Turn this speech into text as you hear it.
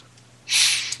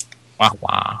Wah,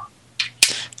 wah.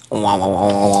 Wah, wah, wah,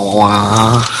 wah, wah,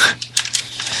 wah.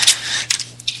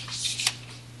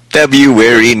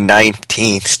 February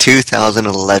 19th,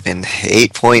 2011,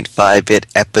 8.5-bit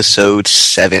episode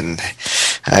 7.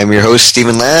 I'm your host,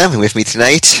 Stephen Lamb, and with me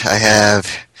tonight I have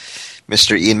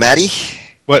Mr. Ian Matty.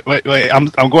 Wait,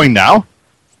 I'm going now?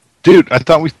 Dude, I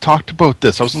thought we talked about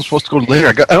this. I wasn't supposed to go later.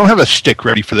 I don't have a shtick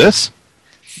ready for this.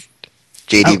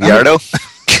 JD Viardo.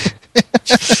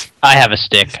 I have a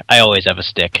stick. I always have a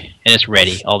stick, and it's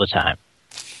ready all the time.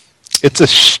 It's a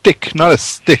shtick, not a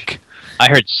stick. I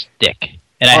heard stick,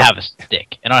 and I have a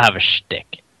stick, and I don't have a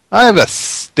shtick. I have a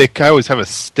stick. I always have a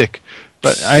stick.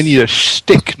 But I need a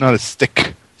shtick, not a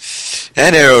stick.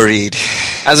 And Arrow Reed.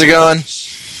 How's it going?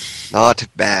 Not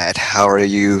bad. How are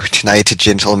you tonight,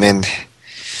 gentlemen?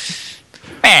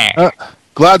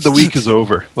 Glad the week is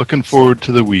over. Looking forward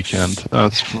to the weekend.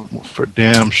 That's for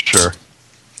damn sure.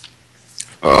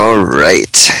 All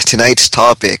right. Tonight's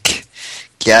topic: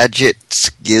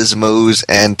 gadgets, gizmos,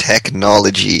 and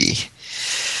technology.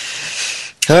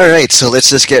 All right, so let's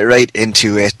just get right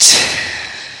into it.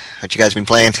 What you guys been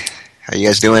playing? How you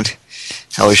guys doing?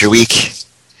 How was your week?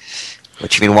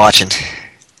 What you been watching?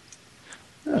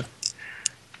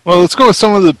 Well, let's go with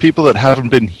some of the people that haven't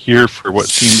been here for what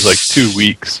seems like 2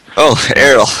 weeks. Oh,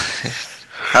 Errol.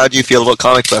 How do you feel about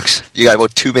comic books? You got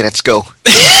about 2 minutes. Go.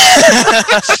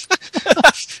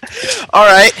 All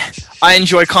right. I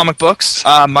enjoy comic books.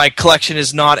 My collection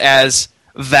is not as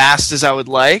vast as I would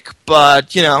like,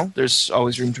 but, you know, there's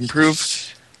always room to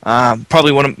improve.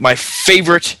 Probably one of my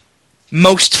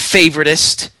most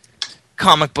favoritist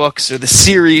comic books, or the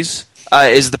series,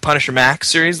 is the Punisher Max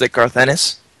series that Garth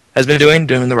Ennis has been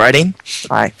doing the writing.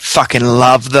 I fucking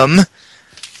love them.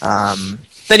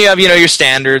 Then you have, your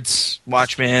standards,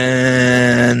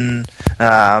 Watchmen,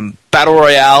 Battle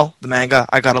Royale, the manga.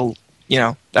 I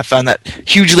found that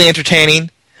hugely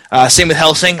entertaining. Same with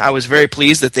Hellsing. I was very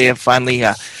pleased that they have finally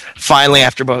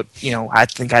after about, I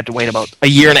think I had to wait about a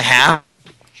year and a half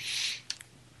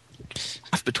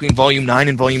between Volume 9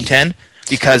 and Volume 10,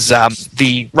 because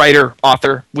the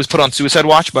author was put on suicide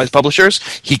watch by his publishers.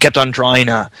 He kept on drawing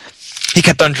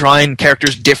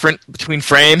characters different between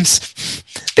frames.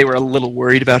 They were a little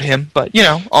worried about him, but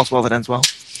all's well that ends well.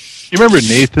 You remember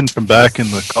Nathan from back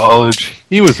in the college?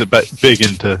 He was a bit big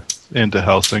into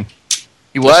Hellsing.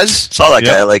 He was? Saw that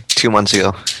guy like 2 months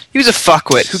ago. He was a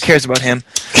fuckwit. Who cares about him?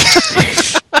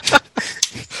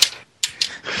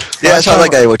 Yeah, I saw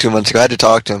that guy about 2 months ago. I had to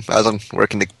talk to him. I was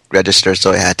working the register,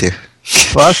 so I had to.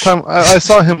 Last time I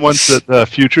saw him once at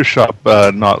Future Shop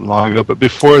not long ago, but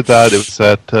before that it was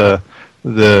at the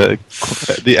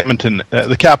Edmonton,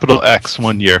 the Capital X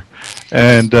one year,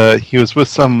 and he was with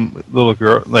some little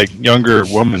girl, like younger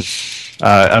woman.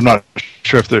 I'm not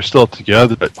sure if they're still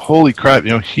together, but holy crap,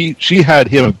 she had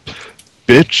him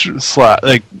bitch slap,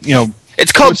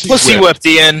 It's called Pussy Whipped,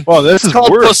 Ian. Oh, this is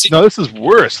worse. No, this is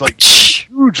worse. Like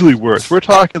hugely worse. We're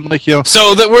talking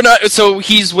So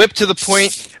he's whipped to the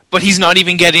point, but he's not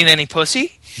even getting any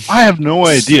pussy? I have no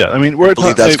idea. I mean, I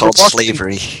believe that's called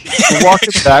slavery. We're walking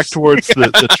back towards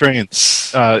the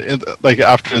trains,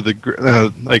 after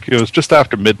it was just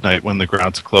after midnight when the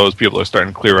grounds closed. People are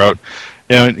starting to clear out,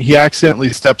 and he accidentally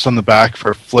steps on the back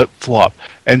for a flip flop,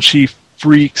 and she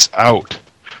freaks out.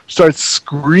 Starts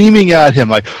screaming at him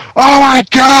like, "Oh my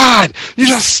God! You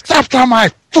just stepped on my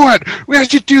foot! Where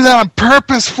did you do that on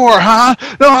purpose for, huh?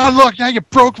 No, look, now you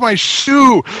broke my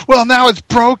shoe. Well, now it's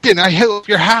broken. I hope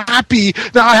you're happy.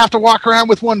 Now I have to walk around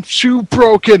with one shoe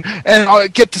broken, and I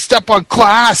get to step on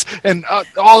class, and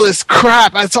all this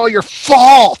crap. It's all your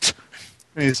fault."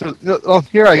 And he says, "Oh,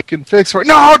 here, I can fix it."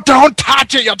 "No, don't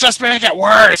touch it. You'll just make it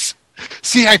worse.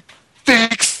 See, I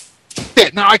fixed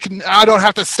it. Now I don't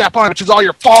have to step on it, which is all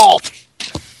your fault."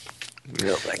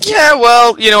 Yeah,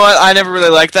 well, you know what? I never really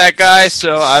liked that guy,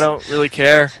 so I don't really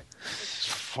care. It's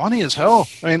funny as hell.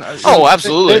 I mean,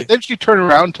 absolutely. Then she turned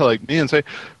around to me and say,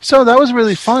 "So that was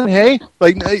really fun, hey?"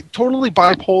 Totally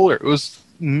bipolar. It was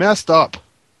messed up.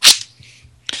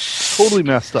 Totally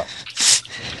messed up.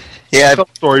 Yeah,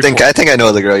 I think I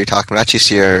know the girl you're talking about. I actually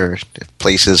see her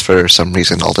places for some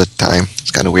reason all the time.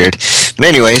 It's kind of weird. But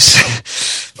anyways,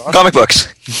 comic books.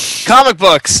 Comic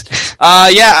books.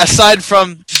 Aside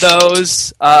from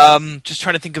those, just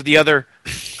trying to think of the other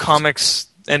comics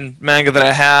and manga that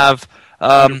I have.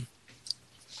 I'm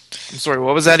sorry,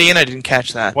 what was that, Ian? I didn't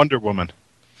catch that. Wonder Woman.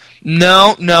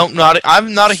 No, not.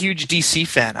 I'm not a huge DC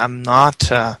fan. I'm not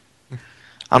a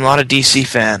DC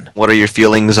fan. What are your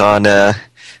feelings on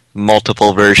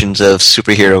multiple versions of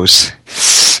superheroes?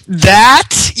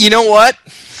 That, you know what?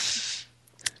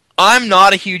 I'm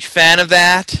not a huge fan of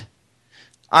that.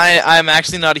 I'm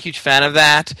actually not a huge fan of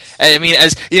that. I mean,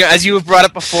 as you have brought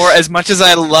up before, as much as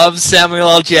I love Samuel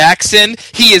L. Jackson,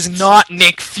 he is not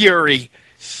Nick Fury.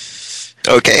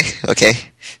 Okay.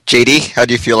 JD, how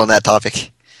do you feel on that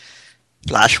topic?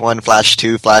 Flash 1, Flash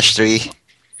 2, Flash 3,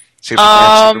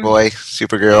 Superman, Superboy,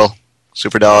 Supergirl,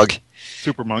 Superdog.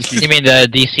 Super Monkey. You mean the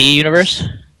DC universe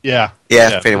Yeah,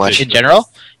 pretty much. in general?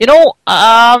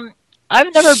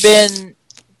 I've never been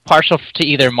partial to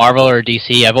either Marvel or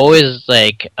DC. I've always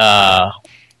The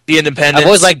Independents. I've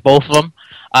always liked both of them.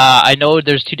 I know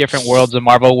there's two different worlds. The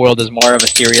Marvel world is more of a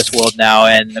serious world now,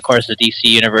 and of course the DC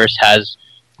universe has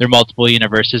their multiple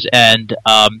universes. And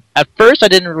at first I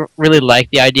didn't really like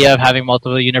the idea of having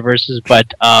multiple universes,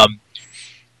 but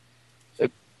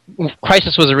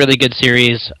Crisis was a really good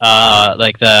series,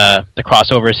 like the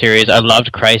crossover series. I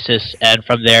loved Crisis, and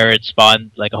from there it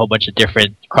spawned like a whole bunch of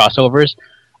different crossovers.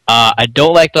 I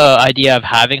don't like the idea of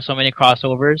having so many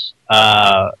crossovers,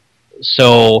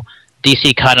 so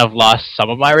DC kind of lost some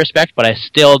of my respect, but I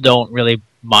still don't really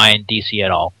mind DC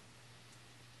at all.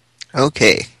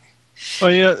 Okay.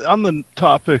 Well, yeah, on the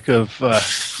topic of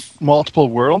multiple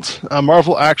worlds,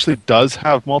 Marvel actually does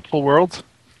have multiple worlds.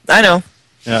 I know.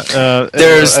 Yeah,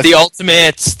 There's the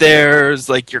Ultimates. There's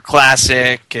like your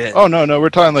classic. Oh no, we're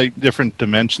talking like different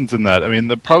dimensions in that. I mean,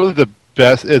 probably the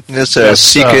best. It's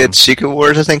Secret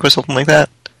Wars, I think, or something like that.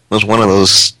 It was one of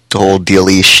those whole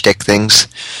DLE shtick things.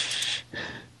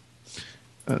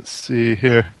 Let's see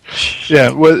here. Yeah,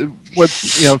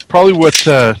 probably what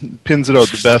pins it out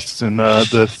the best is in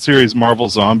the series Marvel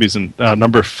Zombies in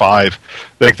number 5.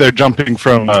 Like they're jumping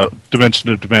from dimension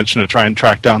to dimension to try and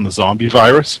track down the zombie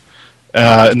virus,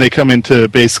 and they come into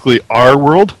basically our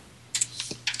world.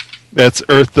 That's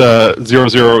Earth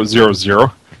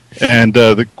 0000, and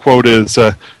the quote is,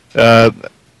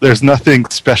 "There's nothing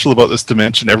special about this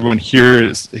dimension. Everyone here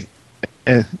is."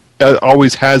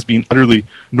 Always has been utterly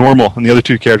normal, and the other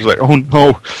two characters are like, oh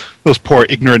no, those poor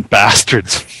ignorant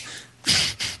bastards.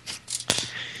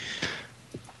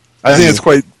 I think it's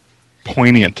quite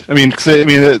poignant. I mean,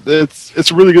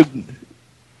 it's really good,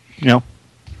 in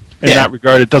that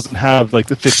regard. It doesn't have like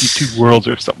the 52 worlds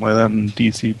or something like that in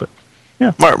DC, but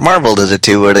yeah, Marvel does it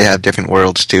too, where they have different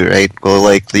worlds too, right? Well,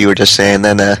 like you were just saying,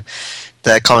 then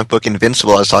that comic book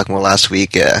Invincible I was talking about last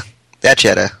week. They actually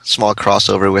had a small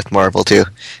crossover with Marvel too,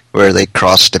 where they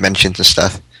cross dimensions and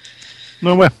stuff.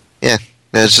 No way. Yeah,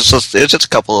 there's just a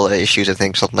couple of issues, I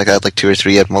think, something like that, like 2 or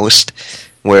 3 at most,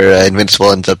 where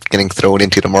Invincible ends up getting thrown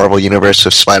into the Marvel universe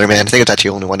of Spider-Man. I think it's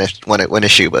actually only one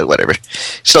issue, but whatever,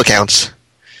 still counts.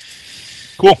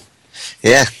 Cool.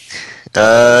 Yeah.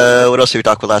 What else did we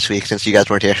talk about last week since you guys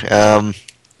weren't here?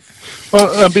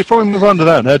 Well, before we move on to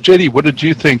that, JD, what did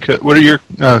you think? What are your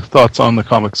thoughts on the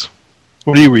comics?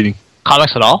 What are you reading?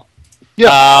 Comics at all? Yeah.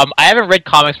 I haven't read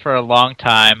comics for a long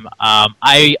time.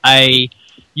 I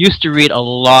used to read a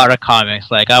lot of comics.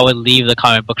 Like, I would leave the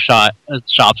comic book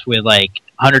shops with like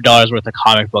 $100 worth of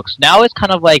comic books. Now it's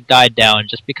kind of like died down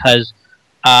just because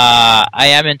I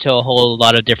am into a whole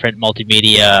lot of different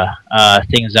multimedia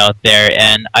things out there,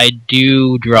 and I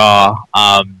do draw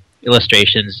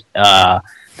illustrations that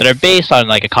are based on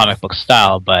like a comic book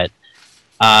style. But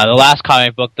the last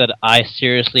comic book that I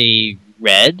seriously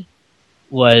read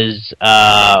was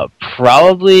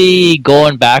probably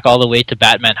going back all the way to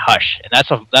Batman Hush, and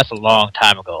that's a long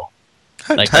time ago.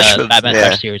 Like the Batman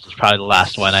Hush series is probably the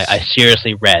last one I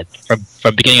seriously read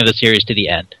from beginning of the series to the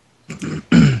end.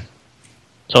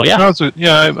 So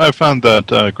yeah, I found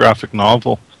that graphic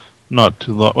novel not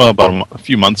too long, well, about a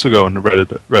few months ago, and read it.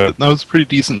 That was a pretty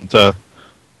decent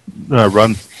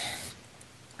run.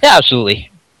 Yeah, absolutely.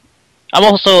 I'm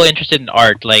also interested in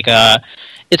art. Like,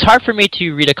 it's hard for me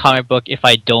to read a comic book if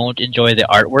I don't enjoy the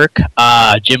artwork.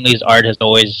 Jim Lee's art has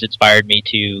always inspired me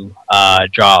to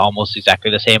draw almost exactly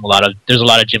the same. There's a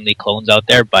lot of Jim Lee clones out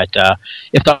there, but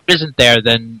if the art isn't there,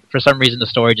 then for some reason the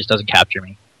story just doesn't capture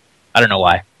me. I don't know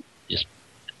why.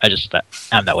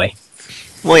 I'm that way.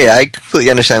 Well, yeah, I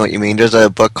completely understand what you mean. There's a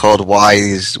book called Why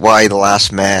the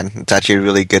Last Man. It's actually a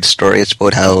really good story. It's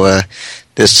about how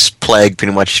this plague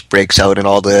pretty much breaks out and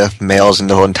all the males in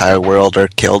the whole entire world are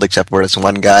killed except for this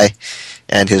one guy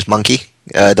and his monkey.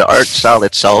 The art style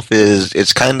itself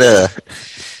is kind of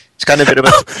a bit of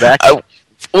a back.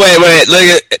 Wait,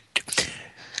 look at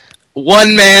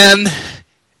one man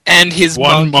and his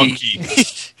monkey.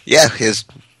 Yeah,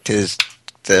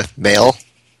 the male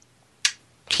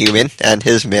human and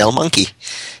his male monkey.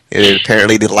 It is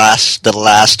apparently the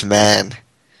last man.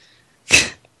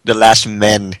 The last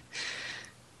men.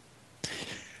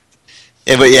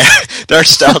 Yeah, but yeah, the art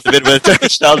style's a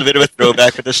bit of a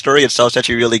throwback, but the story itself is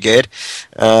actually really good.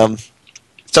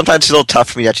 sometimes it's a little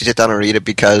tough for me to actually sit down and read it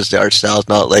because the art style is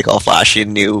not like all flashy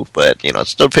and new, but you know,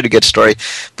 it's still a pretty good story.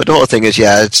 But the whole thing is,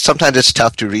 yeah, sometimes it's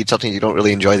tough to read something you don't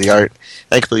really enjoy the art.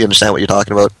 I completely understand what you're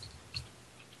talking about.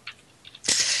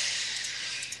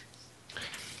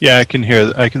 Yeah, I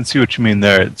can see what you mean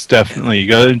there. It's definitely, you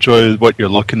gotta enjoy what you're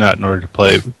looking at in order to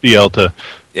play, be able to,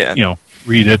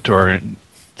 read it or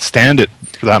stand it,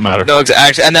 for that matter. No,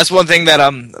 exactly, and that's one thing that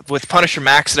with Punisher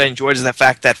Max that I enjoyed is the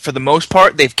fact that for the most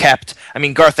part they've kept. I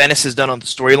mean, Garth Ennis has done on the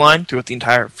storyline throughout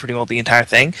pretty well the entire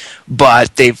thing,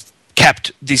 but they've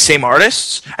kept the same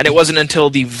artists, and it wasn't until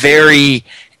the very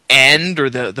end or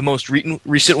the most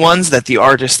recent ones that the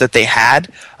artist that they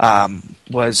had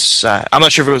was I'm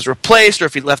not sure if it was replaced or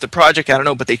if he left the project, I don't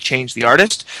know, but they changed the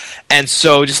artist, and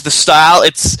so just the style,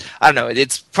 it's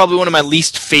probably one of my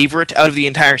least favorite out of the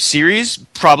entire series,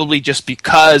 probably just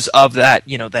because of that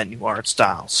that new art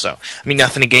style. So I mean,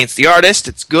 nothing against the artist,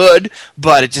 it's good,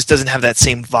 but it just doesn't have that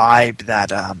same vibe that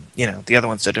the other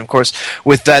ones did. And of course,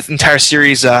 with that entire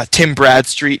series, Tim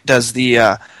Bradstreet does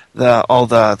all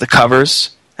the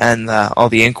covers and all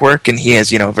the ink work, and he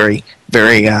has very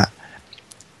very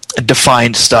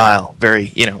defined style,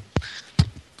 very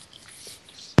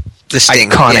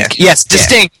distinct, iconic. Yeah. Yes,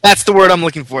 distinct. Yeah. That's the word I'm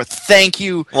looking for. Thank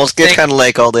you. Well, it's kind of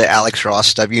like all the Alex Ross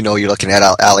stuff. You're looking at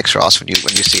Alex Ross when you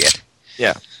see it.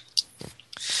 Yeah.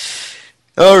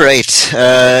 All right.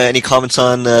 Any comments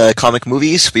on comic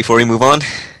movies before we move on?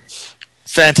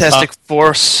 Fantastic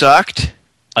Four sucked.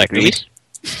 Agreed.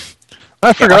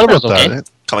 I forgot about that.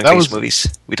 Comic-based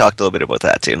movies. We talked a little bit about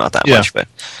that too. Not that much, but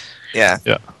yeah.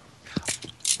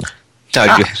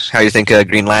 How do you think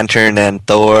Green Lantern and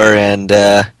Thor and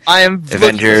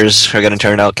Avengers are going to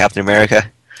turn out? Captain America.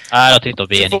 I don't think they'll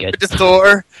be any good.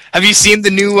 Thor. Have you seen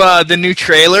the new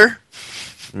trailer?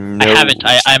 No. I haven't.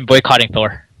 I'm boycotting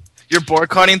Thor. You're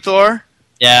boycotting Thor?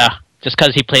 Yeah, just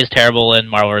because he plays terrible in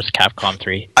Marvel vs. Capcom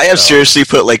 3. I have seriously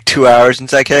put like 2 hours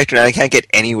into that character, and I can't get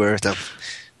anywhere with him.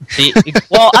 See,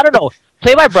 well, I don't know.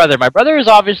 Play my brother. My brother is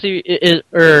obviously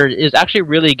is actually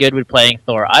really good with playing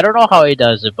Thor. I don't know how he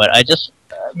does it, but I just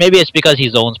maybe it's because he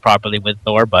zones properly with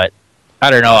Thor. But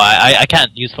I don't know. I can't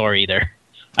use Thor either.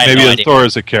 Maybe Thor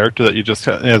is a character that you just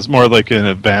is more like an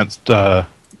advanced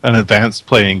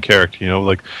playing character.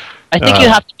 Like I think you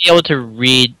have to be able to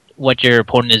read what your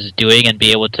opponent is doing and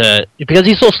be able to, because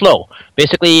he's so slow.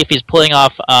 Basically, if he's pulling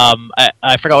off,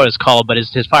 I forgot what it's called, but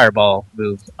it's his fireball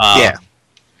move. Yeah.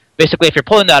 Basically, if you're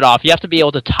pulling that off, you have to be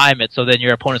able to time it so then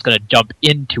your opponent's going to jump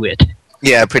into it.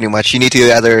 Yeah, pretty much. You need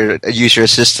to either use your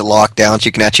assist to lock down so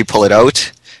you can actually pull it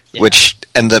out, which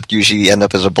usually end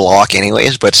up as a block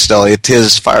anyways, but still,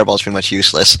 his fireball is pretty much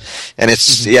useless. And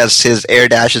it's, his air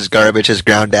dash is garbage, his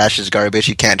ground dash is garbage,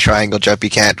 you can't triangle jump, you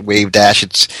can't wave dash,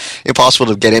 it's impossible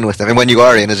to get in with him. And when you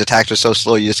are in, his attacks are so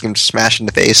slow, you just get him smashed in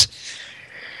the face.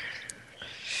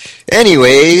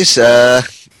 Anyways,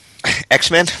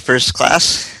 X-Men, First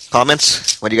Class.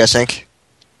 Comments? What do you guys think?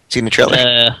 Seen the trailer?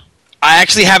 I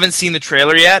actually haven't seen the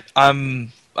trailer yet.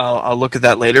 I'll look at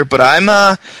that later. But I'm,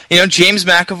 James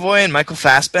McAvoy and Michael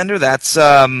Fassbender. That's,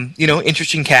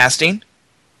 interesting casting.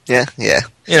 Yeah.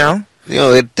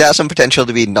 It has some potential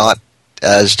to be not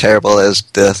as terrible as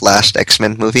the last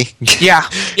X-Men movie. Yeah.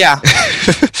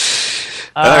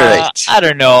 All right. I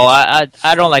don't know.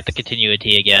 I don't like the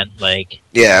continuity again.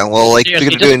 Yeah. Well, they're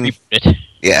doing.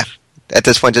 Yeah. At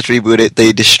this point, just reboot it.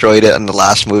 They destroyed it in the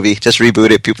last movie. Just reboot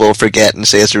it. People will forget and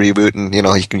say it's a reboot, and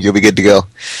you'll be good to go.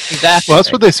 Exactly. Well,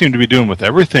 that's what they seem to be doing with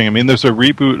everything. I mean, there's a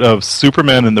reboot of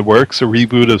Superman in the works, a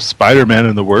reboot of Spider-Man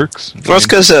in the works. Well, it's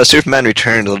because Superman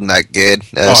Returns wasn't that good.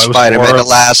 Spider-Man,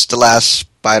 the last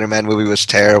Spider-Man movie was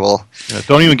terrible. Yeah,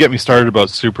 don't even get me started about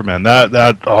Superman.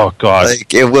 That oh god,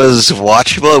 it was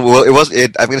watchable. Well,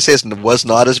 I'm going to say it was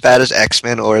not as bad as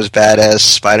X-Men or as bad as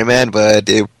Spider-Man, but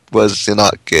it was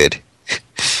not good.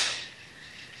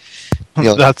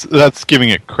 That's giving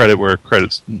it credit where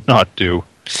credit's not due.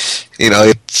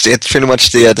 It's pretty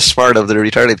much the smart of the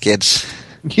retarded kids.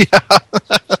 Yeah,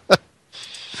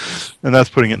 and that's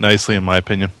putting it nicely, in my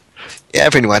opinion. Yeah,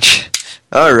 pretty much.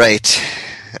 All right.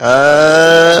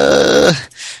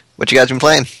 What you guys been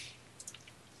playing?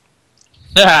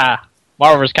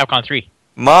 Marvel vs. Capcom 3.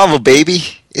 Marvel, baby.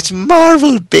 It's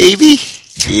Marvel, baby.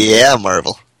 Yeah,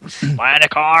 Marvel.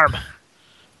 Bionic Arm.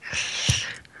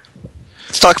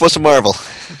 Let's talk about some Marvel.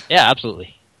 Yeah,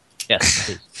 absolutely. Yes,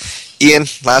 please. Ian,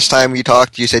 last time we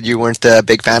talked, you said you weren't a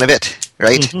big fan of it,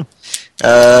 right? Mm-hmm.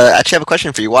 Actually, I have a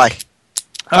question for you. Why?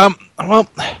 Well,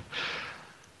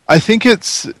 I think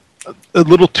it's a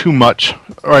little too much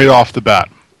right off the bat.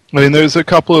 I mean, there's a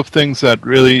couple of things that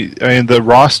really... I mean, the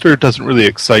roster doesn't really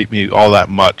excite me all that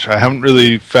much. I haven't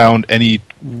really found any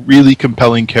really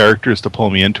compelling characters to pull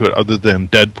me into it other than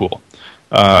Deadpool.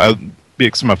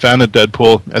 Because I'm a fan of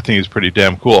Deadpool, I think he's pretty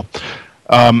damn cool.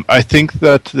 I think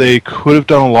that they could have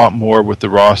done a lot more with the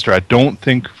roster. I don't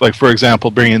think, like for example,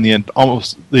 bringing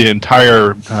almost the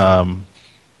entire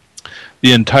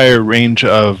range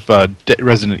of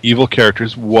Resident Evil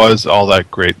characters was all that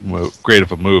great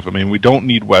of a move. I mean, we don't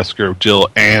need Wesker, Jill,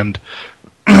 and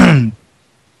Chris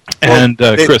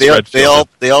Redfield.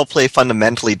 They all play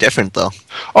fundamentally different, though.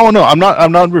 Oh no, I'm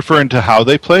not referring to how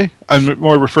they play. I'm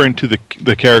more referring to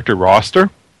the character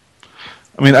roster.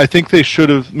 I mean, I think they should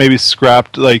have maybe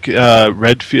scrapped like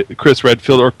Chris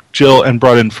Redfield or Jill and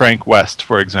brought in Frank West,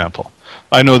 for example.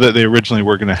 I know that they originally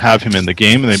were going to have him in the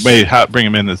game, and they may bring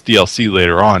him in as DLC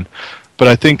later on. But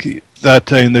I think that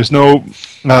there's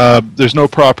no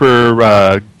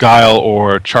proper Guile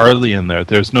or Charlie in there.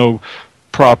 There's no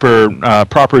proper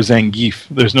Zangief.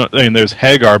 There's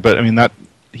Hagar, but I mean that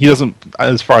he doesn't,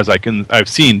 as far as I've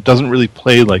seen, doesn't really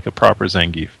play like a proper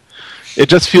Zangief. It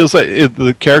just feels like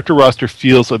the character roster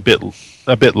feels a bit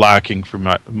lacking for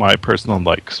my personal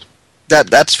likes.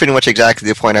 That's pretty much exactly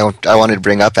the point I wanted to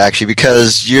bring up, actually,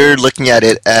 because you're looking at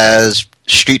it as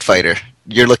Street Fighter.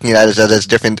 You're looking at it as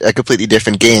a completely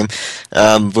different game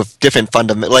with different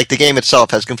fundamentals. Like the game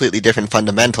itself has completely different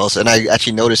fundamentals, and I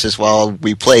actually noticed this while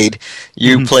we played.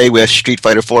 You play with Street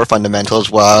Fighter 4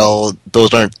 fundamentals, while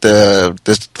those aren't the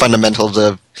fundamentals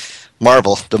of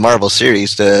the Marvel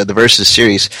series, the Versus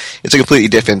series. It's a completely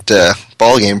different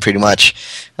ball game, pretty much.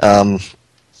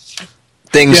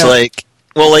 Things like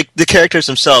the characters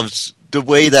themselves, the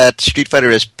way that Street Fighter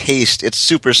is paced, it's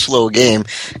super slow game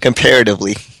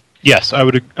comparatively. Yes, I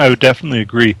would definitely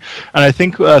agree, and I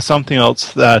think something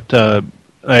else that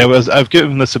I've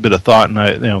given this a bit of thought,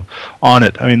 and on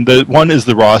it. I mean, the one is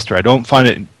the roster. I don't find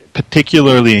it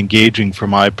particularly engaging for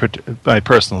my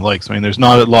personal likes. I mean, there's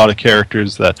not a lot of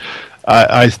characters that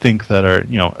I think that are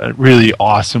really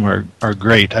awesome or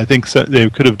great. I think they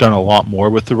could have done a lot more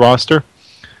with the roster.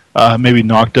 Maybe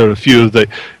knocked out a few of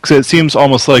because it seems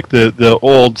almost like the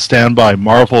old standby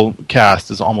Marvel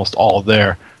cast is almost all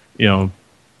there,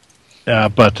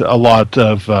 but a lot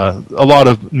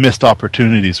of missed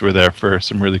opportunities were there for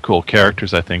some really cool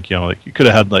characters. I think like you could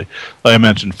have had like I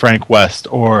mentioned Frank West,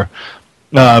 or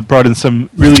brought in some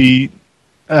really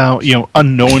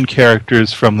unknown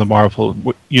characters from the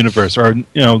Marvel universe, or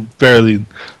fairly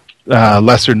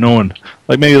lesser known,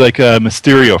 like maybe like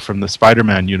Mysterio from the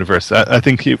Spider-Man universe. I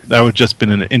think that would just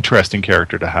been an interesting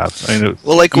character to have. I mean,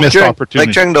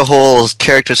 during the whole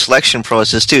character selection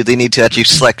process too, they need to actually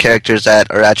select characters that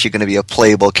are actually going to be a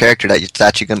playable character that you're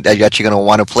actually going to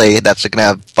want to play. That's going to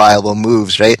have viable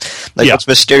moves, right? What's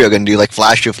Mysterio going to do? Like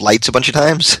flash you with lights a bunch of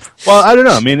times? Well, I don't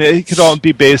know. I mean, it could all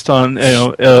be based on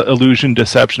illusion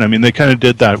deception. I mean, they kind of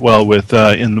did that well with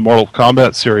in the Mortal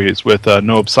Kombat series with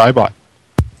Noob Saibot.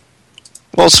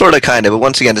 Well, sort of, kind of, but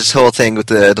once again, this whole thing with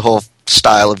the whole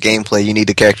style of gameplay, you need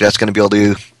a character that's going to be able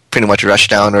to pretty much rush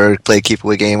down or play a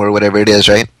keep-away game or whatever it is,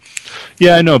 right?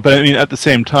 Yeah, I know, but I mean, at the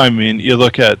same time, I mean, you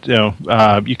look at,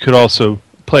 you could also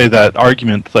play that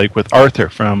argument like with Arthur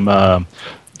from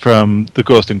the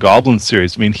Ghost and Goblins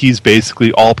series. I mean, he's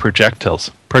basically all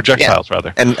projectiles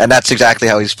rather. And that's exactly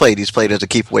how he's played. He's played as a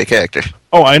keep-away character.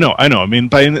 Oh, I know. I mean,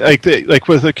 by like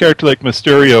with a character like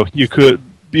Mysterio, you could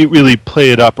really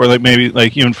play it up, or like maybe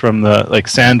like even from the like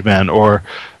Sandman, or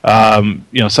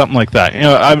something like that.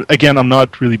 I'm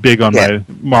not really big on my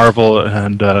Marvel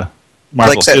and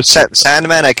Marvel. Like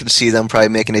Sandman, I can see them probably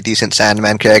making a decent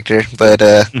Sandman character, but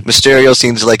Mysterio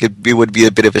seems like it would be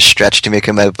a bit of a stretch to make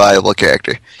him a viable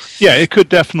character. Yeah, it could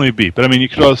definitely be, but I mean, you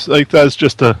could also that's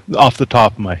just off the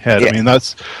top of my head. Yeah. I mean,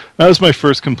 that was my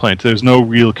first complaint. There's no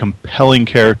real compelling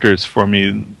characters for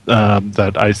me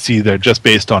that I see there just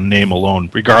based on name alone,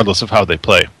 regardless of how they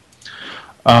play.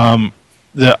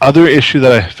 The other issue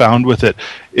that I found with it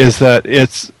is that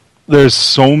there's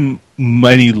so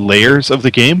many layers of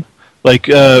the game. Like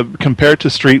compared to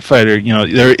Street Fighter,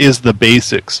 there is the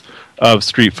basics of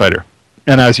Street Fighter,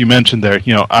 and as you mentioned there,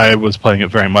 I was playing it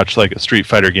very much like a Street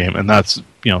Fighter game, and that's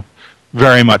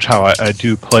very much how I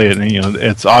do play it. And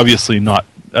it's obviously not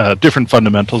different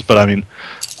fundamentals, but I mean,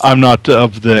 I'm not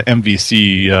of the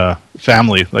MVC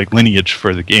family like lineage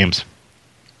for the games.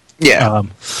 Yeah.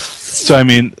 So I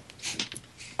mean,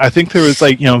 I think there was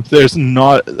there's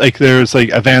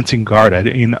advancing guard. I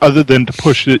mean, other than to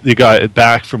push the guy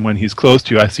back from when he's close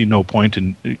to you, I see no point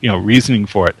in reasoning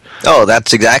for it. Oh,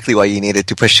 that's exactly why you needed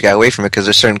to push the guy away from it, because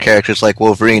there's certain characters like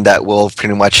Wolverine that will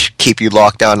pretty much keep you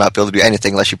locked down, not be able to do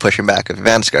anything unless you push him back with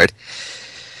advance guard.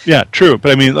 Yeah, true.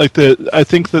 But I mean, I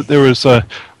think that there was the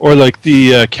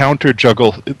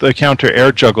counter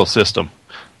air juggle system.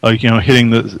 like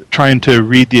trying to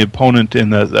read the opponent in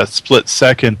that split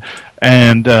second,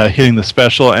 and hitting the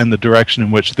special and the direction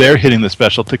in which they're hitting the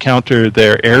special to counter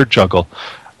their air juggle.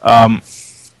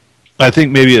 I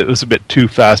think maybe it was a bit too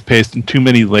fast-paced and too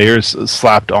many layers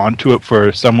slapped onto it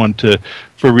for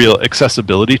real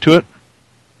accessibility to it.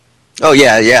 Oh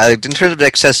yeah. In terms of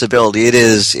accessibility,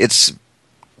 it's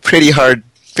pretty hard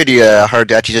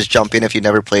to actually just jump in if you've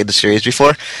never played the series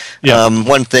before. Yeah.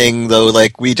 One thing though,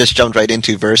 like we just jumped right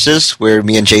into Versus, where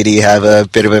me and JD have a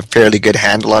bit of a fairly good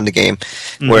handle on the game,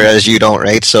 whereas you don't,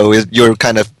 right? So you're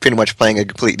kind of pretty much playing a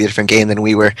completely different game than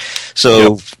we were.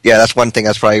 So yeah, that's one thing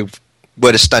that's probably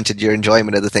would have stunted your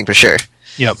enjoyment of the thing for sure.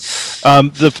 Yep.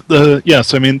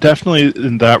 Yes, I mean, definitely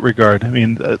in that regard. I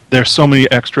mean, there's so many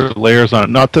extra layers on it.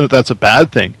 Not that that's a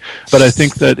bad thing, but I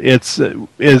think that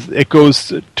it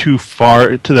goes too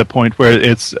far to the point where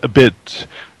it's a bit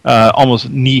almost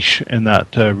niche in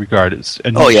that regard. It's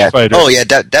a niche fighter. Oh yeah,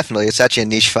 definitely. It's actually a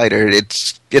niche fighter.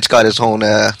 It's got its own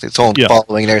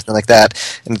following and everything like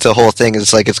that. And the whole thing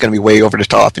is like it's going to be way over the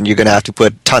top, and you're going to have to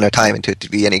put a ton of time into it to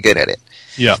be any good at it.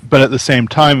 Yeah, but at the same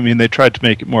time, I mean, they tried to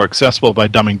make it more accessible by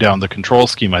dumbing down the control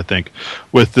scheme, I think,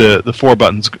 with the 4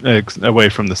 buttons away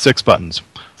from the 6 buttons.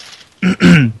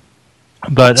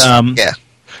 But, yeah.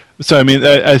 So, I mean,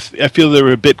 I feel they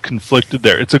were a bit conflicted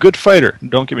there. It's a good fighter,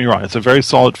 don't get me wrong. It's a very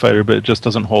solid fighter, but it just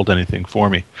doesn't hold anything for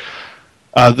me.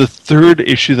 The third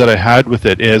issue that I had with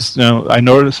it is, I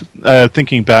noticed,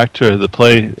 thinking back to the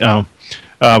play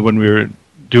when we were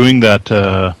doing that,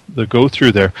 the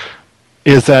go-through there,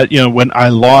 is that, when I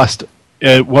lost,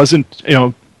 it wasn't,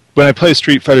 when I play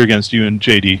Street Fighter against you and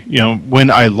JD, when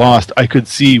I lost, I could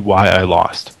see why I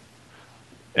lost.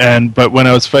 But when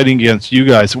I was fighting against you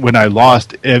guys, when I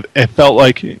lost, it felt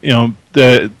like,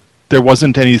 there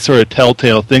wasn't any sort of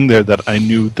telltale thing there that I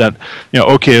knew that,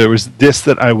 okay, there was this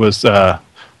that I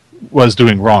was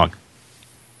doing wrong.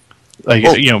 Like,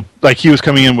 like he was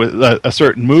coming in with a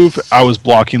certain move, I was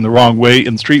blocking the wrong way.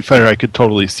 In Street Fighter, I could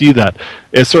totally see that.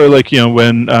 It's sort of like,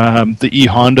 when the E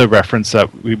Honda reference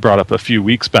that we brought up a few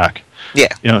weeks back.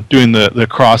 Yeah. Doing the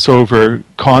crossover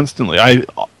constantly. I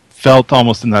felt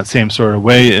almost in that same sort of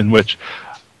way in which,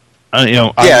 for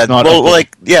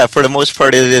the most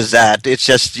part, it is that. It's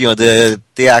just,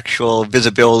 the actual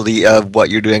visibility of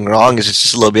what you're doing wrong is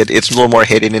just a little more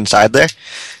hidden inside there.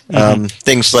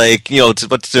 Things like,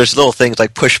 but there's little things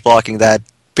like push blocking that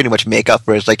pretty much make up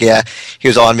for it. It's like, yeah, he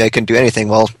was on me, I couldn't do anything.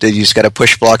 Well, you just got to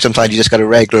push block. Sometimes you just got to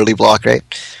regularly block, right?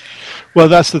 Well,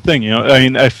 that's the thing, I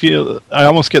mean, I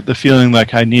almost get the feeling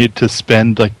like I need to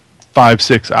spend like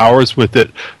 5-6 hours with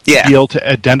it to be able to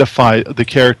identify the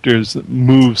characters'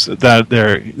 moves that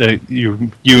you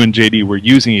and JD were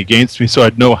using against me, so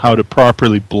I'd know how to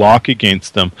properly block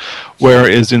against them.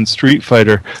 Whereas in Street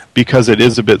Fighter, because it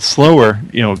is a bit slower,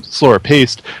 slower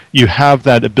paced, you have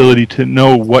that ability to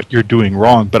know what you're doing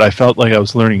wrong. But I felt like I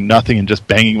was learning nothing and just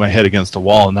banging my head against a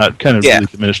wall, and that kind of really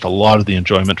diminished a lot of the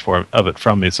enjoyment of it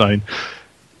from me. So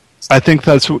I think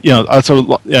that's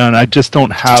and I just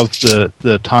don't have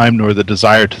the time nor the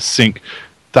desire to sink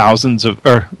thousands of,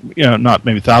 or not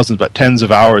maybe thousands, but tens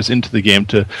of hours into the game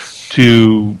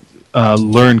to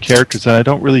learn characters that I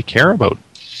don't really care about.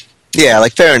 Yeah,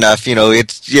 like fair enough.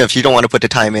 It's if you don't want to put the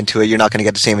time into it, you're not going to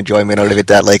get the same enjoyment out of it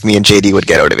that like me and JD would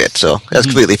get out of it. So that's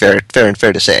completely fair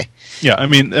to say. Yeah, I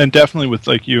mean, and definitely with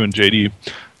like you and JD,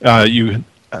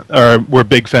 we're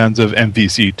big fans of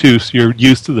MVC too. So you're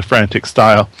used to the frantic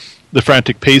style, the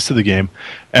frantic pace of the game,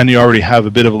 and you already have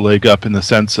a bit of a leg up in the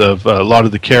sense of a lot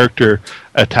of the character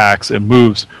attacks and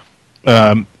moves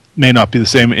may not be the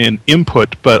same in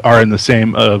input, but are in the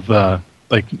same of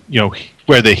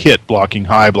where they hit, blocking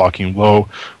high, blocking low,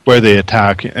 where they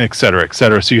attack, et cetera, et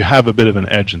cetera. So you have a bit of an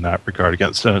edge in that regard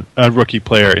against a rookie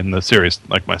player in the series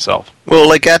like myself. Well,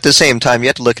 like at the same time, you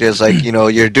have to look at it as like,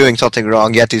 you're doing something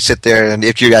wrong. You have to sit there, and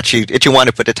if you want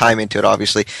to put the time into it,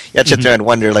 obviously, you have to sit there and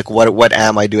wonder, like, what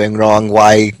am I doing wrong?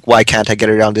 Why can't I get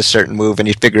around this certain move? And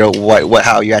you figure out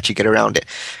how you actually get around it.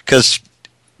 Because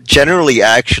generally,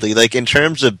 actually, like in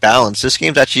terms of balance, this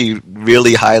game's actually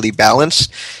really highly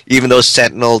balanced, even though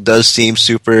Sentinel does seem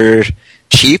super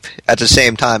cheap. At the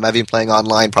same time, I've been playing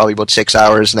online probably about 6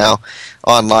 hours now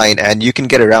online, and you can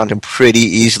get around him pretty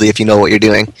easily if you know what you're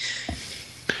doing.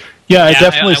 Yeah, I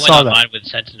definitely saw that. I went online with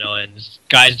Sentinel, and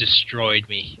guys destroyed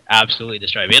me. Absolutely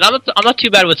destroyed me. And I'm not too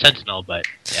bad with Sentinel, but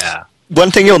yeah. One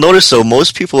thing you'll notice, though,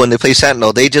 most people when they play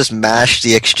Sentinel, they just mash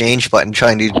the exchange button,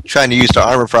 trying to use the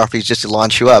armor properties just to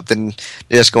launch you up, and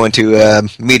they just go into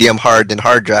medium, hard, and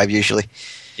hard drive usually.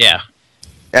 Yeah.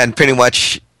 And pretty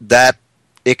much that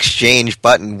exchange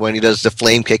button when he does the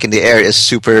flame kick in the air is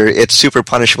super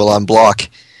punishable on block.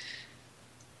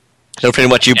 So pretty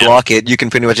much you block it, you can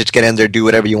pretty much just get in there, do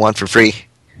whatever you want for free.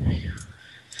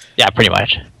 Yeah, pretty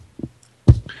much.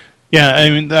 Yeah, I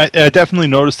mean, I definitely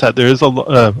noticed that there is a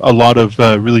lot of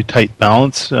really tight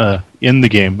balance in the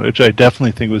game, which I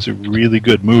definitely think was a really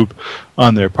good move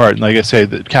on their part. And like I say,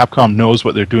 that Capcom knows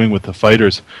what they're doing with the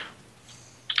fighters.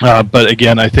 But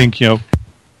again, I think,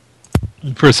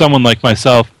 for someone like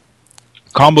myself,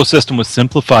 combo system was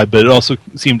simplified, but it also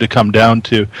seemed to come down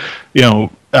to,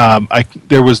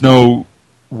 there was no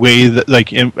way that,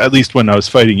 at least when I was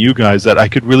fighting you guys, that I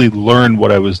could really learn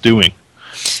what I was doing.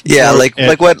 Yeah,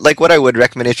 what I would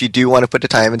recommend if you do want to put the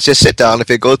time and just sit down. If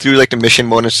you go through the mission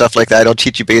mode and stuff like that, it'll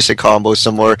teach you basic combos,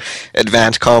 some more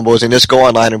advanced combos, and just go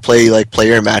online and play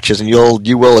player matches, and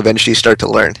you will eventually start to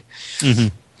learn. Mm-hmm.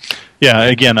 Yeah,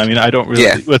 again, I mean, I don't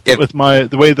really with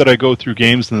the way that I go through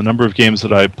games and the number of games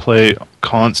that I play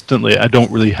constantly, I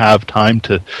don't really have time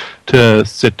to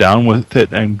sit down with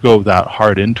it and go that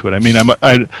hard into it. I mean,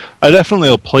 I definitely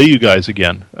will play you guys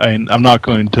again. I'm not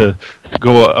going to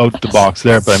go out the box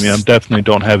there, but I mean, I definitely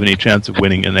don't have any chance of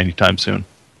winning it anytime soon.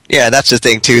 Yeah, that's the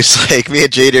thing too. It's like me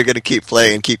and Jade are going to keep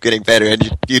playing and keep getting better,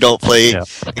 and you don't play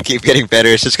and keep getting better.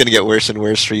 It's just going to get worse and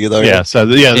worse for you, though. Yeah. So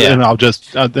and I'll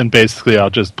just basically I'll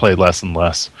just play less and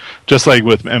less, just like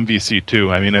with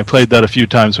MVC2. I mean, I played that a few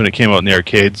times when it came out in the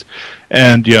arcades,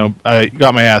 and I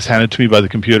got my ass handed to me by the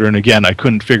computer, and again, I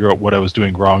couldn't figure out what I was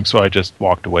doing wrong, so I just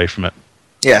walked away from it.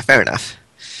 Yeah, fair enough.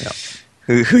 Yeah.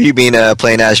 Who you been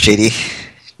playing as, JD?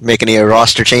 Make any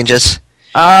roster changes?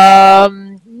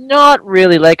 Not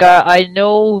really. I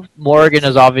know Morgan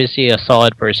is obviously a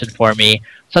solid person for me.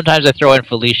 Sometimes I throw in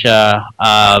Felicia,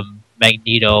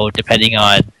 Magneto, depending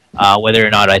on whether or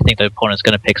not I think the opponent's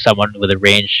going to pick someone with a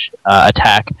range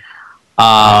attack.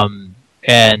 And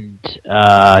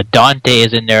Dante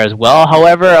is in there as well.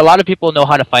 However, a lot of people know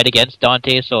how to fight against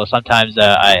Dante, so sometimes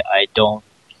I don't.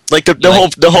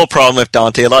 The whole problem with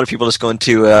Dante, a lot of people just go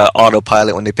into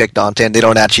autopilot when they pick Dante, and they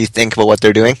don't actually think about what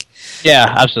they're doing. Yeah,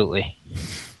 absolutely.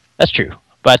 That's true.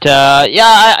 But I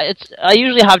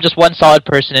usually have just one solid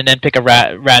person and then pick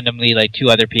randomly two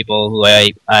other people who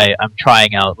I'm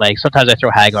trying out. Like sometimes I throw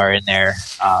Hagar in there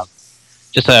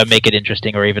just to make it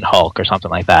interesting, or even Hulk or something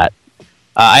like that.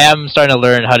 I am starting to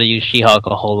learn how to use She-Hulk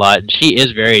a whole lot, and she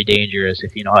is very dangerous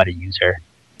if you know how to use her.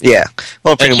 Yeah,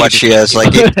 well, pretty much she has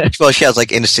she has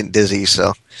instant dizzy,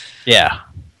 so yeah.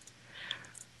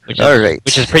 Which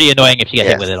is pretty annoying if you get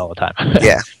hit with it all the time.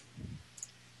 Yeah.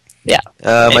 Yeah.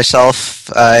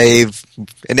 Myself,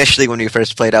 initially when we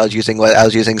first played, I was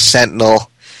using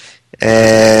Sentinel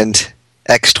and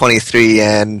X-23,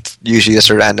 and usually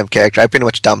just a random character. I pretty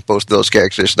much dumped both of those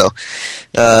characters, though.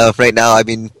 Right now, I've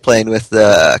been playing with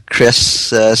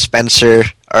Chris, Spencer,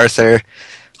 Arthur,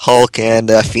 Hulk, and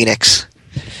Phoenix.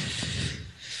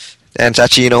 And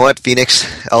actually, you know what? Phoenix,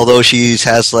 although she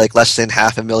has less than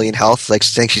 500,000 health, I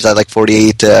think she's at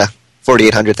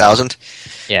 4,800,000.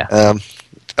 Yeah.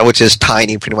 Which is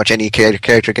tiny. Pretty much any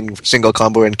character can single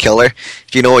combo and kill her.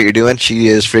 If you know what you're doing, she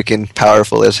is freaking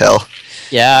powerful as hell.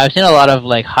 Yeah, I've seen a lot of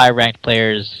high-ranked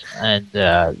players, and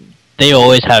they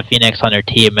always have Phoenix on their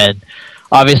team, and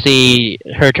obviously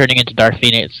her turning into Dark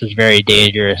Phoenix is very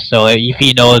dangerous. So if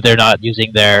you know they're not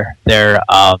using their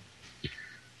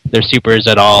supers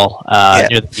at all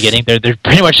near the beginning, they're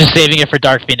pretty much just saving it for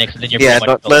Dark Phoenix, and then you're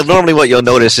normally what you'll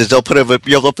notice is they'll put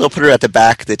her at the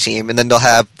back of the team, and then they'll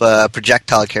have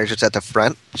projectile characters at the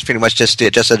front. It's pretty much just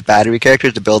as battery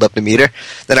characters to build up the meter.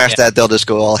 Then after that, they'll just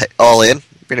go all in,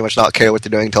 pretty much not care what they're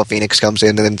doing until Phoenix comes in,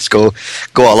 and then just go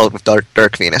all out with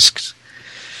Dark Phoenix.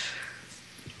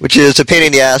 Which is a pain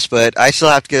in the ass, but I still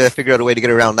have to figure out a way to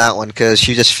get around that one, because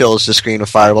she just fills the screen with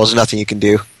fireballs. There's nothing you can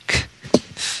do.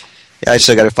 Yeah, I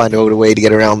still got to find a way to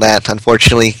get around that,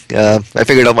 unfortunately. I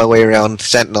figured out my way around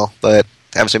Sentinel, but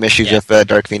I have some issues with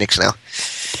Dark Phoenix now.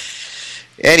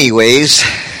 Anyways,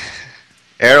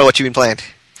 Arrow, what you been playing?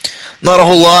 Not a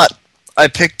whole lot. I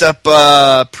picked up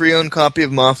a pre-owned copy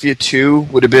of Mafia 2,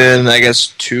 would have been, I guess,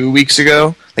 2 weeks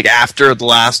ago, after the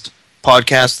last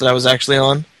podcast that I was actually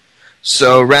on.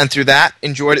 So ran through that,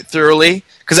 enjoyed it thoroughly,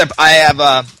 because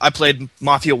I played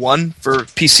Mafia 1 for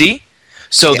PC,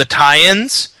 so the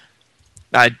tie-ins...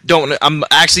 I'm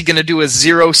actually going to do a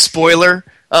zero spoiler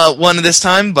one this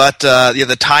time, but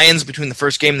the tie-ins between the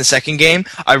first game and the second game,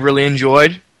 I really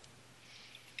enjoyed.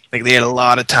 They had a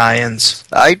lot of tie-ins.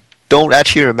 I don't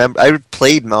actually remember. I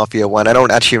played Mafia 1. I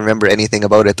don't actually remember anything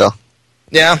about it, though.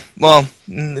 Yeah, well,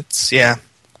 it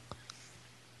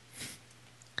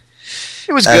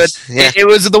was good. Yeah. It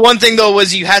was the one thing though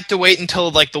was you had to wait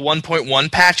until the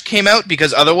 1.1 patch came out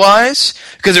because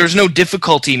there was no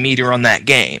difficulty meter on that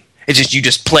game. It's just you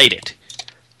just played it.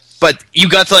 But you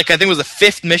got to, like, I think it was the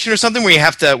 5th mission or something where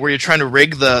you're trying to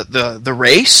rig the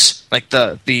race, like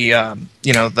the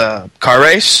car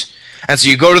race. And so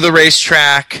you go to the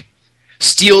racetrack,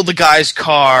 steal the guy's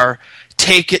car,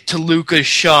 take it to Luca's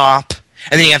shop,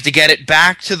 and then you have to get it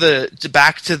back to the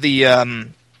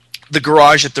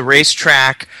garage at the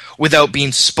racetrack without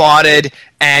being spotted,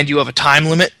 and you have a time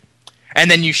limit. And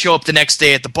then you show up the next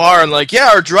day at the bar and like,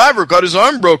 yeah, our driver got his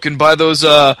arm broken by those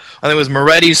I think it was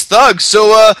Moretti's thugs.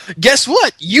 So guess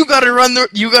what? You got to run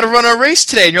our race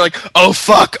today. And you're like, oh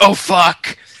fuck.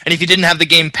 And if you didn't have the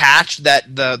game patched,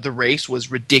 that the race was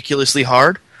ridiculously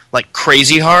hard, like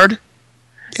crazy hard.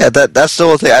 Yeah, that's the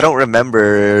whole thing. I don't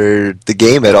remember the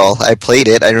game at all. I played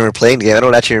it. I remember playing the game. I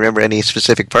don't actually remember any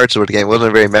specific parts of the game. It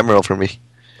wasn't very memorable for me.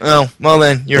 Oh, well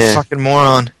then, you're a fucking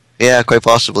moron. Yeah, quite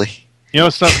possibly.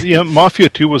 It's not. Mafia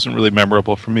 2 wasn't really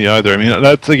memorable for me either. I mean,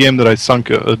 that's a game that I sunk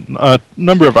a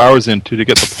number of hours into to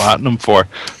get the platinum for.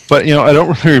 But I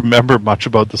don't really remember much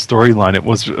about the storyline. It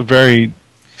was a very,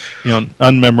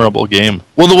 unmemorable game.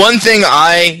 Well, the one thing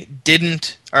I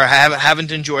didn't or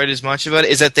haven't enjoyed as much about it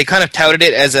is that they kind of touted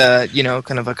it as a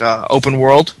kind of like a open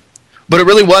world, but it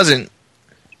really wasn't.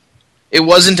 It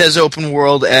wasn't as open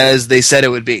world as they said it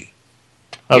would be.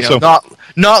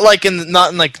 Not like in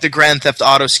the Grand Theft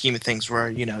Auto scheme of things, where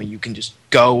you can just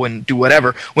go and do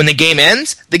whatever. When the game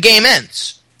ends, the game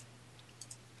ends.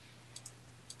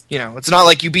 It's not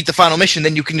like you beat the final mission,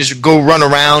 then you can just go run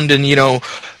around and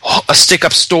stick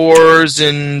up stores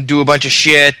and do a bunch of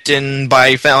shit and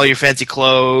buy all your fancy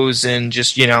clothes and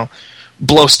just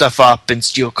blow stuff up and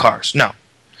steal cars. No.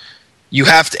 You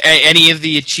have to. Any of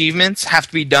the achievements have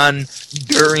to be done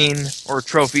during, or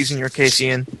trophies in your case,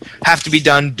 Ian, have to be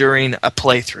done during a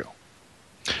playthrough.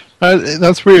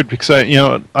 That's weird because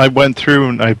I went through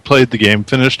and I played the game,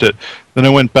 finished it, then I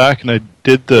went back and I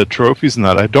did the trophies and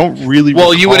that. I don't really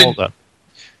recall that.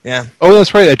 Yeah. Oh,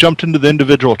 that's right. I jumped into the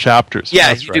individual chapters. Yeah,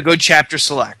 that's you do go chapter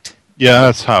select. Yeah,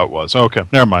 that's how it was. Okay,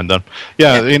 never mind then.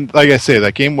 Yeah, like I say,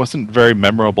 that game wasn't very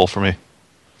memorable for me.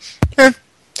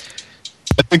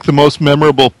 I think the most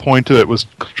memorable point of it was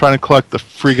trying to collect the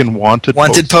friggin' wanted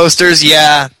posters.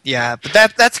 Yeah. But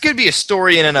that's going to be a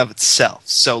story in and of itself.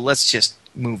 So let's just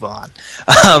move on.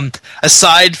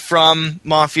 Aside from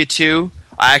Mafia 2,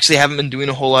 I actually haven't been doing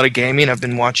a whole lot of gaming. I've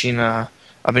been watching. I've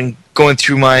been going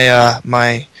through my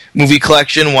my movie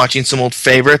collection, watching some old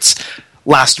favorites.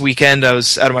 Last weekend, I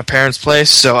was out of my parents' place,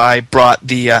 so I brought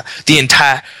the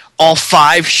entire all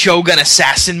 5 Shogun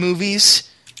Assassin movies.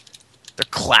 They're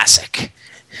classic.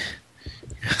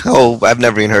 Oh, I've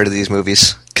never even heard of these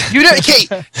movies.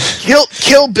 Okay,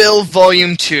 Kill Bill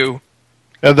Volume 2.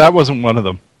 That wasn't one of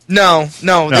them. No,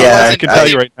 Yeah, I can tell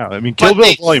you right now. I mean, Kill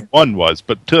Bill Volume 1 was,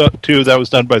 but 2, that was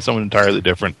done by someone entirely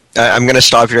different. I'm going to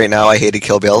stop you right now. I hated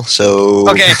Kill Bill, so...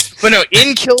 Okay, but no,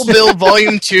 in Kill Bill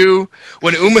Volume 2,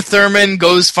 when Uma Thurman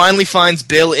finally finds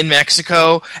Bill in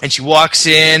Mexico, and she walks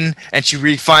in, and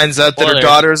she finds out that her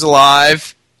daughter is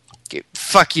alive. Okay,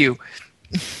 fuck you.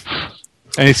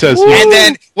 And he says... And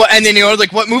then you're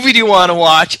like, what movie do you want to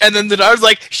watch? And then the daughter's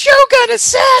like, Shogun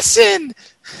Assassin!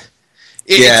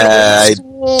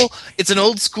 It's an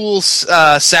old school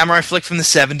samurai flick from the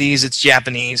 70s. It's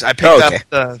Japanese. I picked up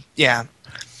the... Yeah.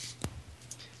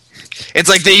 It's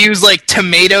like they use like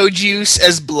tomato juice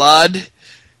as blood. And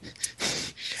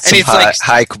it's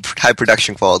high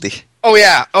production quality. Oh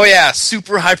yeah,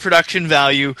 super high production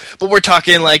value. But we're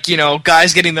talking like,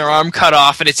 guys getting their arm cut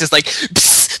off and it's just like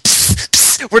pss, pss,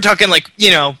 pss. We're talking like,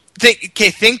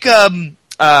 think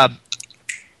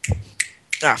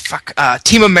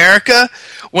Team America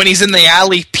when he's in the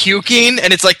alley puking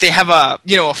and it's like they have a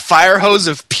fire hose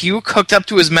of puke hooked up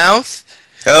to his mouth.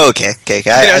 Oh, okay.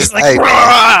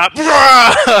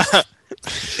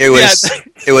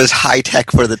 It was high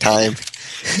tech for the time.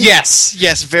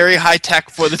 Yes, very high tech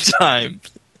for the time.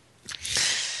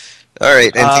 All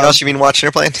right, anything else you've been watching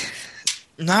or playing?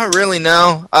 Not really,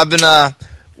 no. I've been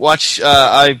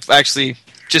I've actually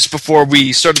just before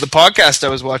we started the podcast, I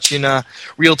was watching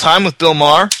Real Time with Bill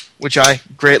Maher, which I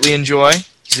greatly enjoy.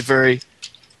 He's a very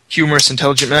humorous,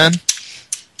 intelligent man.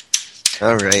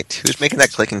 All right, who's making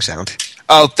that clicking sound?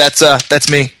 Oh, that's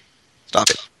me. Stop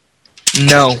it.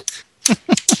 No.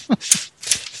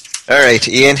 All right,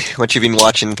 Ian, what you been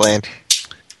watching and playing?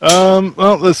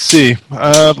 Well, let's see.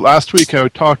 Last week I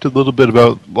talked a little bit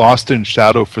about Lost in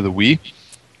Shadow for the Wii.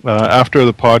 After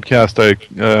the podcast, I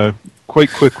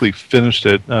quite quickly finished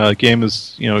it. Game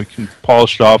is, you can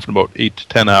polish it off in about 8 to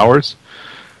 10 hours.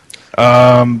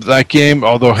 That game,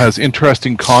 although has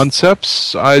interesting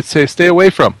concepts, I'd say stay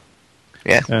away from.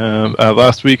 Yeah.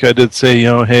 Last week I did say,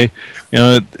 hey,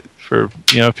 if you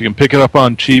can pick it up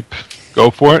on cheap, go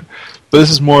for it. But this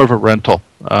is more of a rental.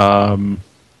 I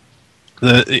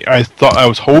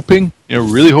was hoping,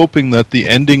 really hoping that the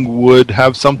ending would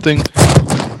have something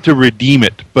to redeem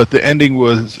it, but the ending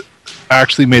was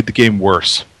actually made the game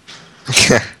worse.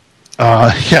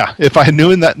 Yeah, if I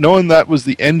knew knowing that was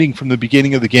the ending from the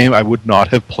beginning of the game, I would not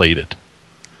have played it.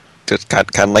 It's kind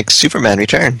of like Superman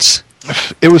Returns.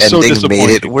 It was ending so disappointing.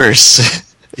 made it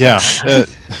worse. Yeah,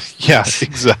 yeah,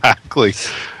 exactly.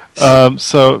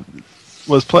 So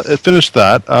finished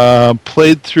that.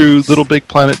 Played through Little Big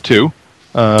Planet 2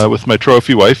 with my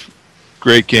trophy wife.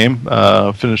 Great game.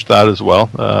 Finished that as well.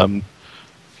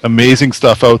 Amazing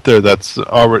stuff out there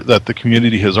that the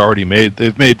community has already made.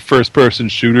 They've made first-person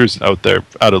shooters out there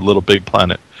out of Little Big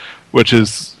Planet, which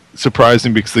is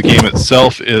surprising because the game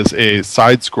itself is a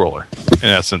side-scroller in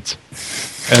essence,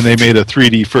 and they made a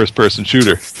 3D first-person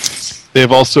shooter.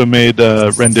 They've also made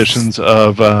renditions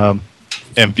of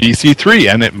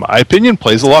MVC3, and in my opinion,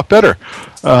 plays a lot better.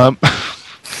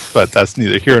 But that's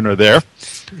neither here nor there.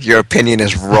 Your opinion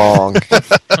is wrong.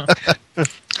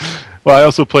 Well, I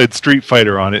also played Street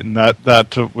Fighter on it, and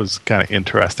that was kind of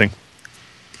interesting.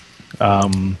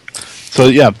 So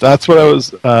yeah, that's what I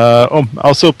was.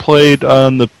 Also played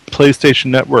on the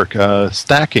PlayStation Network,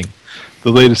 Stacking,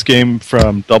 the latest game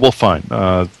from Double Fine,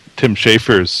 Tim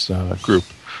Schafer's group.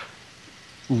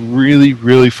 Really,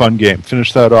 really fun game.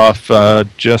 Finished that off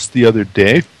just the other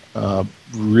day.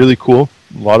 Really cool,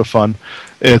 a lot of fun.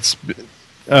 It's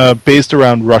based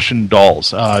around Russian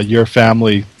dolls. Your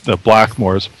family, the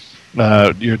Blackmores,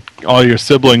 all your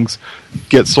siblings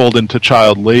get sold into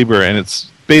child labor, and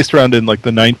it's based around in like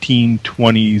the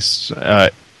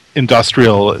 1920s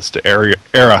industrialist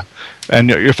era, and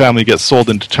your family gets sold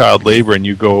into child labor, and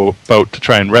you go about to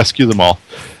try and rescue them all.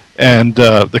 And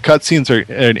the cutscenes are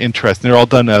interesting. They're all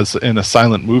done as in a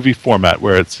silent movie format,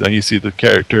 where it's you see the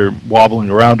character wobbling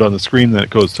around on the screen, then it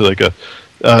goes to like the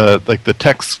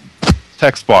text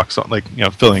box,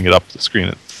 filling it up the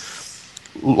screen.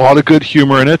 A lot of good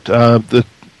humor in it.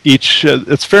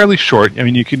 It's fairly short. I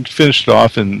mean, you can finish it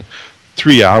off in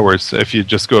 3 hours if you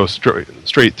just go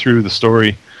straight through the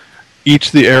story.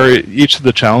 Each of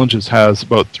the challenges has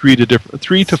about 3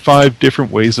 to 5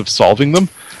 different ways of solving them.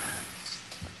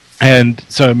 And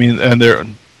so, I mean,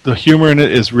 the humor in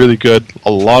it is really good.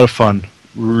 A lot of fun.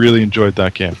 Really enjoyed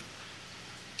that game.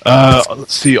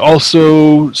 Let's see.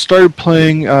 Also started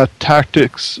playing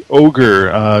Tactics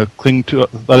Ogre.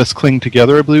 Let Us Cling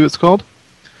Together, I believe it's called.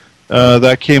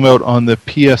 That came out on the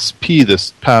PSP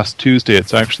this past Tuesday.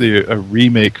 It's actually a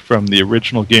remake from the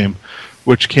original game,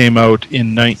 which came out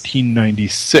in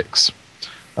 1996.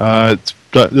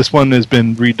 This one has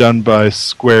been redone by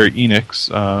Square Enix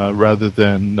rather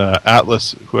than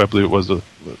Atlas, who I believe it was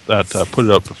that put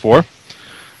it out before.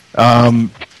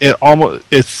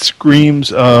 It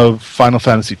screams of Final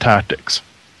Fantasy Tactics.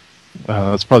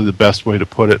 That's probably the best way to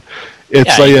put it. It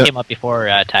came up before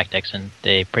Tactics, and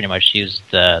they pretty much used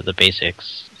the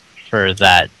basics for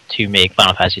that to make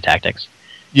Final Fantasy Tactics.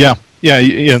 Yeah,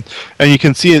 and you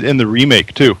can see it in the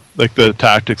remake too. Like the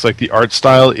tactics, like the art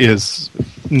style is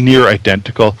near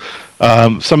identical.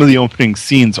 Some of the opening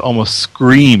scenes almost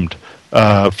screamed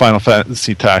Final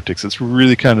Fantasy Tactics. It's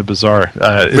really kind of bizarre.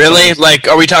 Really? Like,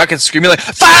 are we talking screaming like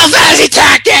Final Fantasy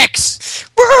Tactics?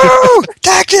 Woo!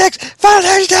 Tactics! Final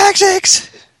Fantasy Tactics!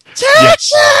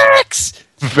 Tactics! Yes.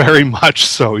 Very much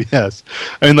so. Yes.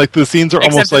 I mean, like the scenes are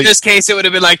almost like. In this case, it would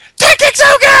have been like Tactics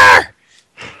Ogre.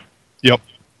 Yep.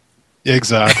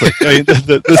 Exactly. I mean,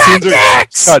 the scenes are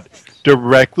cut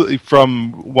directly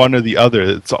from one or the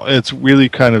other. It's really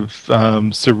kind of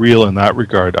surreal in that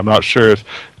regard. I'm not sure if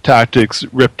Tactics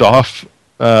ripped off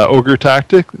Ogre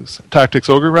Tactics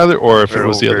Ogre rather, or if it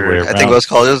was the other way around. I think it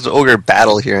was Ogre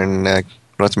Battle here in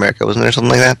North America, wasn't there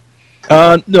something like that?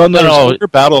 No. Ogre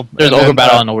Battle. There's Ogre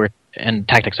Battle and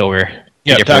Tactics Ogre.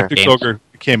 Yeah, Tactics Ogre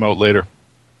came out later.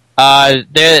 I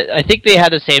think they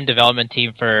had the same development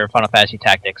team for Final Fantasy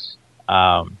Tactics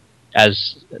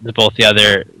as both the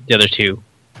other two,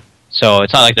 so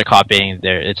it's not like they're copying.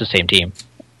 It's the same team.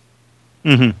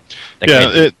 Mm-hmm.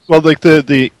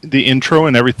 The intro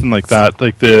and everything like that,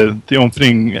 like the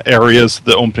opening areas,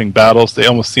 the opening battles, they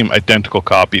almost seem identical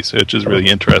copies, which is really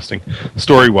interesting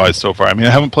story-wise so far. I mean,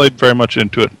 I haven't played very much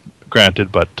into it, granted,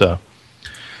 but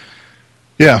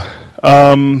yeah.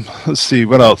 Let's see,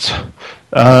 what else?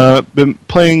 Been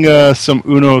playing some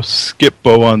Uno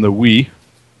Skip-Bo on the Wii.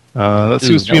 That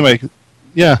seems to be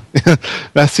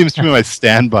that seems to be my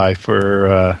standby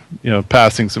for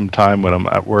passing some time when I'm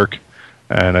at work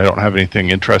and I don't have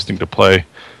anything interesting to play.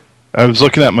 I was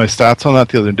looking at my stats on that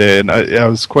the other day, and I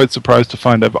was quite surprised to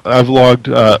find I've logged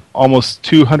almost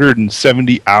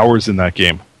 270 hours in that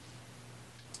game.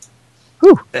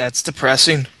 That's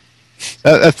depressing.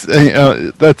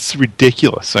 That's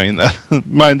ridiculous. I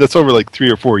mean, that's over like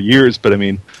 3 or 4 years, but I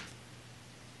mean,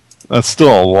 that's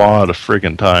still a lot of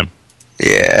friggin' time.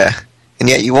 Yeah. And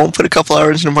yet you won't put a couple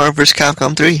hours into Marvel vs.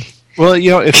 Capcom 3. Well,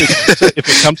 if it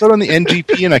comes out on the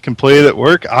NGP and I can play it at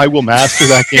work, I will master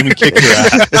that game and kick your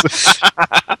ass.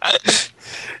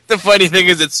 The funny thing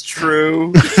is, it's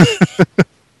true.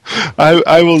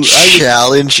 I will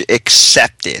Challenge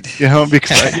accepted.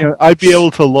 Because I'd be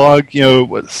able to log.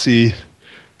 Let's see,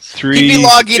 You'd be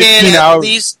logging in at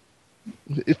least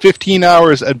 15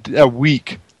 hours a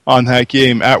week on that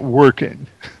game at work, and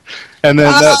then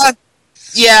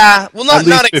yeah, well,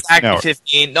 not exactly hours.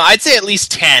 15. No, I'd say at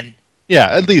least 10. Yeah,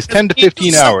 at least 10 to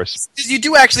 15 hours. Because you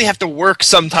do actually have to work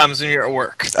sometimes when you're at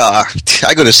work.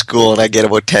 I go to school and I get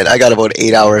about 10. I got about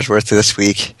 8 hours worth this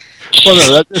week. Well,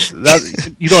 no,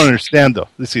 that you don't understand though.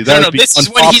 See, this is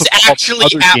when he's actually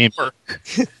at work.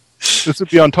 This would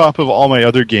be on top of all my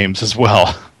other games as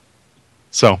well.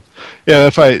 So, yeah,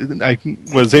 if I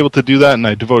was able to do that and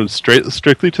I devoted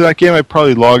strictly to that game, I'd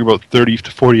probably log about 30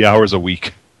 to 40 hours a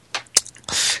week.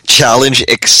 Challenge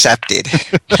accepted.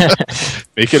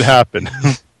 Make it happen.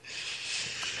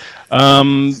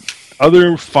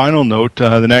 Other final note,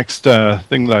 the next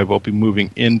thing that I will be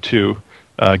moving into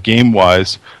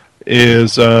game-wise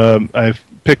is I've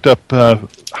picked up the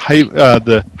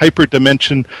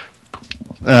Hyperdimension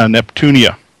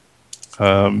Neptunia.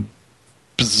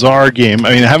 Bizarre game.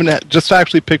 I mean, I haven't just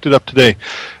actually picked it up today.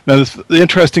 Now, the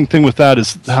interesting thing with that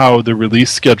is how the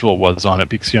release schedule was on it,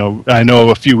 because I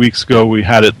know a few weeks ago we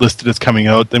had it listed as coming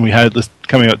out, then we had it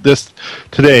coming out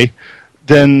today.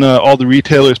 Then all the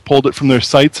retailers pulled it from their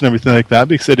sites and everything like that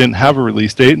because they didn't have a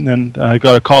release date. And then I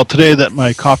got a call today that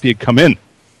my copy had come in.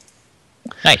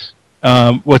 Nice.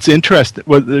 What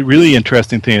the really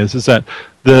interesting thing is that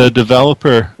the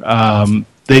developer.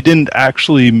 They didn't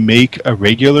actually make a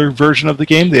regular version of the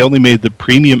game. They only made the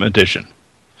premium edition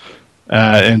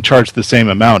and charged the same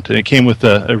amount. And it came with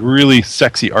a really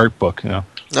sexy art book.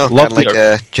 kind of like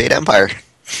Jade Empire.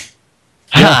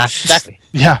 Yeah, exactly.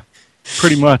 Yeah,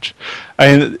 pretty much.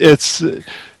 It's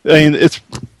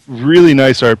really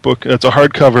nice art book. It's a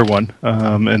hardcover one,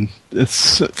 and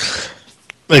it's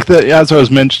like as I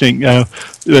was mentioning,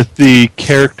 with the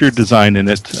character design in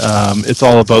it, it's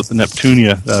all about the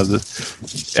Neptunia,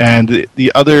 and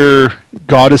the other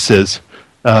goddesses.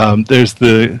 There's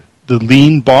the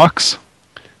Lean Box,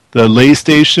 the Lay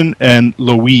Station, and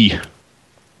Louis.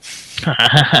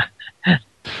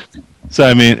 So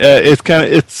I mean,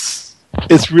 it's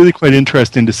really quite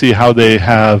interesting to see how they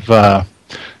have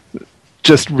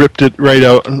just ripped it right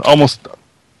out, almost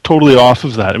totally off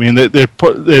of that. I mean, they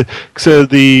put the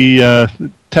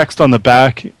text on the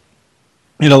back.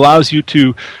 It allows you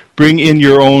to bring in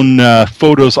your own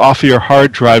photos off of your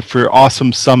hard drive for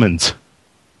awesome summons.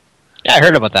 Yeah, I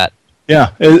heard about that.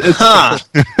 Yeah,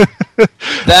 that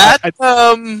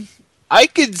I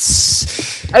could.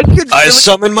 I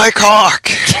summon my cock.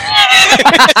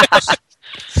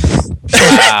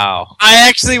 Wow. I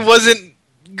actually wasn't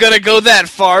gonna go that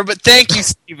far, but thank you,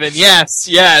 Stephen. Yes.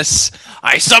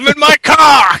 I summoned my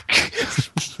cock!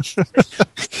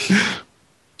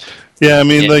 Yeah, I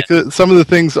mean, like some of the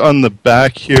things on the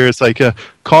back here is like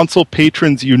console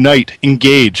patrons unite,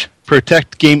 engage,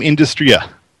 protect game industria.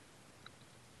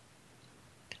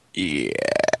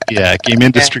 Yeah, game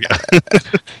industria.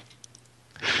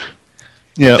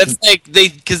 Yeah, that's like they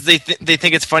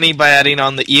think it's funny by adding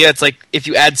on the E. It's like if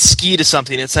you add ski to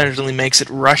something, it suddenly makes it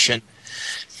Russian.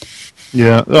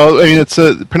 Yeah, well, I mean it's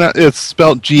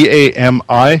spelled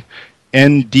GAMINDUSTRI.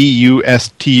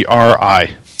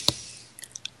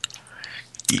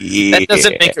 Yeah. That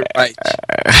doesn't make it right.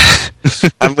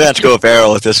 I'm gonna have to go with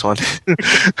Arrow with this one.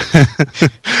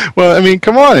 Well, I mean,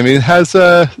 come on. I mean, it has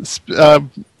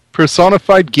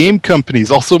personified game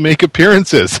companies also make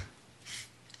appearances.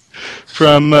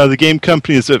 From the game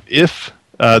companies of IF,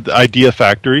 the Idea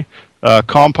Factory,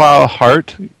 Compile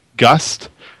Heart, Gust,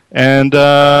 and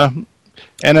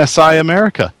NSI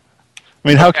America. I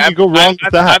mean, how can you go wrong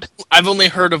with that? I've only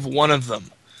heard of one of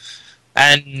them.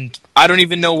 And I don't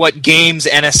even know what games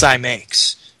NSI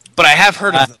makes. But I have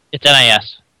heard of them. It's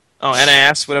NIS. Oh,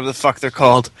 NIS, whatever the fuck they're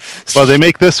called. Well, they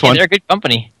make this one. They're a good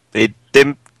company. They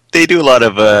do a lot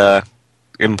of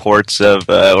imports of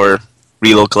or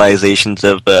relocalizations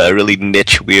of really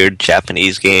niche, weird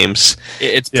Japanese games.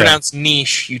 It's pronounced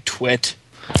niche, you twit.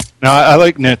 No, I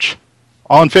like niche.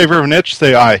 All in favor of niche,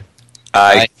 say aye.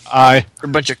 Aye. Aye. You're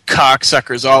a bunch of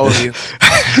cocksuckers, all of you.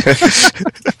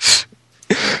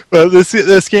 Well,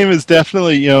 this game is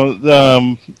definitely,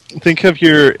 think of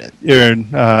your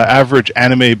average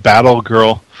anime battle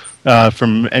girl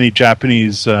from any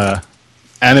Japanese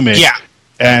anime. Yeah.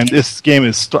 And this game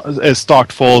is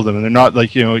stocked full of them, and they're not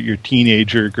like your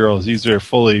teenager girls. These are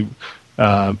fully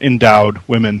endowed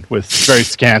women with very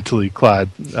scantily clad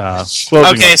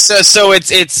clothing. Okay, so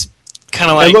it's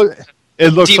kind of like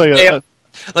It looks like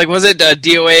like was it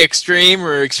DOA Extreme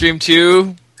or Extreme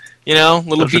 2?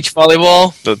 Little beach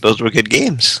volleyball. Those were good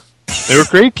games. they were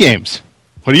great games.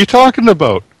 What are you talking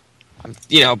about?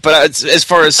 But as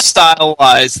far as style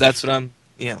wise, that's what I'm.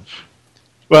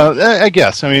 Well, I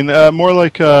guess. I mean, more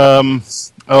like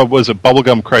was it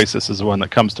Bubblegum Crisis is the one that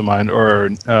comes to mind, or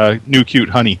New Cute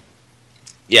Honey.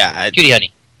 Yeah, Cutie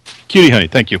Honey. Cutie Honey,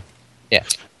 thank you. Yeah.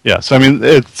 Yeah, so I mean,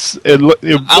 it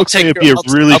looks like it'd be a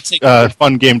really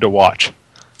fun game to watch.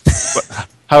 But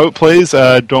how it plays,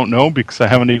 don't know, because I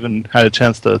haven't even had a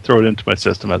chance to throw it into my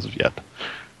system as of yet.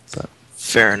 But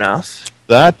fair enough.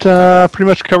 that pretty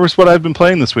much covers what I've been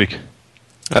playing this week.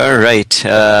 All right.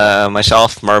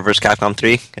 Myself, Marvel vs. Capcom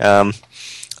 3. I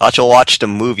also watched a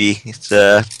movie. It's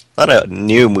not a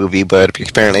new movie, but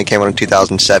apparently it came out in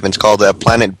 2007. It's called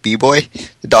Planet B-Boy,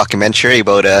 the documentary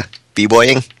about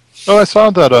B-boying. Oh, I saw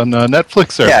that on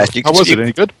Netflix there. Yeah, How was it?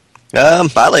 Any good?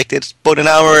 I liked it. It's about an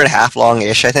hour and a half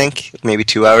long-ish, I think. Maybe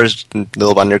 2 hours, a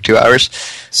little under 2 hours.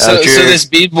 So this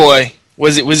B-boy,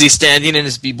 was he standing in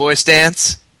his B-boy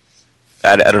stance?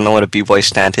 I don't know what a B-boy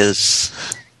stance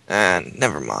is.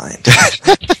 Never mind.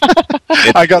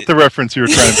 I got the reference you were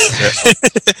trying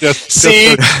to get.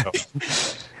 See?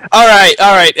 All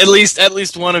right. At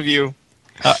least one of you.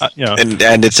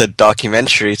 And it's a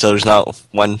documentary, so there's not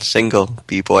one single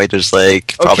B-boy. There's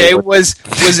like okay. Was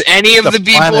any of the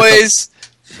B-boys?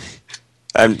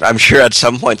 I'm sure at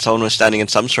some point someone was standing in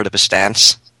some sort of a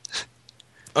stance.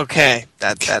 Okay,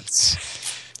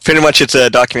 that's pretty much. It's a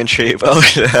documentary about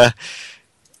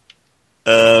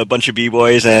a bunch of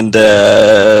B-boys and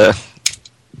this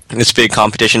big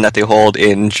competition that they hold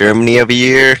in Germany every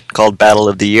year called Battle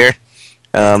of the Year.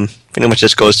 Pretty much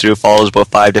just follows about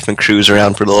 5 different crews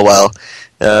around for a little while.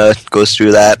 Goes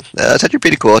through that. It's actually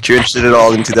pretty cool. If you're interested at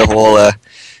all into the whole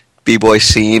B-boy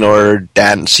scene or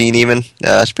dance scene even,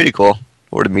 it's pretty cool.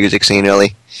 Or the music scene,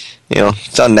 really.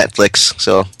 It's on Netflix,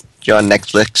 so if you're on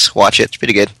Netflix, watch it. It's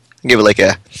pretty good. I give it like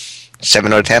a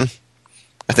 7 out of 10.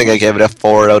 I think I gave it a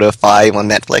 4 out of 5 on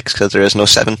Netflix because there is no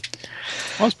 7.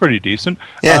 Well, it's pretty decent.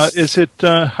 Yeah. Is it?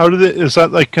 Is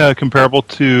that like comparable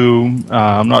to?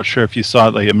 I'm not sure if you saw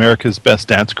it, like America's Best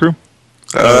Dance Crew.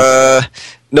 No,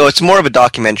 it's more of a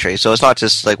documentary, so it's not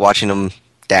just like watching them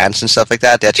dance and stuff like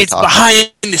that. It's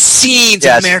behind the scenes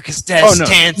of America's Best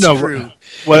Dance Crew.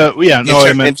 Well, yeah, no,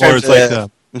 I meant more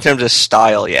in terms of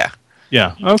style, yeah.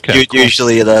 Yeah, okay. Cool.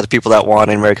 Usually the people that won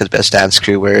America's Best Dance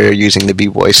Crew were using the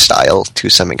B-boy style to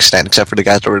some extent, except for the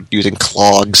guys that were using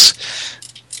clogs.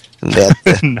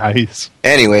 And nice.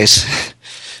 Anyways,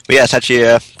 but yeah, it's actually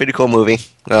a pretty cool movie.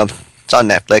 It's on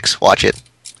Netflix. Watch it.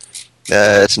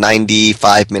 It's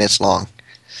 95 minutes long.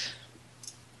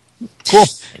 Cool.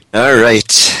 All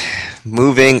right.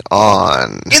 Moving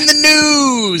on. In the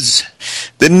news.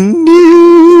 The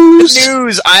news.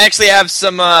 I actually have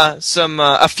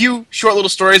a few short little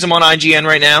stories. I'm on IGN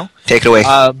right now. Take it away.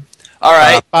 All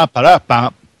right. No.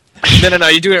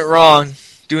 You're doing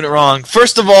it wrong.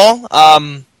 First of all,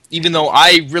 even though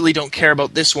I really don't care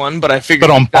about this one, but I figured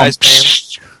you guys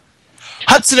may.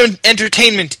 Hudson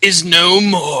Entertainment is no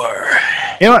more.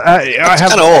 It's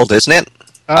kind of old, isn't it?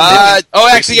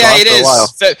 Actually, yeah, it is.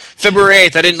 February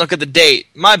 8th. I didn't look at the date.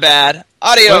 My bad.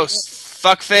 Adios,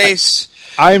 fuckface.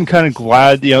 I'm kind of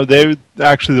glad, they were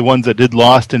actually the ones that did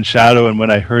Lost in Shadow, and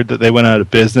when I heard that they went out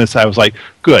of business, I was like,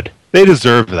 good. They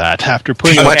deserve that after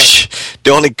putting pretty much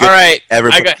the only good ever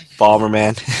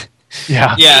Bomberman.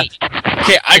 Yeah.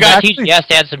 Okay, I got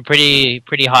TGS had some pretty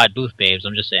hot booth babes.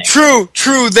 I'm just saying.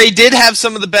 True. They did have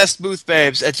some of the best booth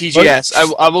babes at TGS.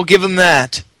 I will give them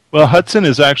that. Well, Hudson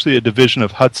is actually a division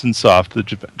of Hudson Soft, the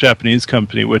Japanese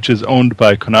company, which is owned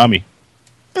by Konami.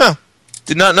 Oh,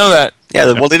 did not know that.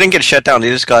 Yeah, well, they didn't get shut down. They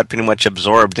just got pretty much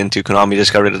absorbed into Konami.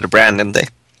 Just got rid of the brand, didn't they?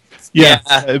 Yeah,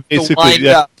 basically. The wind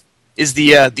up is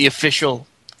the official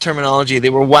terminology. They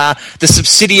were the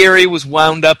subsidiary was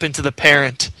wound up into the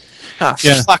parent.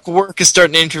 Fuck, work is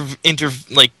starting to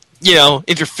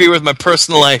interfere with my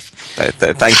personal life.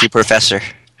 Thank you, Professor.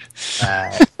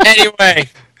 Anyway,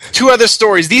 2 other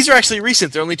stories. These are actually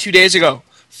recent. They're only 2 days ago.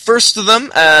 First of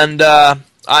them, and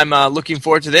I'm looking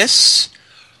forward to this.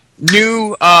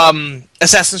 New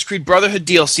Assassin's Creed Brotherhood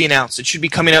DLC announced. It should be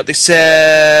coming out, they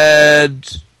said,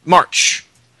 March.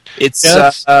 It's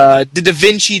Yes. the Da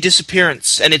Vinci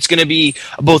Disappearance, and it's going to be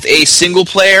both a single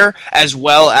player as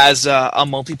well as a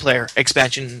multiplayer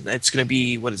expansion. It's going to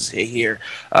be, what does it say here?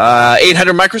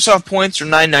 800 Microsoft points or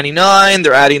 $9.99.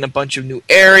 They're adding a bunch of new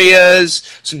areas,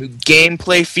 some new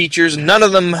gameplay features. None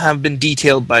of them have been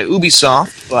detailed by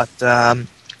Ubisoft, but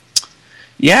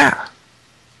yeah.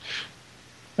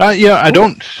 Yeah, I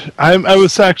don't. I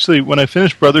was actually, when I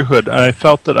finished Brotherhood, I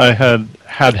felt that I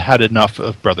had enough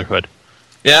of Brotherhood.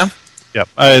 Yeah? Yep,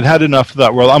 I had enough of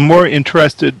that world. I'm more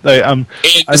interested. I'm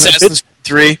Assassin's Creed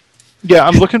 3. Yeah,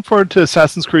 I'm looking forward to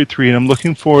Assassin's Creed 3, and I'm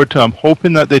looking forward to. I'm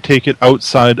hoping that they take it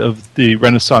outside of the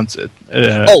Renaissance.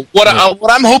 What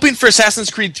I'm hoping for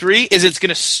Assassin's Creed 3 is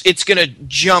it's gonna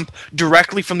jump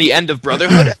directly from the end of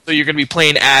Brotherhood, so you're gonna be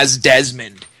playing as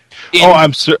Desmond.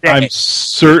 I'm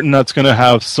certain that's going to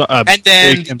have a And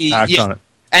then big impact on it.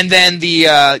 And then the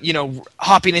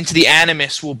hopping into the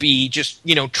Animus will be just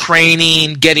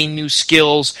training, getting new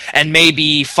skills, and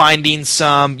maybe finding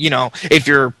some if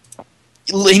you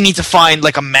need to find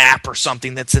like a map or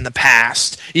something that's in the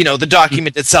past. The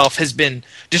document itself has been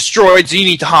destroyed, so you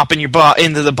need to hop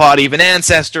into the body of an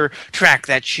ancestor, track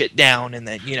that shit down, and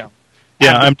then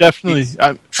Yeah, I'm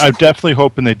definitely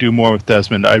hoping they do more with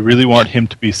Desmond. I really want him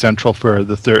to be central for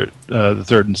the third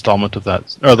installment of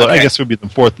that. Or I guess it would be the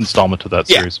fourth installment of that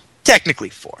series. Technically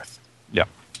fourth. Yeah.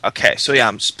 Okay, so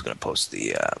I'm just going to post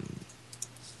the...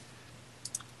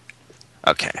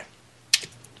 Okay.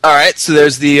 All right, so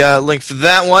there's the link for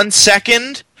that one.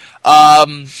 Second,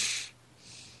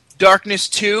 Darkness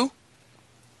 2.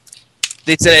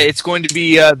 They said it's going to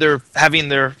be they're going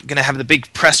to have the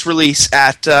big press release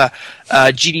at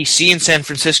GDC in San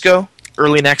Francisco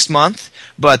early next month.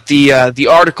 But the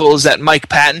article is that Mike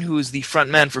Patton, who is the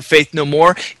frontman for Faith No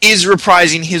More, is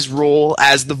reprising his role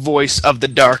as the voice of the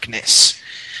Darkness.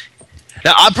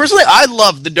 Now, I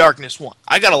loved the Darkness 1.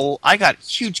 I got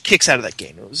huge kicks out of that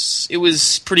game. It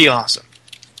was pretty awesome.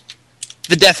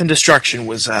 The death and destruction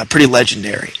was pretty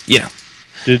legendary. Yeah.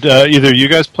 Did either you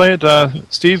guys play it,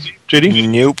 Steve, JD?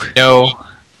 Nope. No.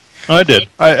 Oh, I did.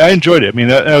 I enjoyed it. I mean,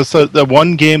 that was the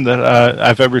one game that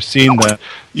I've ever seen that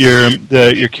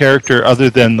your character, other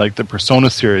than like the Persona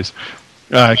series,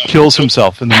 kills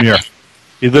himself in the mirror.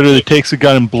 He literally takes a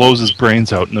gun and blows his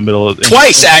brains out in the middle of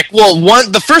Twice,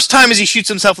 the first time is he shoots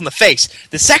himself in the face.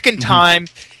 The second time,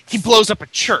 he blows up a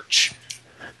church.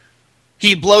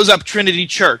 He blows up Trinity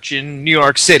Church in New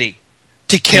York City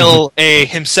to kill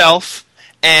himself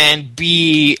and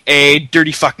be a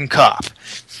dirty fucking cop.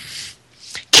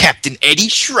 Captain Eddie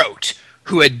Schroet,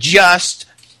 who had just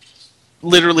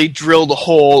literally drilled a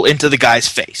hole into the guy's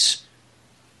face.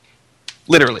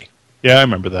 Literally. Yeah, I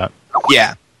remember that.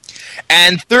 Yeah.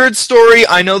 And third story,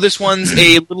 I know this one's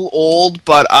a little old,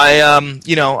 but I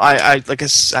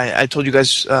told you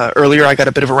guys earlier, I got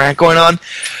a bit of a rant going on.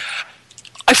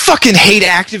 I fucking hate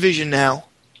Activision now.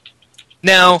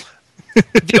 Now,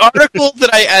 the article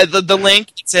that the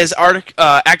link, it says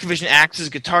Activision acts as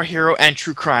Guitar Hero and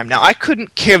True Crime. Now, I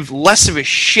couldn't give less of a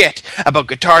shit about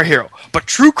Guitar Hero, but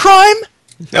True Crime?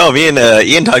 No, me and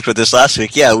Ian talked about this last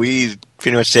week. Yeah, we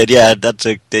pretty much said,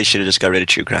 they should have just got rid of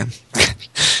True Crime.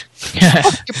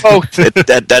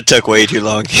 That took way too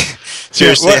long.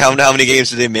 Seriously, how many games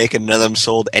did they make and none of them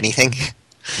sold anything?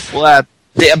 Well,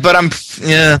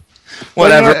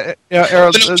 whatever.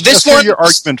 Let's hear your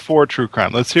argument for True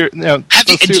Crime. Let's hear. That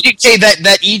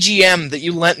EGM that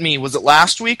you lent me, was it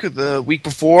last week or the week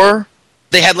before?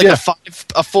 They had a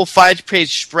full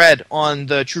 5-page spread on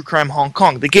the True Crime Hong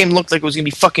Kong. The game looked like it was going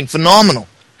to be fucking phenomenal.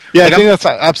 Yeah, I think that's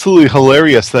absolutely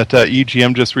hilarious that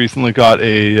EGM just recently got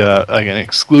an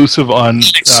exclusive on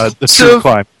the True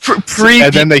Crime,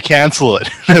 and then they cancel it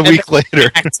a week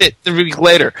later. That's it. The week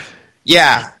later,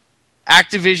 yeah.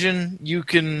 Activision, you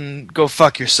can go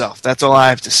fuck yourself. That's all I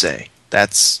have to say.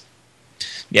 Because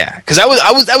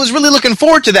I was really looking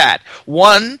forward to that.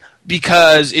 One,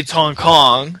 because it's Hong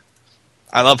Kong.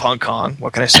 I love Hong Kong.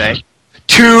 What can I say?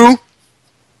 Two,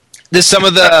 there's some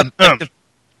of the.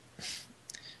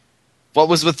 What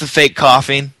was with the fake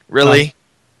coughing? Really?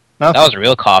 That was a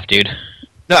real cough, dude.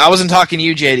 No, I wasn't talking to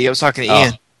you, JD. I was talking to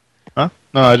Ian. Huh?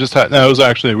 No, it was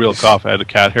actually a real cough. I had a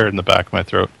cat hair in the back of my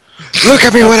throat. Look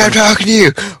at me when I'm talking to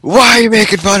you. Why are you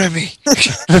making fun of me?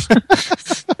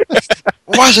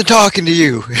 Wasn't talking to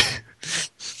you.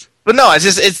 But no,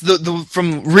 it's the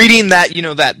from reading that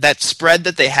that spread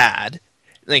that they had,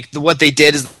 like what they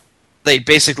did is they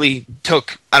basically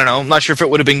took, I don't know, I'm not sure if it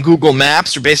would have been Google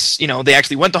Maps or they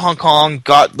actually went to Hong Kong,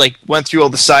 went through all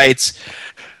the sites,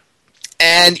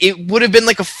 and it would have been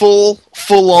like a full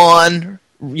on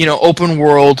open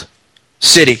world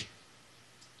city.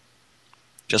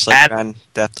 Just like Grand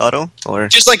Theft Auto, or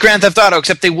just like Grand Theft Auto,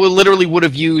 except they literally would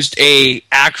have used a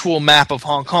actual map of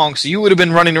Hong Kong, so you would have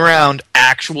been running around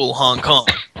actual Hong Kong.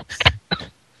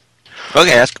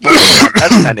 Okay, that's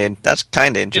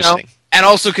kind of interesting. And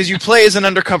also because you play as an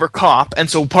undercover cop, and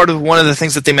so one of the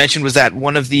things that they mentioned was that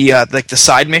one of the like the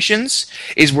side missions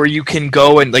is where you can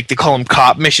go and like they call them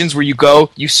cop missions, where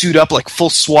you suit up like full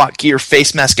SWAT gear,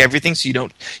 face mask, everything, so you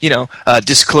don't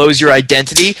disclose your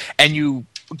identity, and you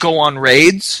go on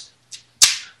raids,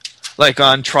 like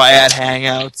on Triad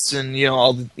Hangouts and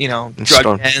all the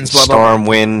drug dens, blah blah.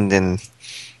 Stormwind and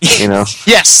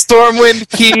yes, Stormwind,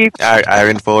 Keith,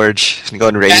 Iron Forge, and go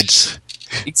on raids.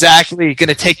 Exactly,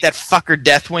 gonna take that fucker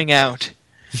Deathwing out.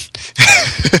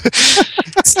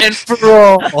 And for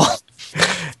all.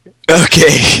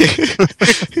 Okay.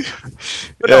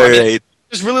 All right.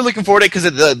 Just really looking forward to it because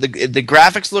the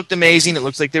graphics looked amazing. It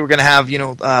looks like they were gonna have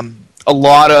a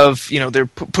lot of they're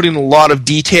putting a lot of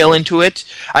detail into it.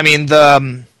 I mean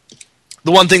the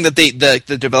one thing that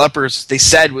the developers they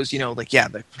said was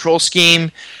the control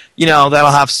scheme.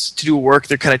 That'll have to do work.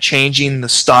 They're kind of changing the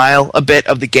style a bit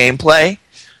of the gameplay.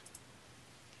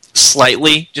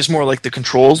 Slightly, just more like the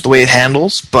controls, the way it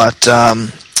handles. But,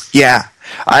 I'm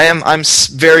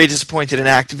very disappointed in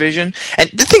Activision. And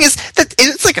the thing is that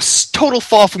it's like a total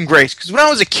fall from grace. Because when I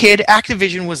was a kid,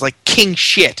 Activision was like king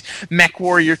shit.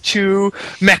 MechWarrior 2,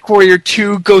 MechWarrior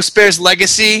 2, Ghost Bear's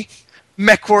Legacy,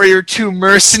 MechWarrior 2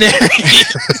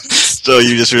 Mercenaries. So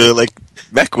you just really like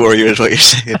MechWarrior is what you're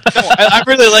saying. No, I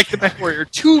really like the MechWarrior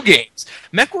 2 games.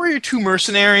 MechWarrior 2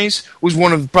 Mercenaries was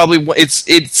one of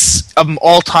it's of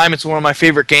all time. It's one of my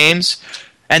favorite games.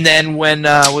 And then when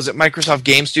Microsoft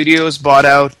Game Studios bought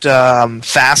out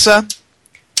FASA,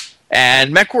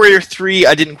 and MechWarrior 3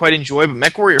 I didn't quite enjoy, but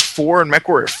MechWarrior 4 and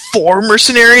MechWarrior 4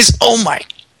 Mercenaries, oh my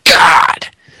god!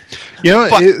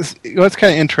 What's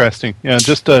kind of interesting,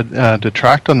 just to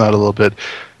detract on that a little bit,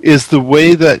 is the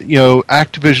way that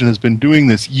Activision has been doing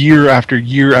this year after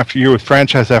year after year with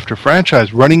franchise after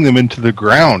franchise, running them into the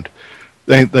ground.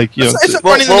 It's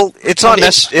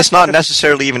not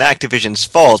necessarily even Activision's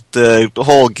fault. The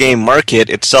whole game market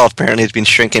itself apparently has been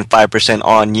shrinking 5%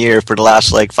 on year for the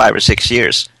last 5 or 6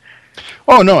 years.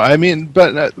 Oh no, I mean,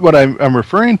 but what I'm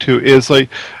referring to is they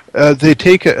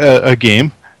take a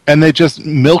game and they just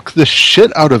milk the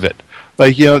shit out of it.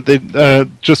 They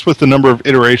just with the number of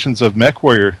iterations of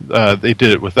MechWarrior, they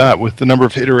did it with that. With the number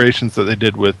of iterations that they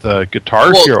did with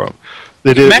Guitar Hero,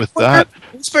 they did it with that.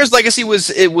 Ghost Bear's Legacy was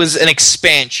an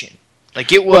expansion.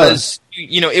 It was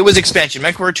expansion.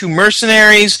 MechWarrior 2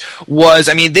 Mercenaries was.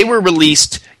 I mean, they were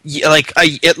released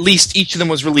at least each of them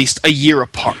was released a year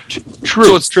apart. True.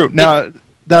 So it's true. Now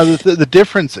the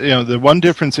difference, the one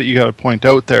difference that you got to point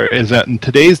out there is that in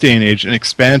today's day and age, an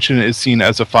expansion is seen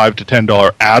as a $5 to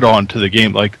 $10 add-on to the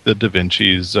game, like the Da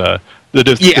Vinci's,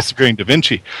 Disappearing Da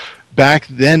Vinci. Back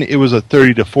then, it was a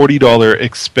 $30 to $40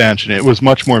 expansion. It was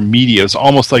much more meaty. It was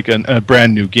almost like a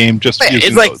brand new game. It's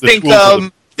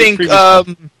like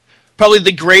probably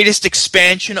the greatest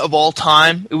expansion of all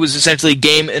time. It was essentially a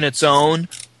game in its own.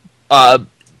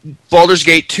 Baldur's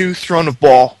Gate 2: Throne of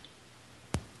Ball.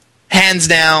 Hands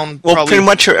down. Well, pretty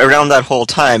much around that whole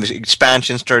time,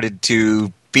 expansion started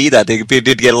to be that. They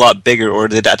did get a lot bigger, or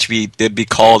they'd be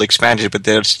called expansion, but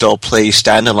they'd still play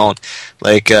standalone.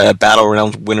 Like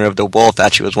Battleground Winter of the Wolf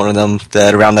actually was one of them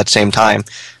that around that same time.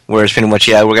 Whereas pretty much,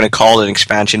 we're going to call it an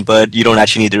expansion, but you don't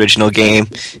actually need the original game,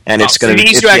 and it's going to.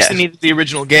 You actually need the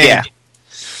original game. Yeah.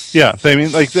 Yeah, I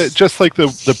mean, just like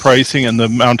the pricing and the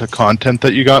amount of content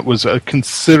that you got was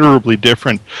considerably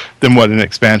different than what an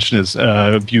expansion is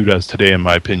viewed as today, in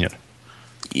my opinion.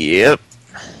 Yep.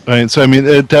 Right, so I mean,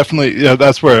 it definitely,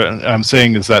 that's where I'm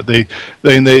saying is that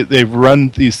they've run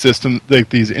these systems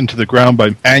these into the ground by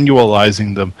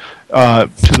annualizing them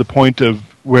to the point of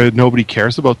where nobody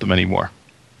cares about them anymore.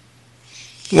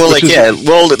 Well,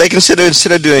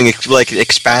 instead of doing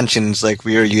expansions like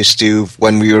we were used to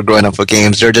when we were growing up with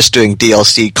games, they're just doing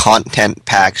DLC content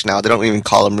packs now. They don't even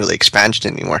call them really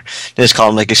expansion anymore. They just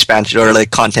call them expansion or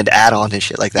content add-on and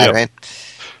shit like that, right?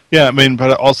 Yeah, I mean,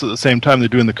 but also at the same time, they're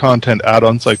doing the content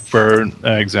add-ons, like for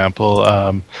example,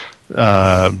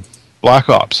 Black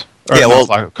Ops.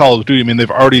 Call of Duty. I mean, they've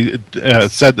already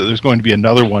said that there's going to be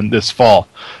another one this fall.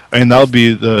 I mean, that'll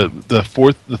be the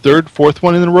fourth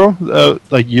one in a row,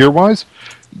 year-wise,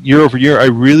 year over year. I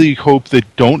really hope they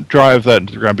don't drive that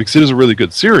into the ground because it is a really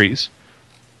good series.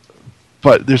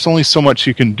 But there's only so much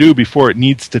you can do before it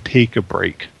needs to take a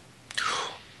break.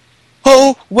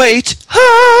 Oh, wait!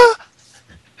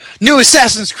 New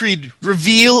Assassin's Creed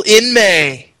reveal in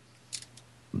May.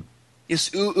 Yes,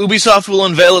 Ubisoft will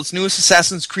unveil its newest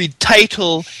Assassin's Creed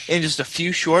title in just a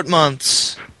few short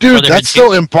months. Dude, that's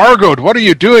still embargoed. What are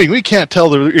you doing? We can't tell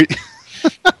the...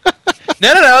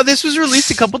 No. This was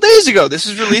released a couple days ago. This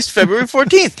was released February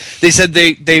 14th. They said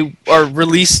they are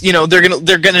released. You know,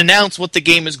 they're gonna announce what the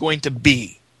game is going to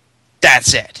be.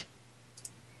 That's it.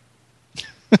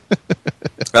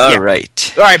 All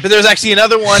right. All right, but there's actually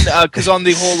another one because on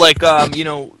the whole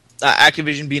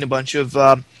Activision being a bunch of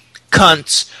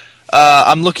cunts.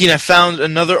 I found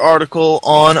another article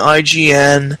on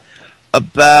IGN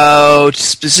about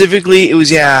specifically. It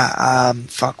was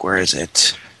where is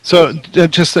it? So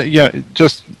just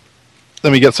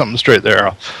let me get something straight there,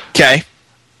 Earl. Okay.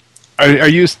 Are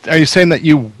you saying that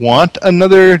you want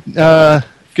another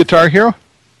Guitar Hero?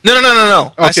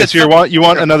 No. Okay, so you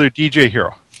want another DJ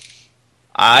Hero.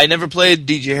 I never played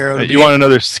DJ Hero. You want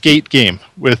another skate game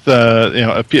with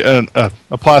a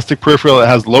plastic peripheral that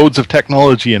has loads of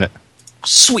technology in it.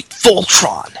 Sweet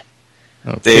Voltron.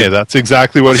 Okay, that's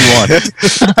exactly what he wanted.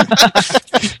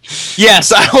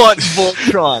 Yes, I want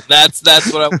Voltron. That's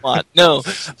what I want. No,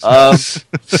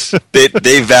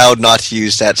 They vowed not to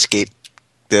use that skate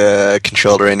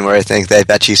controller anymore. I think they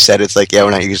actually said it's like, yeah, we're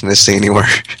not using this thing anymore.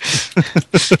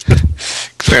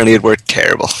 Apparently, it worked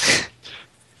terrible.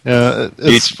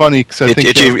 It's funny because I think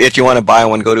if you want to buy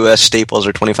one, go to Staples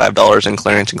or $25 in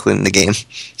clearance, including the game.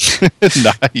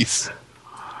 Nice.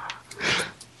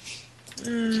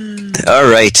 All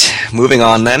right, moving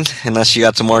on then. Unless you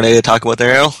got some more to talk about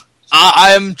there, Errol?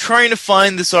 I'm trying to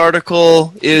find this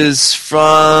article. Is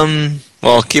from...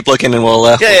 Well, keep looking and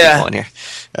we'll keep going here.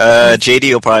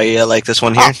 JD will probably like this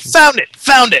one here. Oh,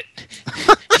 found it!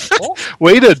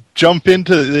 Way to jump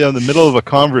into the middle of a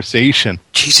conversation.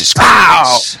 Jesus Wow!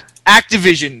 Christ.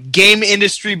 Activision, game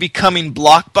industry becoming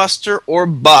blockbuster or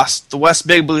bust. The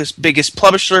West's biggest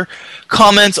publisher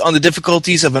comments on the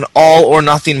difficulties of an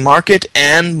all-or-nothing market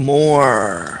and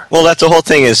more. Well, that's the whole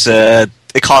thing is it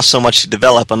costs so much to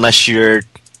develop unless you're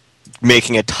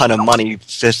making a ton of money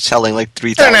just selling like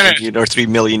 3,000 or 3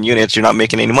 million units. You're not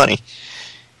making any money.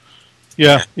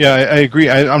 Yeah, I agree.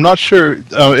 I'm not sure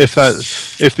if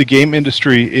the game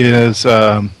industry is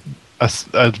a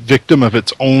victim of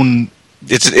its own.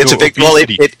 It's a victim. Well,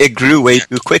 it grew way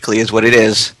too quickly, is what it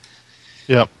is.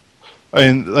 Yeah,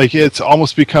 and like it's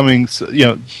almost becoming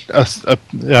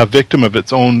a victim of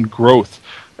its own growth.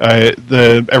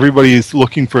 Everybody is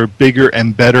looking for bigger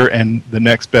and better and the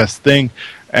next best thing,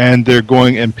 and they're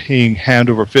going and paying hand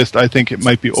over fist. I think it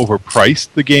might be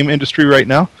overpriced, the game industry right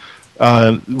now,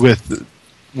 with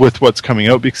what's coming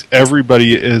out, because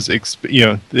everybody is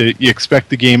you expect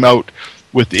the game out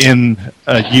within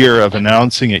a year of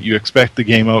announcing it. You expect the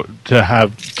game out to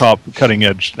have top cutting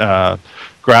edge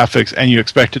graphics, and you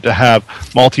expect it to have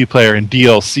multiplayer and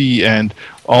DLC and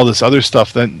all this other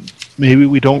stuff that maybe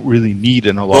we don't really need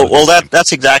in a lot.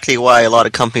 That's exactly why a lot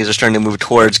of companies are starting to move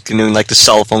towards doing like the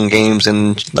cell phone games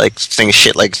and like things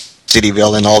shit like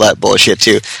Cityville and all that bullshit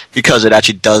too, because it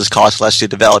actually does cost less to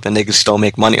develop and they can still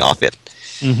make money off it.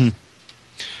 Mm-hmm.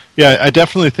 Yeah, I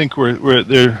definitely think we're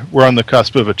on the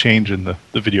cusp of a change in the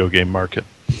video game market,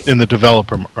 in the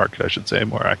developer market, I should say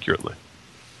more accurately.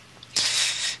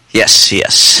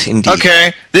 Yes, indeed.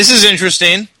 Okay, this is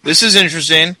interesting.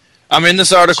 I'm in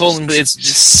this article, and it's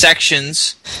just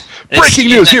sections. Breaking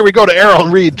news! Here we go to Errol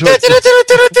and read.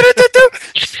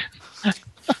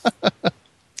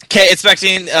 Okay,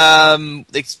 expecting.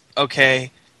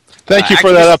 Okay. Thank you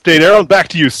for that update, Errol. Back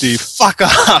to you, Steve. Fuck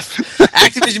off.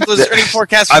 Activision Blizzard's earnings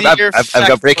forecast for the year. I've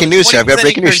got breaking news here. I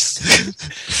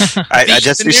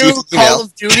just received the new Call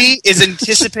of Duty is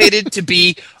anticipated to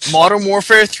be Modern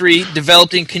Warfare 3,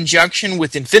 developed in conjunction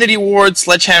with Infinity Ward,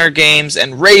 Sledgehammer Games,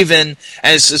 and Raven,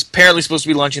 and it's apparently supposed to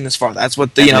be launching this fall. That's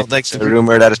what the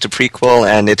rumor that it's a prequel,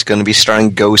 and it's going to be starring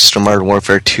Ghost from Modern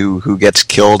Warfare 2, who gets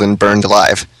killed and burned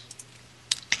alive.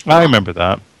 I remember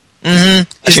that.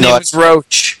 Mm-hmm. His name is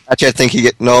Roach. Actually, I think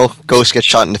Ghost gets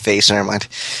shot in the face. Never mind.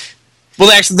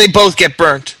 Well, actually, they both get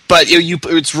burnt, but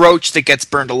it's Roach that gets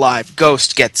burned alive.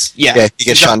 Ghost gets he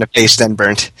gets shot in the face, then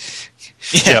burnt.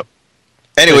 Yeah. Yep.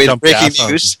 Anyway, breaking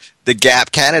news: The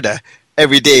Gap Canada.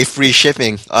 Every day, free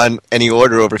shipping on any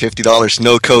order over $50.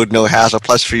 No code, no hassle,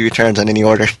 plus free returns on any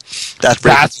order.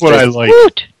 That's what I like.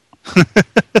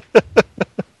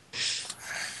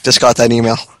 Just got that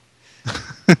email.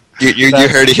 You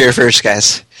heard it here first,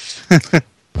 guys.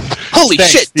 Holy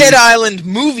shit! Steve. Dead Island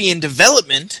movie in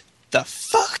development. The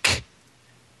fuck?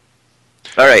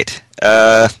 All right.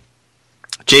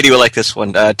 JD will like this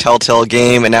one. Telltale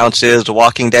Game announces The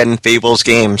Walking Dead and Fables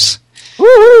games.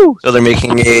 Woohoo! So they're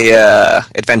making a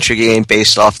adventure game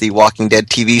based off the Walking Dead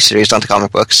TV series, not the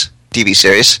comic books. TV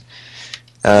series.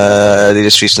 They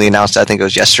just recently announced, I think it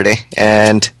was yesterday,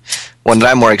 and one that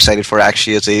I'm more excited for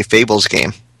actually is a Fables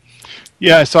game.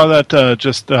 Yeah, I saw that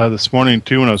just this morning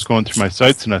too when I was going through my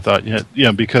sites, and I thought,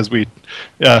 because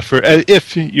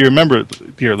if you remember,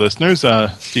 dear listeners,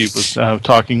 Steve was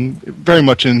talking very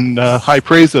much in high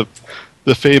praise of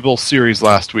the Fables series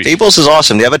last week. Fables is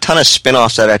awesome. They have a ton of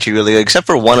spin-offs that actually really, except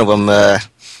for one of them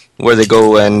where they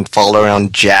go and follow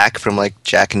around Jack from like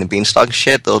Jack and the Beanstalk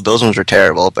shit. Those ones were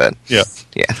terrible, but yeah.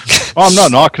 Well, I'm not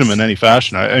knocking them in any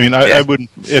fashion. I wouldn't,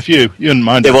 if you didn't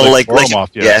mind.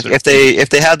 If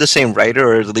they have the same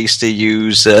writer, or at least they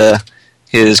use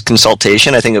his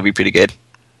consultation, I think it'll be pretty good.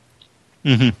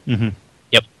 Mm-hmm.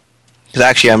 Yep. Because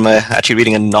actually, I'm actually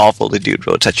reading a novel the dude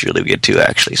wrote. It's actually really good too,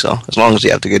 actually. So as long as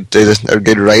you have a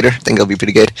good writer, I think it'll be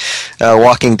pretty good.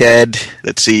 Walking Dead.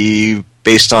 Let's see,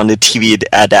 based on the TV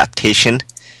adaptation.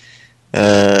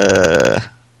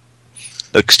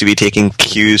 Looks to be taking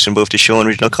cues from both the show and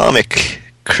original comic.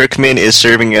 Kirkman is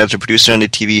serving as a producer on the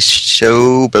TV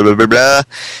show, blah, blah, blah, blah.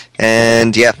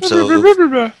 And, so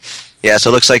it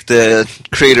looks like the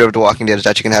creator of The Walking Dead is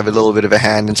actually going to have a little bit of a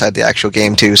hand inside the actual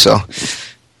game, too, so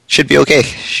should be okay.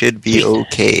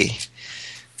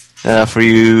 For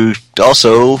you,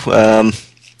 also,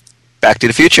 Back to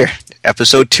the Future.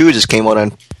 Episode 2 just came out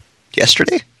on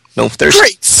yesterday? No, Thursday.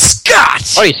 Great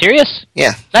Scott! Oh, are you serious?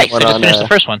 Yeah. Nice. I just finished the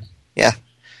first one. Yeah.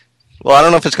 Well, I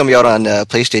don't know if it's going to be out on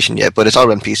PlayStation yet, but it's out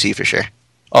on PC for sure.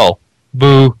 Oh.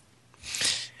 Boo.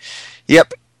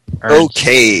 Yep. Earned.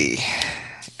 Okay.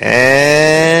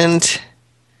 And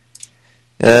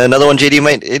another one JD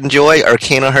might enjoy,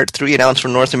 Arcana Heart 3 announced for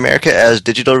North America as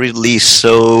digital release.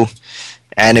 So,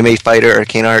 Anime Fighter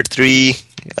Arcana Heart 3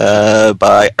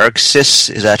 by ArcSys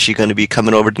is actually going to be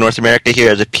coming over to North America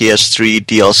here as a PS3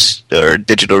 DLC or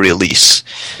digital release.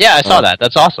 Yeah, I saw that.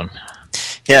 That's awesome.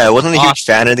 Yeah, I wasn't a huge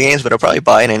fan of the games, but I'll probably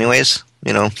buy it anyways,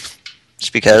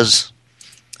 just because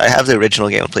I have the original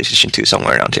game on PlayStation 2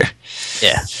 somewhere around here.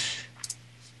 Yeah.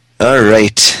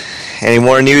 Alright. Any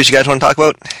more news you guys want to talk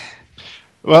about?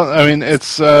 Well,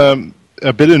 it's a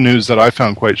bit of news that I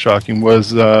found quite shocking was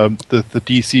the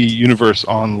DC Universe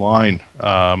Online.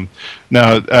 Now,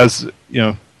 as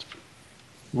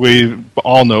we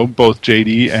all know, both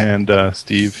JD and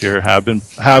Steve here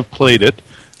have played it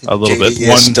a little bit.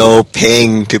 Is still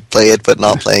paying to play it, but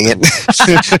not playing it.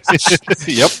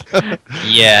 Yep.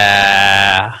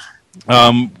 Yeah.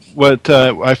 What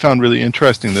I found really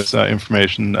interesting this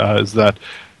information is that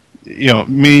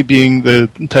me being the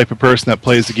type of person that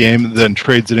plays the game, then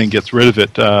trades it and gets rid of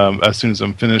it as soon as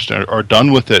I'm finished or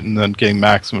done with it, and then getting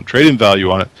maximum trading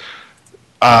value on it.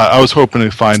 I was hoping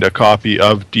to find a copy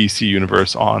of DC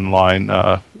Universe Online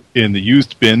in the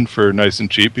used bin for nice and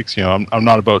cheap, because I'm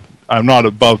not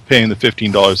above paying the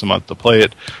 $15 a month to play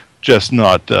it, just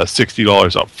not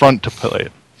 $60 up front to play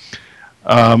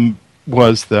it.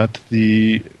 Was that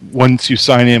once you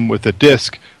sign in with a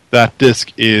disc, that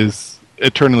disc is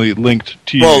eternally linked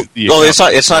to the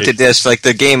account. It's not the disc. Like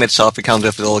the game itself, it comes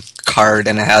with a little card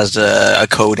and it has a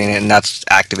code in it, and that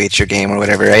activates your game or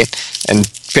whatever, right? And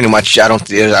pretty much, I don't.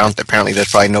 Apparently,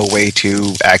 there's probably no way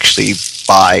to actually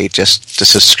buy just the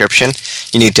subscription.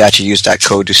 You need to actually use that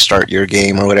code to start your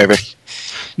game or whatever.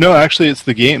 No, actually, it's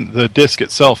the game. The disc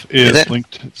itself is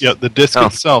linked. Yeah, the disc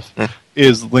itself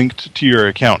is linked to your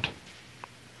account.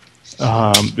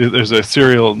 There's a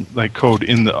serial code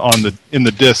in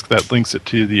the disc that links it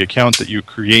to the account that you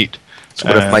create. So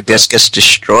what if my disc gets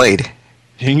destroyed?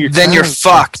 Then you're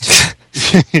fucked.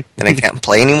 Then I can't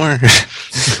play anymore.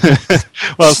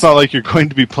 Well, it's not like you're going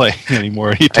to be playing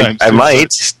anymore anytime soon. I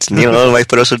might. I might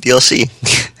put out some DLC.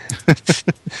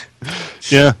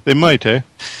 Yeah, they might, eh?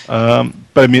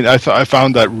 But I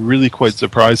found that really quite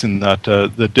surprising that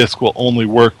the disc will only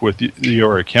work with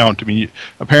your account.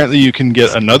 Apparently you can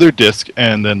get another disc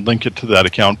and then link it to that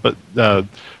account, but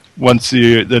once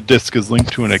the disc is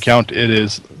linked to an account, it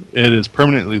is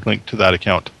permanently linked to that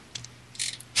account.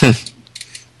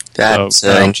 That's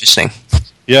interesting.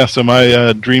 Yeah, so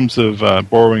my dreams of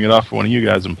borrowing it off of one of you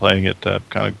guys and playing it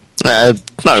kind of...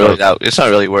 it's not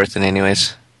really worth it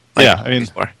anyways.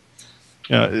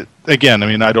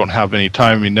 Again, I don't have any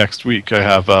time. See, next week I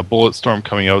have Bulletstorm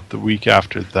coming out the week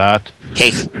after that.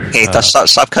 Hey,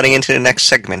 stop cutting into the next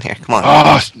segment here. Come on.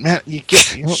 Oh, man,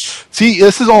 see,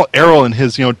 this is all Errol and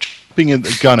his, jumping in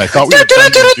the gun. I thought we were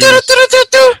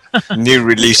done. New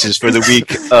releases for the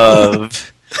week of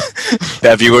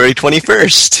February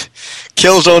 21st.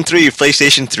 Killzone 3,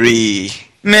 PlayStation 3.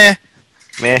 Meh.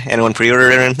 Anyone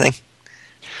pre-ordered or anything?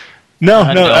 No.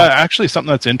 Actually, something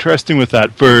that's interesting with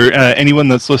that for anyone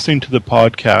that's listening to the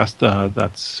podcast,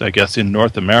 that's I guess in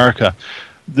North America,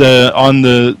 on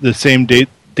the same date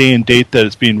day and date that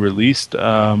it's being released.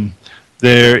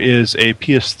 There is a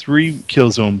PS3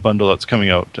 Killzone bundle that's coming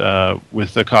out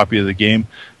with a copy of the game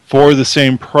for the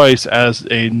same price as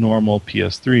a normal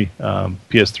PS3.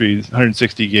 PS3's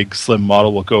 160 gig slim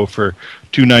model will go for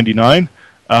 $299.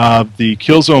 The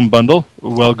Killzone bundle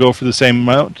will go for the same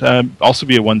amount, also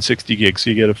be a 160 gig, so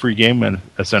you get a free game, and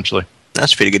essentially.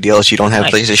 That's a pretty good deal if you don't have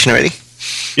PlayStation already.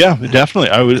 Yeah, definitely.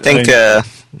 I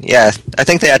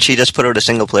think they actually just put out a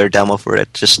single player demo for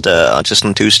it just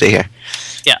on Tuesday here.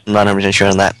 Yeah. I'm not 100% sure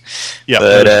on that. Yeah.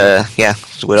 But yeah.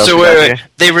 So what else So we got wait, here?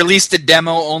 they released the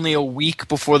demo only a week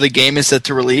before the game is set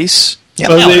to release? Yeah.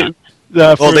 Well,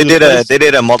 They did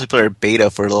a multiplayer beta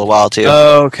for a little while too.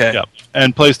 Oh, okay. Yeah,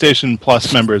 and PlayStation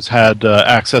Plus members had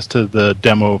access to the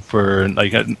demo for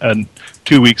like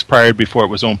 2 weeks prior before it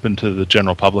was open to the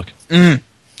general public.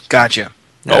 Gotcha.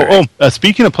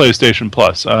 Speaking of PlayStation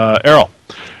Plus, Errol.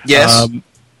 Yes.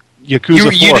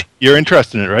 Yakuza 4. You're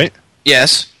interested in it, right?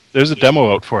 Yes. There's a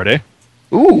demo out for it, eh?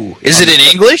 Ooh. Is it in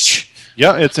English?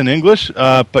 Yeah, it's in English,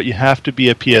 but you have to be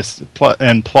a PS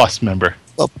Plus member.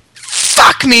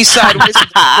 Fuck me sideways.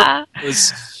 I'm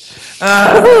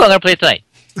gonna play it tonight.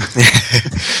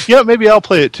 Yeah, maybe I'll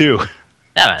play it too.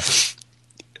 Yeah, man.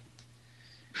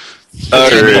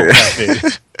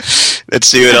 Alright. Let's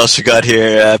see what else we got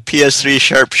here. PS3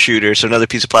 Sharpshooter, so another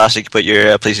piece of plastic to put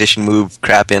your PlayStation Move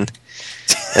crap in.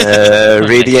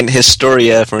 Radiant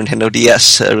Historia for Nintendo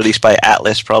DS, released by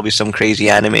Atlas, probably some crazy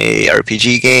anime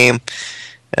RPG game.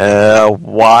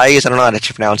 Wise, I don't know how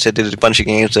to pronounce it. There's a bunch of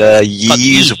games.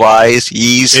 Ys,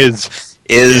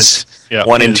 Is, Yeah,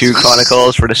 1 and 2 Is.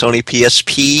 Chronicles for the Sony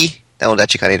PSP. That one's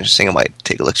actually kind of interesting. I might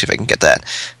take a look, see if I can get that.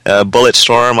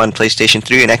 Bulletstorm on PlayStation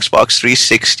 3 and Xbox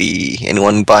 360.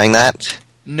 Anyone buying that?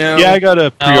 No. Yeah, I got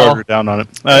a pre-order down on it.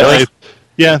 Really?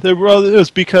 It was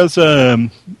because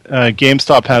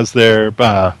GameStop has their,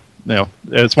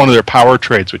 it's one of their power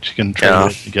trades, which you can trade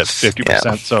it and get 50%.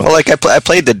 Yeah. So, Well, like I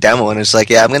played the demo and it's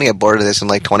like, yeah, I'm gonna get bored of this in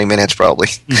like 20 minutes probably.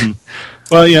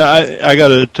 well, yeah, I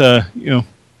got it,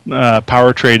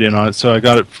 power trade in on it, so I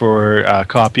got it for a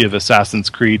copy of Assassin's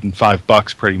Creed and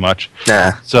 $5 pretty much.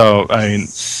 Nah. So, I mean,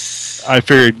 I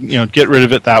figured, get rid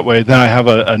of it that way. Then I have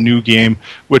a new game,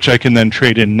 which I can then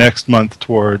trade in next month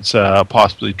towards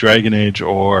possibly Dragon Age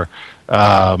or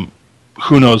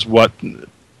who knows what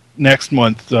next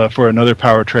month for another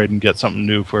power trade and get something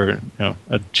new for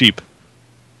a cheap.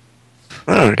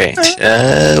 Alright.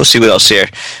 We'll see what else here.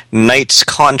 Knight's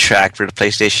Contract for the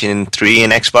PlayStation 3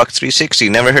 and Xbox 360.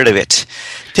 Never heard of it.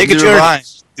 Take a journey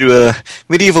through a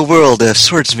medieval world of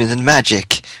swordsmen and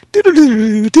magic. Where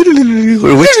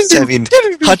witches have been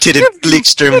hunted and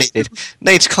exterminated.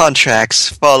 Knight's Contracts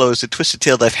follows the twisted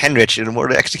tale of Henrich, an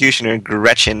immortal executioner, and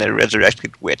Gretchen, a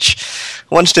resurrected witch.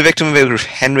 Once the victim of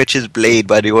Henrich's blade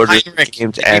by the order of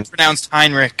games and pronounced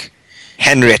Heinrich.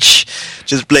 Henrich.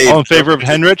 Just blade. All in favor of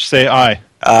Henrich, say aye.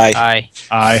 Aye.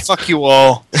 Aye. Fuck you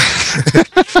all.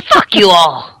 Fuck you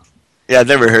all. Yeah, I've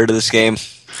never heard of this game.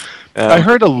 I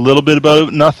heard a little bit about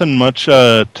it, nothing much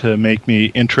to make me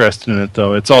interested in it,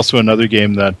 though. It's also another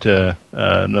game that,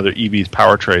 another EV's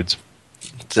power trades.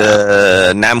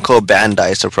 The Namco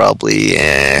Bandai, so probably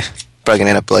going to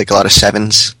end up like a lot of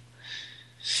 7s.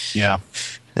 Yeah.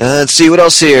 Let's see, what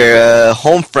else here?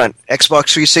 Homefront,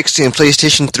 Xbox 360 and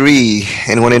PlayStation 3.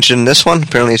 Anyone interested in this one?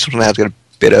 Apparently something has got a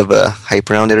bit of a hype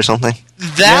around it or something.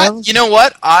 You know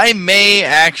what? I may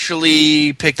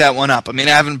actually pick that one up. I mean,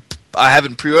 I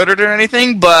haven't pre-ordered or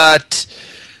anything, but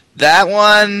that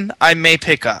one I may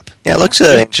pick up. Yeah, it looks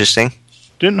interesting.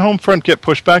 Didn't Homefront get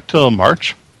pushed back till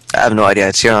March? I have no idea.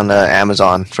 It's here on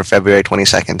Amazon for February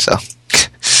 22nd, so...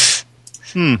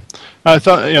 I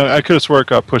thought, I could have sworn it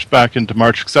got pushed back into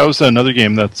March, because that was another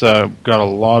game that's got a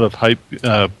lot of hype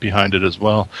behind it as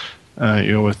well.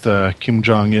 With Kim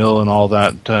Jong-il and all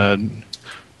that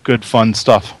good fun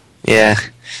stuff. Yeah,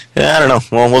 I don't know.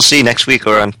 Well, we'll see next week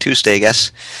or on Tuesday, I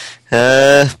guess.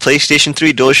 PlayStation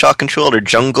 3 DualShock controller,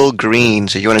 Jungle Green.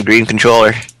 So you want a green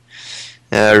controller.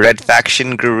 Red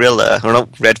Faction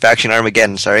Red Faction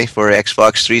Armageddon, for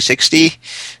Xbox 360.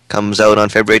 Comes out on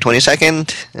February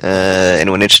 22nd.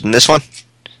 Anyone interested in this one?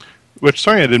 Which,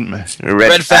 sorry, I didn't...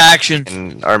 Red Faction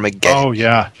and Armageddon. Oh,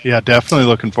 yeah. Yeah, definitely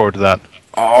looking forward to that.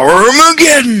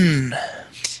 Armageddon!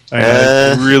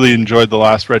 I really enjoyed the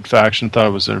last Red Faction. Thought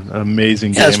it was an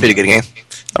amazing game. Yeah, it's a pretty good game.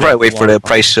 I'll probably wait for the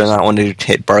price on that one to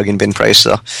hit bargain bin price,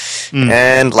 though.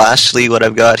 And lastly, what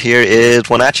I've got here is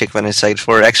Wenatchee when it's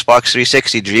for Xbox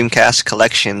 360 Dreamcast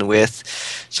Collection with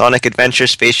Sonic Adventure,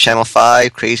 Space Channel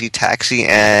 5, Crazy Taxi,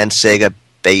 and Sega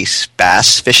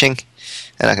Bass Fishing.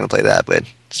 I'm not going to play that, but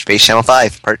Space Channel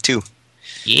 5, Part 2.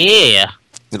 Yeah.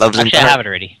 Actually, I have it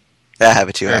already. I have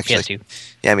it too, actually. PS2.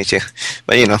 Yeah, me too.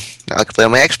 But now I can play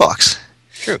on my Xbox.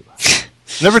 True.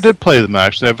 Never did play them,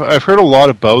 actually. I've heard a lot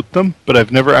about them, but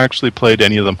I've never actually played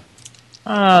any of them.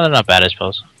 They're not bad, I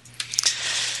suppose.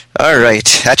 All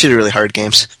right. Actually, they're really hard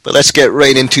games. But let's get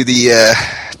right into the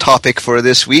topic for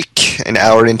this week. An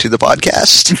hour into the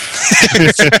podcast.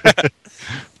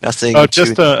 Nothing.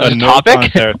 Just a note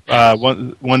topic? on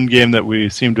there. One game that we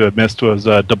seem to have missed was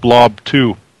The Blob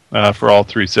 2 for all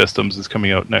 3 systems is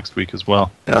coming out next week as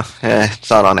well. Oh, it's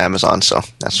not on Amazon, so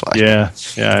that's why. Yeah,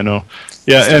 I know.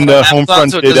 Yeah, and Amazon,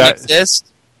 Homefront so it did doesn't that. exist?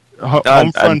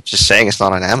 I'm Homefront, just saying it's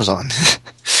not on Amazon.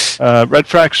 Red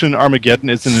Faction Armageddon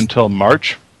isn't until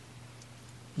March.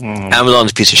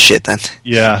 Amazon's a piece of shit, then.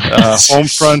 Yeah,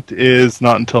 Homefront is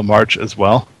not until March as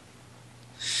well.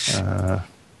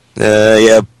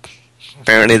 Yeah.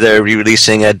 Apparently they're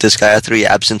re-releasing Disgaea 3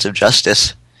 Absence of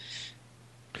Justice.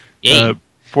 Yay.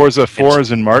 Forza 4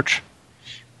 is in March.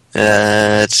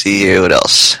 Let's see here, what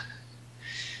else?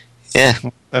 Yeah.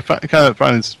 I kind of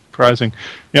find it surprising.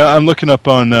 Yeah, I'm looking up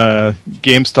on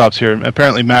GameStops here.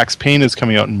 Apparently Max Payne is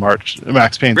coming out in March.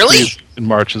 Max Payne 3 is in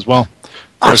March as well.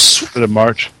 First bit of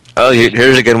March. Oh,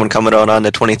 here's a good one coming out on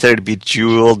the 23rd.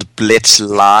 Bejeweled Blitz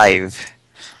Live.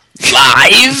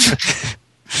 Live?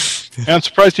 Yeah, I'm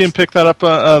surprised you didn't pick that up.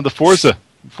 The Forza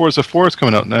 4 is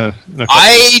coming out in a couple.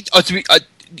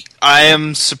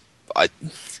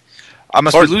 I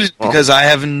must be losing because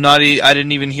I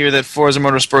didn't even hear that Forza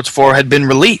Motorsports 4 had been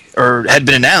released or had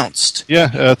been announced. Yeah,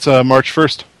 that's March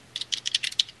 1st.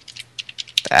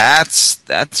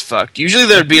 That's fucked. Usually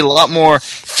there'd be a lot more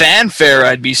fanfare.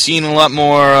 I'd be seeing a lot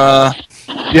more.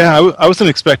 Yeah, I wasn't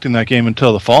expecting that game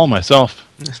until the fall myself,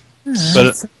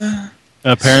 but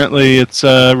apparently its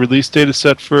release date is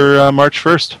set for March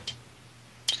 1st.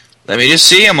 Let me just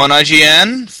see. I'm on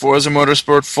IGN. Forza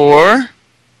Motorsport 4.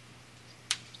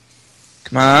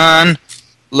 Come on.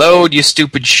 Load, you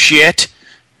stupid shit.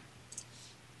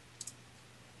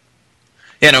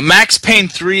 Yeah, no, Max Payne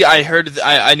 3,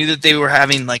 I knew that they were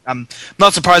having, I'm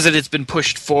not surprised that it's been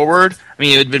pushed forward. I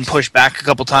mean, it had been pushed back a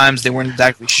couple times. They weren't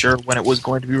exactly sure when it was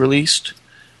going to be released.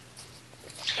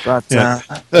 But, yeah.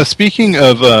 Speaking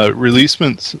of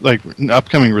releasements,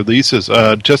 upcoming releases,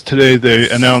 just today they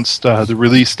announced the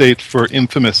release date for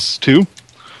Infamous 2.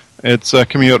 It's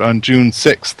coming out on June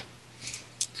 6th.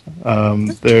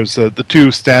 There's the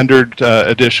 2 standard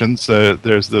editions.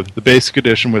 There's the basic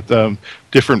edition with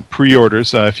different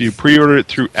pre-orders. If you pre-order it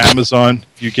through Amazon,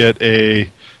 you get a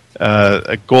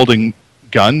golden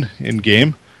gun in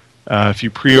game. If you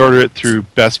pre-order it through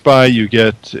Best Buy, you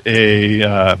get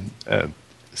a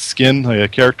skin, like a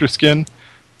character skin.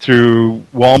 Through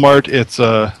Walmart, it's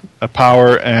a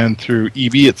power, and through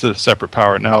EB, it's a separate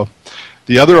power. Now,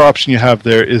 the other option you have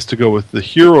there is to go with the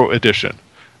Hero Edition.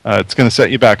 It's going to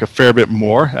set you back a fair bit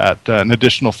more at an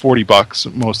additional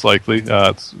 $40, most likely.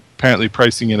 It's apparently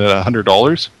pricing it at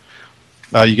 $100.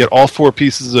 You get all 4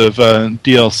 pieces of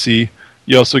DLC.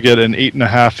 You also get an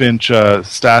 8.5-inch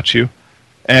statue,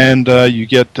 and you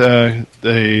get the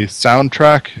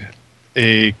soundtrack,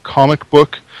 a comic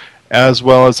book, as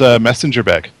well as a messenger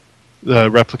bag, the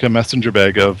replica messenger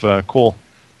bag of Cole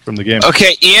from the game.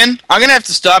 Okay, Ian, I'm going to have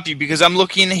to stop you because I'm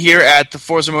looking here at the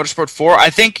Forza Motorsport 4.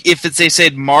 I think if they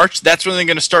said March, that's when they're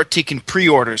going to start taking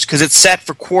pre-orders because it's set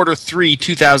for Q3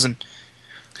 2000.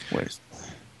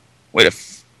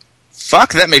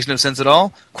 Fuck, that makes no sense at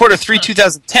all. Q3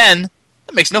 2010,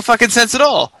 that makes no fucking sense at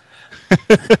all.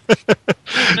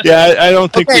 Yeah, I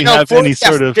don't think we have any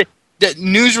sort of... The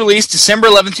news release December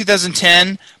 11,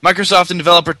 2010. Microsoft and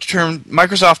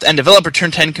developer Turn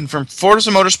 10 confirmed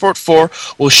Forza Motorsport 4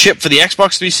 will ship for the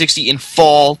Xbox 360 in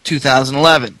fall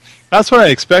 2011. That's what I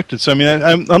expected. So I mean,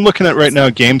 I'm looking at right now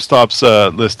GameStop's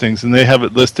listings, and they have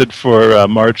it listed for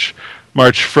March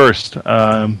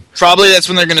 1st. Probably that's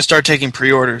when they're going to start taking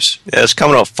pre-orders. Yeah, it's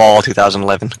coming out fall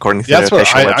 2011, according to their official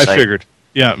website. That's what I figured.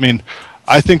 Yeah, I mean,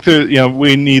 I think that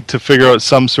we need to figure out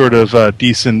some sort of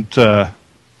decent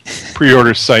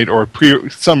pre-order site or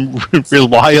some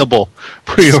reliable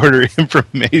pre-order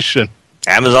information.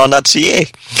 Amazon.ca.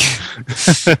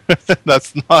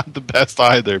 That's not the best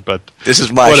either, but this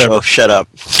is my show. Shut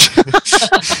up. This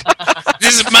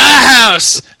is my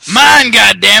house. Mine,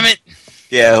 goddammit.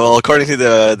 Yeah, well, according to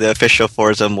the official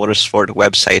Forza Motorsport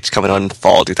website, it's coming on in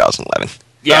fall 2011.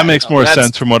 Yeah, that makes more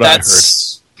sense from what I heard.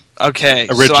 Okay,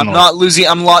 originally. So I'm not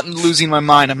losing my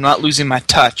mind. I'm not losing my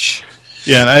touch.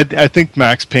 Yeah, and I think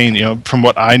Max Payne, from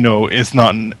what I know, is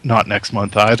not next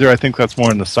month either. I think that's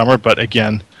more in the summer, but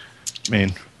again, I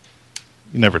mean,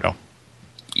 you never know.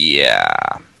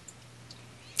 Yeah.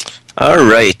 All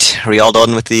right. Are we all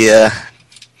done with the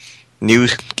new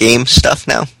game stuff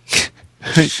now?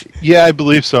 Yeah, I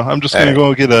believe so. I'm just going to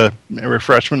Alright. go get a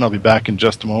refreshment. I'll be back in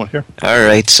just a moment here. All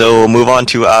right, so we'll move on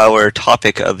to our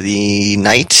topic of the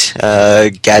night: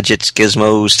 gadgets,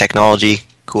 gizmos, technology,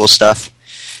 cool stuff.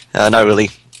 Not really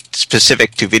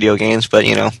specific to video games, but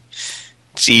you know,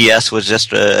 CES was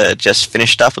just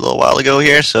finished up a little while ago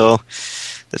here. So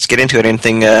let's get into it.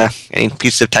 Anything, any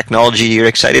piece of technology you're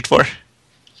excited for?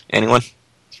 Anyone?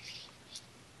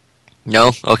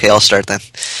 No? Okay, I'll start then.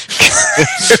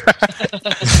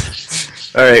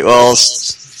 All right. Well,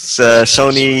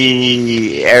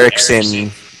 Sony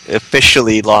Ericsson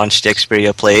officially launched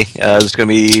Xperia Play. There's going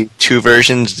to be two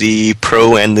versions: the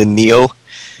Pro and the Neo.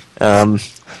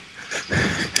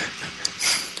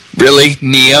 Really,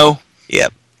 Neo?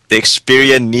 Yep. The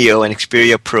Xperia Neo and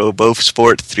Xperia Pro both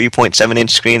sport 3.7-inch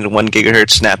screen and 1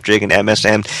 GHz Snapdragon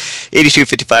MSM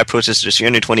 8255 processors,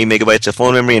 320 megabytes of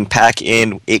phone memory, and pack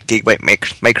in 8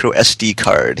 GB micro SD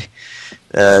card.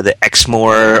 The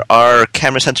Exmor R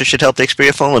camera sensor should help the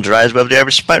Xperia phone rise above the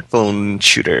average smartphone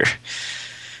shooter.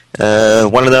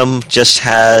 One of them just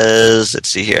has, let's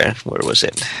see here, where was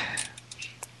it?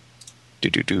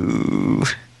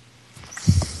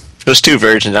 There's two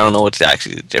versions. I don't know what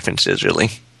the difference is, really.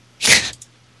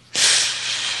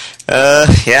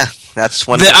 Yeah, that's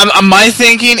one. My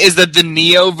thinking is that the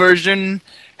Neo version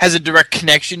has a direct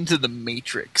connection to the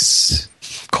Matrix.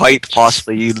 Quite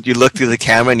possibly. You look through the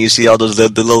camera and you see all those the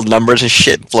little numbers and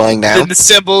shit flying down. And the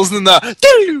symbols and the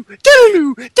diddle-doo,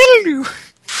 diddle-doo, diddle-doo.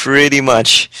 Pretty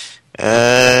much.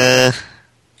 It's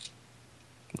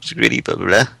really blah blah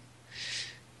blah.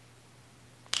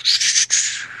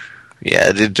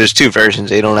 Yeah, there's two versions.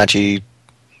 They don't actually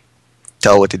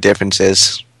tell what the difference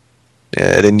is.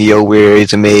 The Neo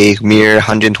weighs a mere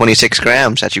 126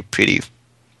 grams. Actually, pretty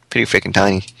freaking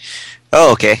tiny.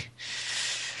 Oh, okay.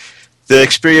 The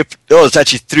Xperia. Oh, it's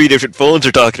actually three different phones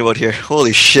we're talking about here.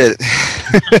 Holy shit!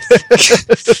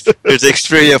 There's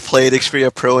Xperia Play, the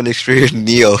Xperia Pro, and Xperia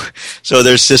Neo. So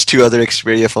there's just two other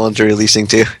Xperia phones they're releasing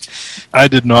too. I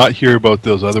did not hear about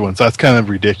those other ones. That's kind of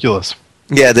ridiculous.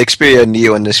 Yeah, the Xperia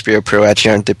Neo and the Xperia Pro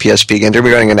actually aren't the PSP games. They're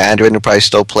running on Android and they'll probably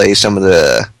still play some of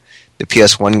the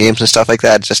PS1 games and stuff like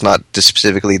that. It's just not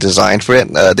specifically designed for it.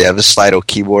 They have the Slido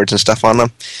keyboards and stuff on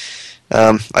them.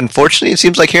 Unfortunately, it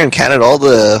seems like here in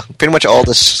Canada, pretty much all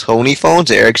the Sony phones,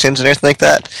 the Ericssons and everything like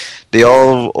that, they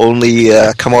all only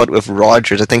come out with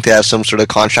Rogers. I think they have some sort of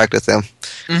contract with them.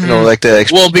 Mm-hmm. You know, like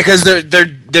well, because they're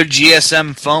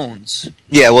GSM phones.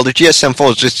 Yeah, well, the GSM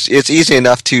phones, it's easy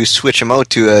enough to switch them out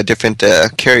to a different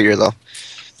carrier, though.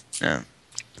 Yeah.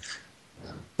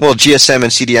 Well, GSM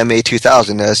and CDMA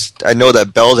 2000. I know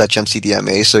that Bell's actually on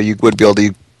CDMA, so you would be able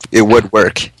to. It would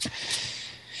work.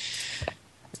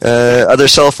 Other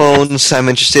cell phones I'm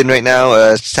interested in right now.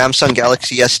 Samsung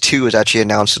Galaxy S2 was actually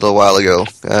announced a little while ago,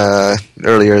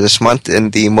 earlier this month in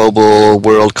the Mobile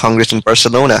World Congress in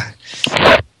Barcelona.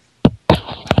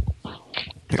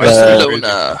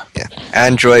 Barcelona. Yeah.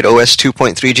 Android OS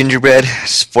 2.3 Gingerbread,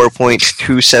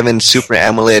 4.27 Super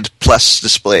AMOLED Plus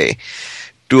display,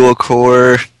 dual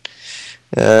core,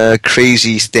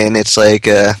 crazy thin. It's like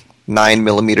a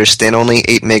 9mm thin only,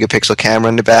 8 megapixel camera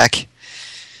in the back.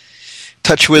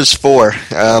 TouchWiz 4.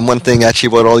 One thing actually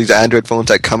about all these Android phones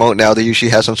that come out now, they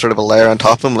usually have some sort of a layer on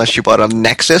top of them, unless you bought a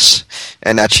Nexus,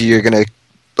 and actually you're gonna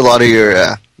a lot of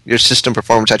your system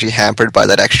performance actually hampered by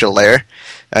that extra layer.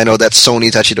 I know that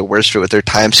Sony's actually the worst for it with their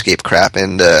Timescape crap,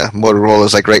 and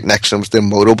Motorola's like right next to them with the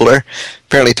Moto Blur.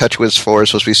 Apparently TouchWiz 4 is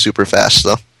supposed to be super fast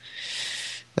though.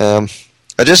 I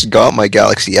just got my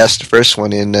Galaxy S, the first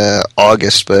one, in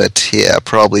August, but yeah,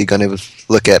 probably gonna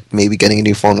look at maybe getting a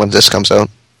new phone when this comes out.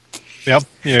 Yep,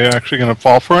 you're actually going to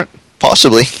fall for it?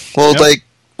 Possibly. Well, Yep.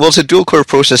 it's a dual-core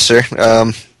processor,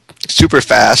 super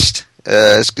fast.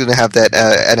 It's going to have that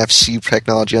NFC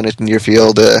technology on it, near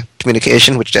field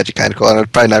communication, which is actually kind of cool. I'm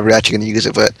probably never actually going to use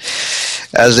it, but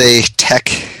as a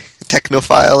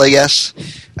technophile, I guess,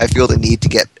 I feel the need to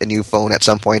get a new phone at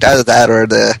some point. Either that or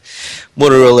the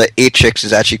Motorola Atrix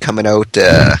is actually coming out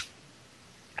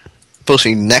supposed to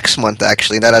be next month,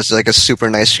 actually. That has like a super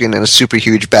nice screen and a super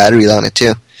huge battery on it,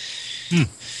 too.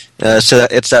 So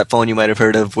it's that phone you might have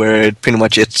heard of where it pretty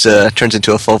much turns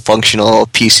into a full functional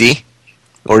PC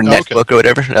or netbook or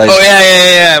whatever.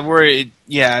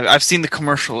 Yeah, I've seen the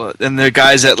commercial and the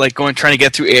guys that like trying to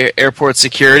get through airport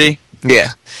security.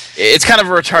 Yeah, it's kind of a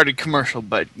retarded commercial,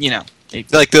 but you know,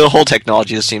 like the whole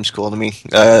technology just seems cool to me.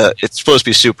 It's supposed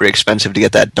to be super expensive to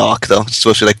get that dock though. It's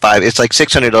supposed to be like It's like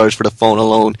 $600 for the phone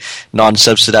alone,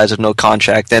 non-subsidized with no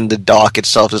contract. Then the dock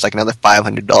itself is like another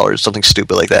 $500, something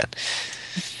stupid like that.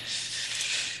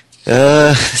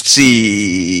 Let's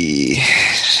see.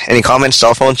 Any comments?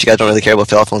 Cell phones? You guys don't really care about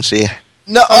cell phones, do you?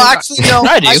 No, actually, no.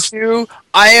 I do. I do.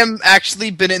 I am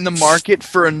actually been in the market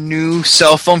for a new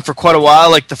cell phone for quite a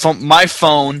while. Like my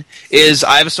phone is.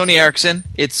 I have a Sony Ericsson.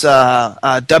 It's a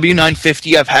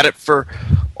W950. I've had it for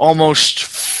almost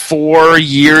 4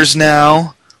 years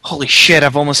now. Holy shit!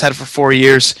 I've almost had it for 4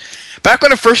 years. Back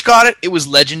when I first got it, it was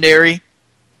legendary.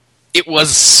 It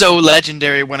was so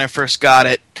legendary when I first got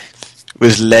it.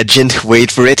 Was legend.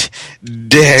 Wait for it.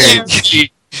 Dare.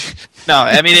 No,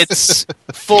 I mean it's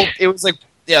full. It was like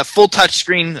full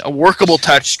touchscreen, a workable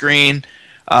touchscreen.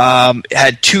 It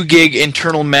had 2 gig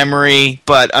internal memory,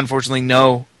 but unfortunately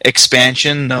no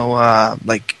expansion, no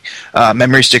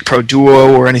Memory Stick Pro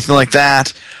Duo or anything like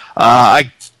that.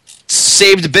 I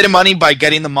saved a bit of money by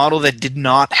getting the model that did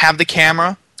not have the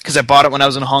camera because I bought it when I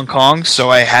was in Hong Kong, so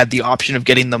I had the option of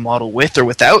getting the model with or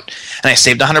without, and I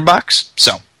saved $100.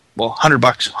 So, well,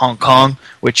 $100 Hong Kong,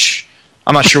 which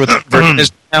I'm not sure what the version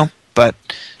is now. But,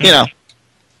 and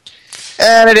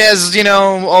it has,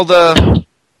 all the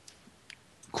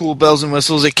cool bells and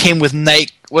whistles. It came with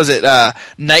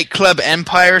Nightclub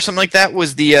Empire or something like that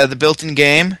was the built-in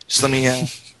game. Just let me,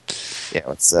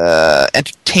 it's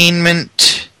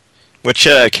entertainment. Which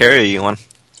carrier are you on?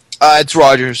 It's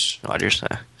Rogers. Rogers.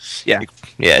 Yeah.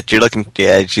 Yeah, you're looking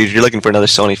for another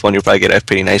Sony phone. You'll probably get a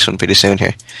pretty nice one pretty soon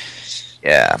here.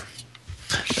 Yeah.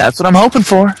 That's what I'm hoping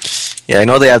for. Yeah, I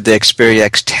know they have the Xperia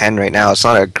X10 right now. It's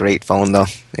not a great phone, though.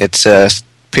 It's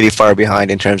pretty far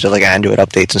behind in terms of like Android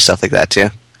updates and stuff like that, too.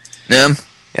 Yeah.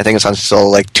 I think it's on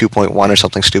still like 2.1 or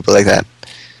something stupid like that.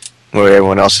 Where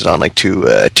everyone else is on like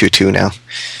 2.2 now.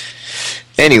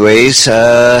 Anyways,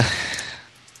 let's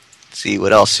see,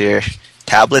 what else here?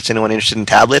 Tablets? Anyone interested in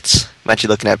tablets? I'm actually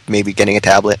looking at maybe getting a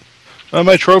tablet.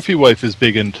 My trophy wife is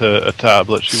big into a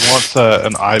tablet. She wants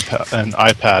an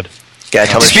iPad. Yeah,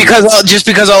 tell her just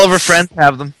because all of her friends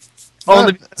have them.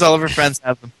 Only because all of her friends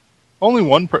have them. Only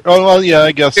one oh, well, yeah,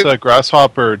 I guess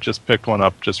Grasshopper just picked one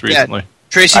up just recently. Yeah.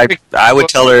 Tracy, I would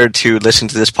tell her to listen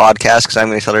to this podcast because I'm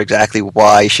going to tell her exactly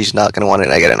why she's not going to want it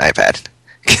and I get an iPad.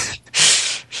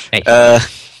 Hey.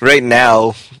 Right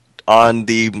now,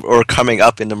 coming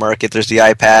up in the market, there's the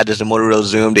iPad, there's the Motorola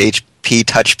Zoom, the HP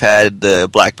Touchpad, the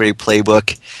BlackBerry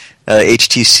Playbook.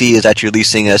 HTC is actually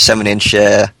releasing a 7-inch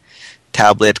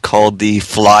tablet called the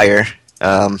Flyer.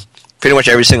 Pretty much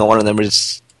every single one of them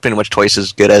is pretty much twice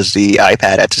as good as the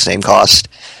iPad at the same cost.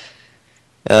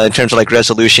 In terms of like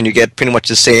resolution, you get pretty much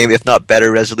the same, if not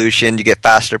better resolution. You get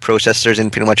faster processors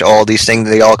and pretty much all these things.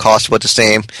 They all cost about the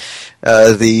same.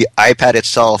 The iPad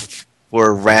itself,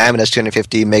 for RAM, it has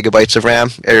 250 megabytes of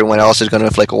RAM. Everyone else is going to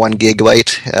have like 1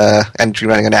 gigabyte, and be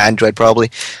running on Android probably,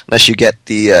 unless you get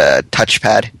the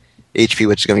touchpad HP,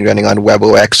 which is going to be running on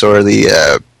WebOS, or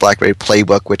the BlackBerry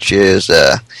Playbook, which is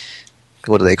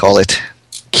what do they call it?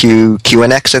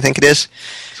 QNX, I think it is.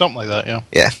 Something like that, yeah.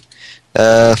 Yeah.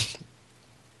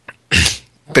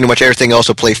 Pretty much everything else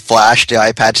will play Flash. The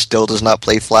iPad still does not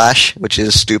play Flash, which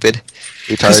is stupid.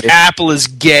 Because Apple is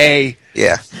gay.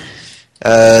 Yeah.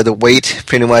 The weight,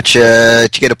 pretty much, to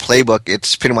get a Playbook,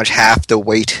 it's pretty much half the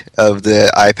weight of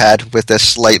the iPad with a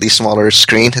slightly smaller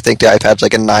screen. I think the iPad's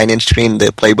like a 9-inch screen. The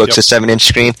Playbook's a 7-inch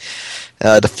screen.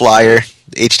 The Flyer,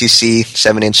 the HTC,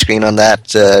 7-inch screen on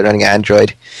that, running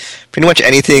Android. Pretty much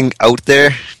anything out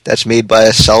there that's made by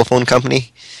a cell phone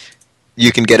company,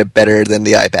 you can get it better than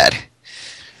the iPad.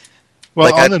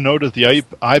 Well, on the note of the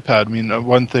iPad, I mean,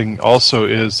 one thing also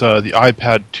is the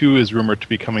iPad 2 is rumored to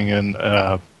be coming in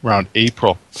around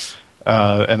April.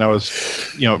 And I was,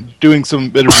 doing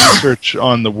some bit of research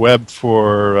on the web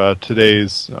for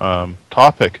today's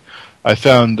topic. I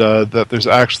found that there's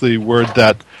actually word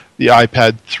that the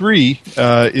iPad 3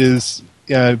 is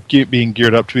being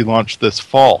geared up to be launched this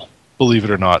fall, believe it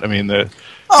or not. I mean, they're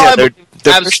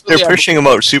pushing them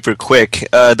out super quick.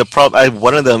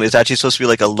 One of them is actually supposed to be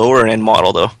like a lower end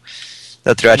model though.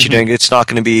 That they're actually doing. It's not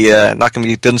going to be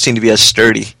doesn't seem to be as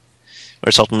sturdy,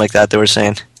 or something like that. They were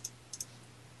saying.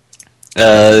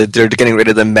 They're getting rid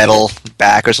of the metal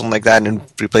back or something like that, and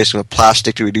replacing it with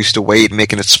plastic to reduce the weight,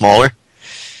 making it smaller.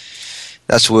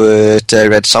 That's what I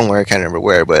read somewhere. I can't remember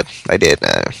where, but I did.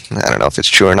 I don't know if it's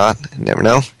true or not. I never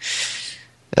know.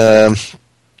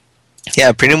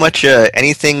 Yeah, pretty much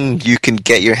anything you can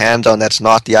get your hands on that's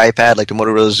not the iPad, like the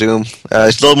Motorola Zoom. It's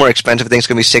a little more expensive. I think it's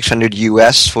going to be $600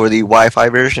 US for the Wi-Fi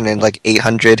version and like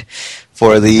 $800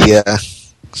 for the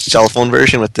cell phone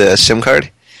version with the SIM card.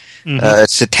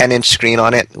 It's a 10-inch screen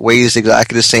on it. Weighs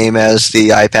exactly the same as the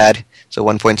iPad, so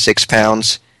 1.6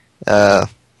 pounds.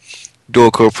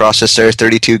 Dual-core processor,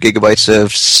 32 gigabytes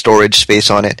of storage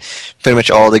space on it. Pretty much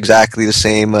all exactly the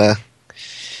same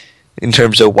in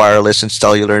terms of wireless and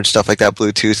cellular and stuff like that,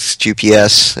 Bluetooth,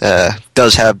 GPS,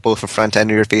 does have both a front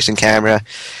and rear-facing camera,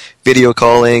 video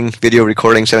calling, video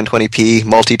recording, 720p,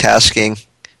 multitasking,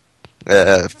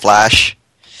 flash.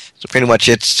 So pretty much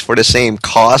it's for the same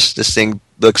cost. This thing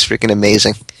looks freaking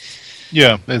amazing.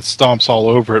 Yeah, it stomps all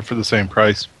over it for the same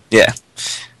price. Yeah.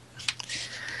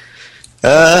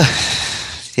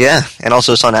 Yeah, and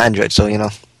also it's on Android, so, you know.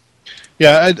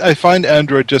 Yeah, I find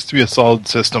Android just to be a solid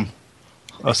system,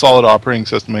 a solid operating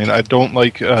system. I mean, I don't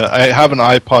like. I have an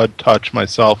iPod Touch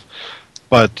myself,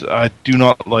 but I do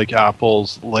not like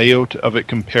Apple's layout of it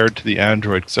compared to the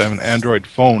Android, because I have an Android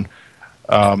phone.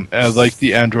 I like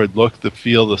the Android look, the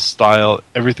feel, the style.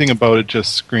 Everything about it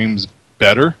just screams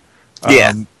better.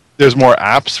 Yeah. There's more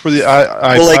apps for the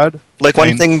iPad. Well, like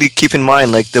one thing to keep in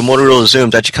mind, like the Motorola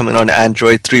Zoom's actually coming on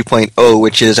Android 3.0,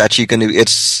 which is actually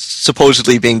it's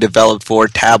supposedly being developed for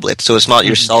tablets, so it's not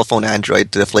your cell phone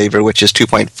Android, the flavor, which is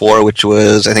 2.4, which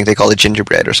was, I think they call it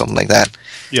gingerbread or something like that.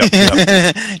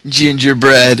 Yep.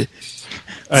 Gingerbread.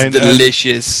 It's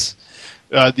delicious.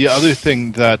 The other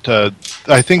thing that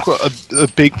I think a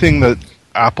big thing that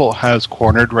Apple has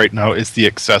cornered right now is the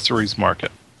accessories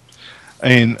market. I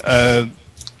mean,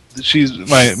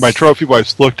 my trophy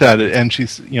wife's looked at it and she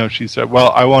said,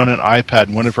 well, I want an iPad,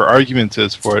 and one of her arguments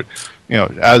is for it,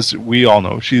 as we all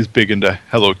know, she's big into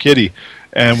Hello Kitty,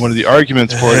 and one of the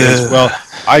arguments for it is, well,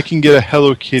 I can get a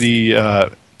Hello Kitty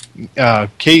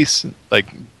case, like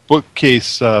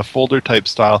bookcase folder type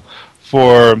style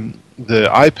for the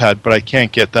iPad, but I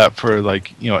can't get that for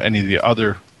any of the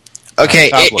other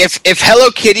tablets. if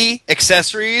Hello Kitty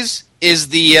accessories is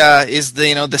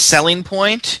the selling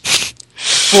point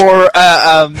for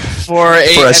a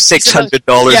 $600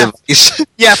 device.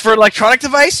 Yeah, for an electronic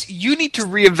device, you need to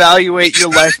reevaluate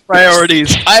your life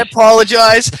priorities. I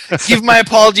apologize. Give my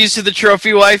apologies to the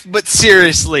trophy wife, but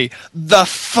seriously, the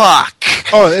fuck?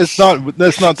 Oh, that's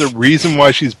not the reason why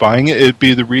she's buying it. It'd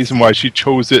be the reason why she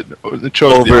chose the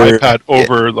iPad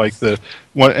over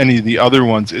any of the other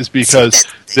ones, is because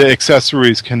the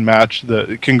accessories can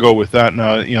go with that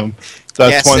now.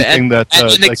 That's one thing that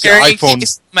and the iPhone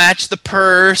case match the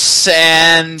purse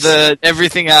and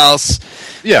everything else.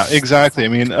 Yeah, exactly. I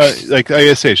mean, like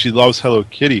I say, she loves Hello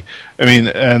Kitty. I mean,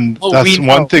 and that's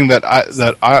one thing that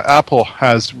Apple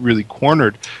has really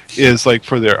cornered is like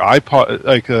for their iPod,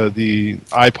 the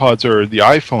iPods or the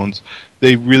iPhones,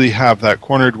 they really have that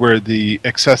cornered where the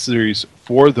accessories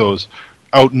for those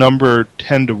outnumber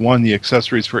 10-1 the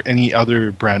accessories for any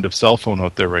other brand of cell phone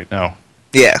out there right now.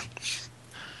 Yeah.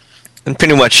 And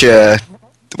pretty much, it's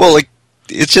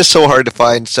just so hard to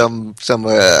find some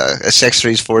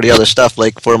accessories for the other stuff.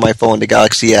 Like for my phone, the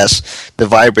Galaxy S, the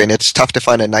Vibrant, it's tough to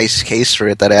find a nice case for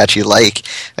it that I actually like.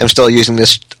 I'm still using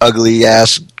this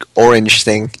ugly-ass orange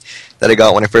thing that I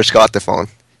got when I first got the phone.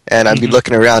 And I'd be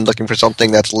looking around looking for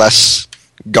something that's less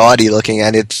gaudy looking,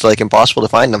 and it's impossible to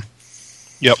find them.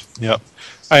 Yep.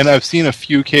 And I've seen a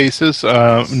few cases,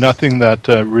 nothing that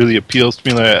really appeals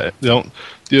to me.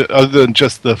 Other than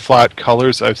just the flat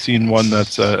colors, I've seen one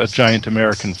that's a giant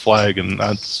American flag, and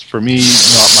that's, for me,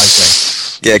 not my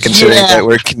thing. Yeah, considering that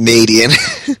we're Canadian.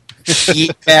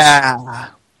 Yeah.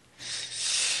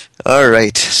 All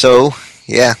right, so,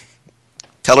 yeah.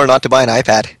 Tell her not to buy an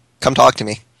iPad. Come talk to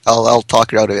me. I'll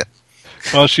talk her out of it.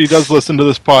 Well, she does listen to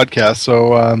this podcast,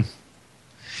 so...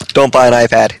 Don't buy an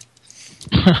iPad.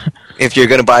 If you're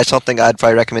going to buy something, I'd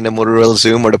probably recommend the Motorola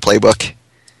Zoom or the Playbook.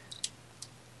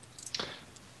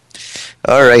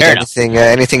 All right.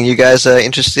 Anything you guys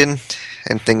interested in?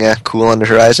 Anything cool on the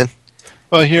horizon?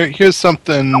 Well, here's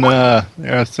something.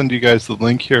 I'll send you guys the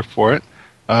link here for it.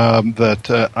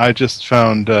 That I just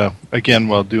found again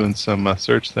while doing some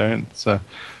search there. It's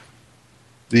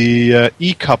the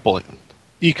eCoupled.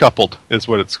 eCoupled is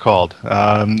what it's called.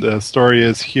 The story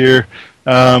is here.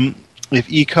 If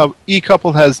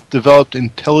eCoupled has developed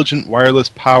intelligent wireless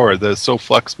power that is so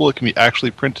flexible it can be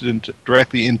actually printed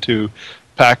directly into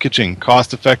packaging.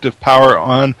 Cost-effective power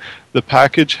on the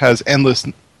package has endless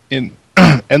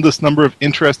number of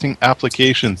interesting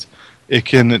applications. It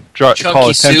can call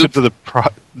attention to the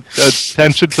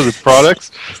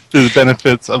products, to the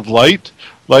benefits of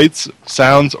lights,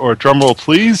 sounds, or drumroll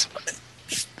please.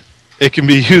 It can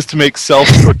be used to make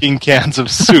self-cooking cans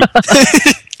of soup.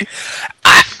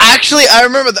 I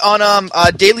remember on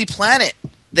Daily Planet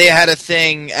they had a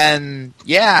thing, and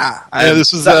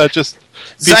this was just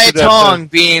Zaya Tong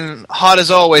being hot as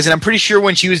always, and I'm pretty sure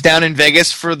when she was down in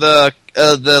Vegas for the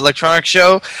electronics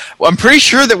show, I'm pretty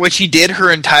sure that when she did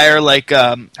her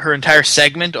entire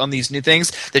segment on these new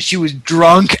things, that she was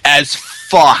drunk as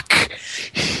fuck.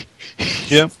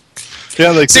 Yeah,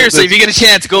 Yeah, like seriously, if you get a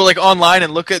chance, go like online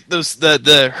and look at those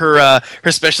her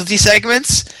specialty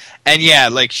segments, and yeah,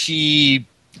 like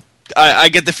I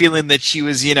get the feeling that she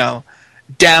was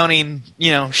downing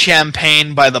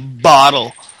champagne by the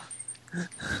bottle.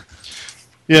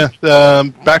 Yeah,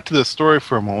 back to the story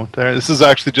for a moment. There, this is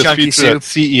actually just Junkie featured at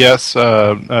soup. CES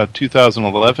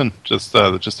 2011. Just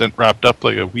wrapped up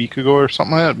like a week ago or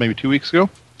something like that, maybe 2 weeks ago.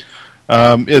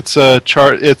 It's a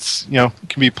chart. It's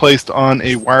can be placed on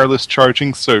a wireless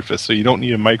charging surface, so you don't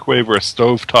need a microwave or a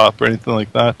stove top or anything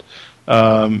like that.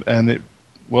 And it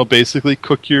will basically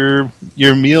cook your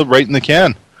meal right in the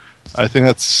can. I think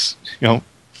that's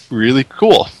really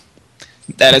cool.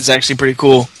 That is actually pretty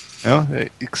cool. So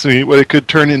what it could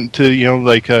turn into,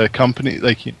 like a company,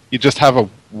 like you just have a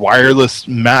wireless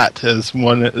mat as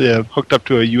one hooked up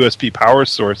to a USB power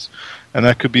source, and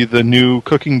that could be the new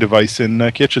cooking device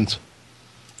in kitchens.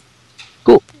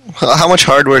 Cool. How much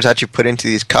hardware is actually put into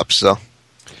these cups, though?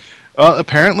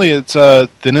 Apparently, it's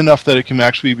thin enough that it can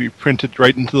actually be printed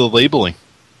right into the labeling.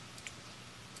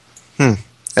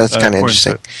 That's kind of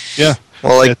interesting. Yeah.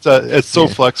 Well, like it's so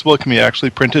flexible, it can be actually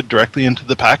printed directly into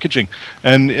the packaging.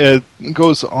 And it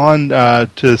goes on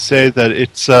to say that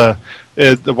it's the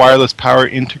wireless power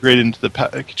integrated into the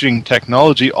packaging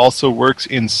technology also works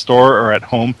in store or at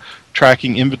home,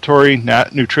 tracking inventory,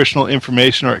 nutritional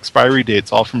information, or expiry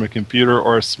dates, all from a computer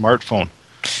or a smartphone.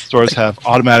 Stores have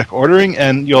automatic ordering,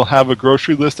 and you'll have a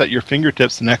grocery list at your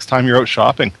fingertips the next time you're out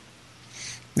shopping.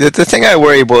 The thing I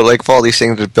worry about, like, if all these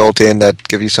things are built in that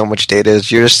give you so much data, is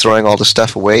you're just throwing all the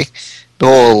stuff away. The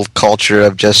whole culture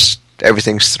of just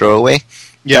everything's throwaway.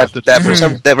 Yeah,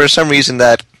 that for some reason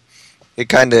that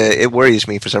it worries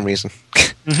me for some reason.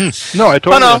 No, I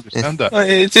totally understand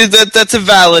that. That's a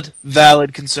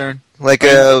valid concern. Like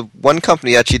one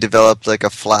company actually developed like a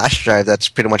flash drive that's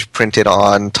pretty much printed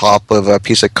on top of a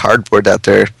piece of cardboard that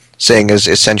they're saying is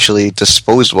essentially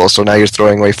disposable. So now you're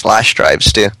throwing away flash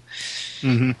drives too.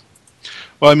 Mm-hmm.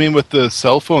 Well, I mean, with the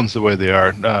cell phones the way they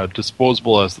are,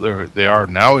 disposable as they are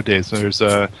nowadays, there's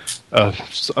a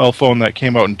cell phone that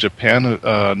came out in Japan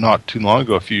not too long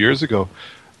ago, a few years ago,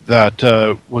 that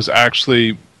was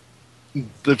actually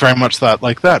very much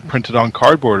like that, printed on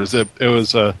cardboard. It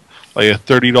was like a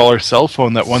 $30 cell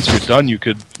phone that once you're done, you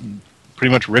could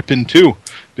pretty much rip in two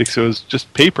because it was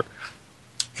just paper.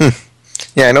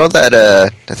 Yeah, I know that, I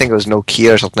think it was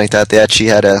Nokia or something like that. They actually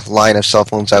had a line of cell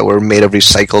phones that were made of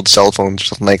recycled cell phones or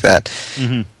something like that,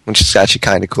 which is actually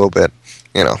kind of cool, but,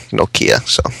 Nokia,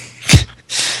 so.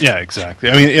 Yeah, exactly.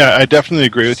 I mean, yeah, I definitely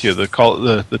agree with you.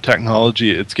 The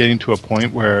technology, it's getting to a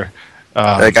point where...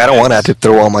 I don't want to have to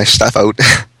throw all my stuff out.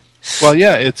 Well,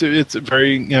 yeah, it's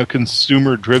very,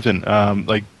 consumer-driven, or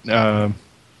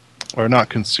not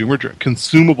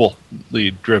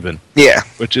consumably driven. Yeah.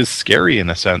 Which is scary in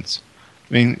a sense.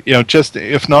 I mean, just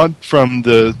if not from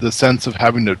the sense of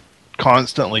having to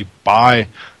constantly buy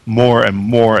more and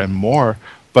more and more,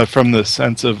 but from the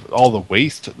sense of all the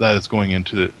waste that is going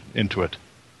into it.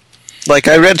 Like,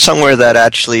 I read somewhere that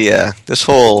actually this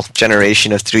whole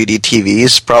generation of 3D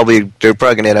TVs, they're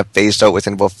probably going to end up phased out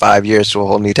within about 5 years to a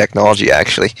whole new technology,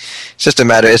 actually. It's just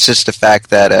the fact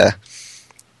that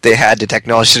they had the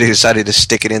technology, so they decided to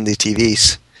stick it in the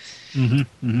TVs.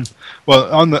 Well,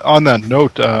 on that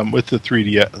note, with the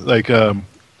 3D,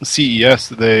 CES,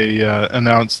 they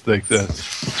announced the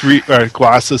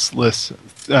glassesless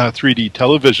 3D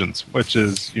televisions, which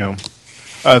is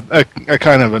a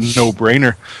kind of a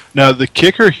no-brainer. Now, the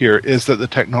kicker here is that the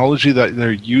technology that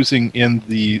they're using in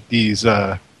these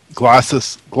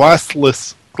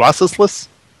glassesless, sans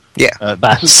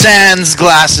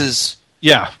glasses,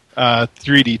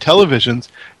 3D televisions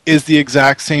is the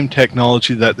exact same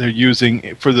technology that they're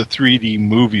using for the 3D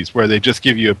movies, where they just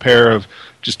give you a pair of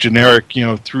just generic,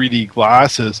 3D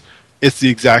glasses. It's the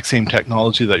exact same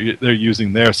technology that they're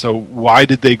using there. So why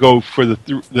did they go for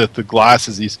the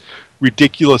glasses, these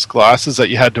ridiculous glasses that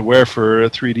you had to wear for a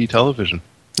 3D television?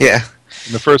 Yeah.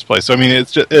 In the first place. So, I mean,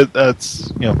 it's just that's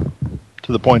to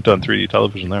the point on 3D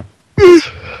television there.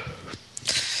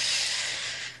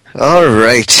 All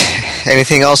right.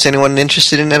 Anything else anyone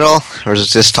interested in at all? Or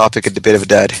is this topic a bit of a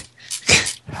dud?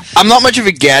 I'm not much of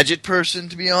a gadget person,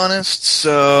 to be honest,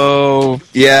 so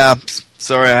yeah.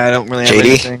 Sorry, I don't really have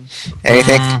anything.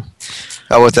 Anything?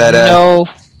 How about that? No.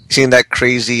 Seen that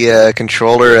crazy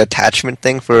controller attachment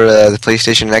thing for the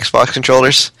PlayStation and Xbox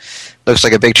controllers? Looks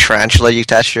like a big tarantula you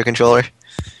attach to your controller.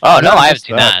 Oh, no, I haven't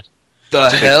seen that. The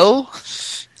hell?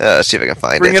 Let's see if I can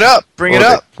find it. Bring it up. Bring it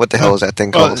up. What the hell is that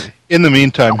thing called? In the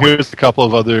meantime, here's a couple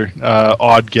of other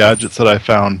odd gadgets that I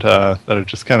found that are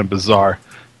just kind of bizarre.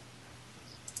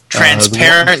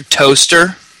 Transparent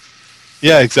toaster.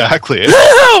 Yeah, exactly.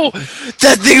 Wow!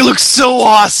 That thing looks so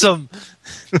awesome.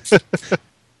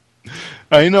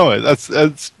 I know it.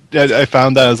 I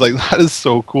found that. I was like, that is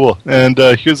so cool. And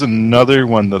here's another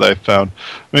one that I found.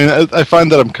 I mean, I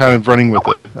find that I'm kind of running with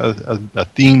a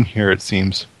theme here, it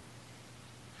seems.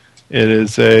 It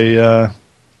is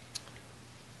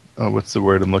what's the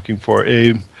word I'm looking for?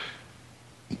 A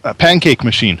pancake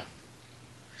machine.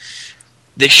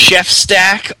 The Chef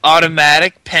Stack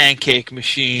automatic pancake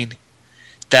machine.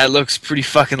 That looks pretty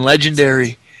fucking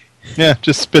legendary. Yeah,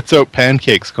 just spits out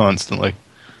pancakes constantly.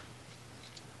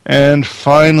 And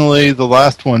finally, the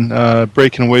last one,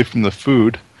 breaking away from the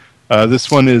food. This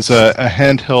one is a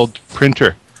handheld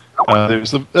printer.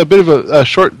 There's a bit of a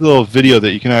short little video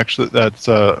that you can actually, that's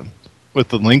with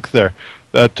the link there,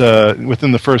 that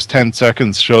within the first 10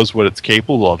 seconds shows what it's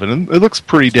capable of. And it looks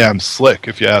pretty damn slick,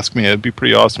 if you ask me. It'd be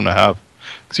pretty awesome to have.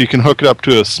 So you can hook it up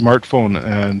to a smartphone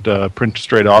and print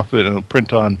straight off it, and it'll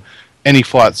print on any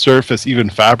flat surface, even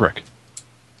fabric.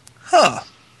 Huh.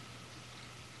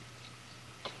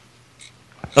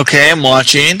 Okay, I'm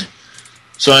watching.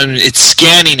 So it's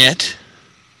scanning it.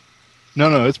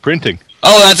 No, it's printing.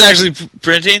 Oh, that's actually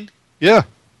printing? Yeah.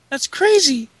 That's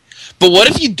crazy. But what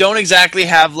if you don't exactly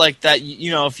have like that,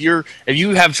 if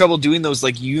you have trouble doing those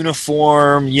like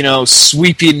uniform,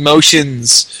 sweeping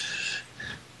motions,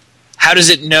 how does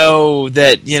it know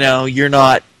that, you're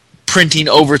not printing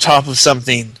over top of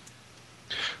something?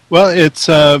 Well, it's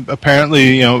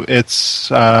apparently,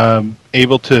 it's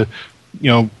able to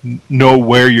know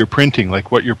where you're printing,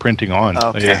 like what you're printing on. Okay.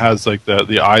 Like, it has like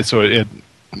the eye, so it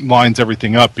lines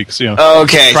everything up because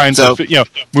okay. Trying to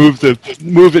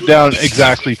move it down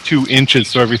exactly 2 inches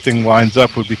so everything lines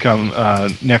up would become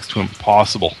next to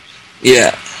impossible.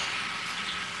 Yeah.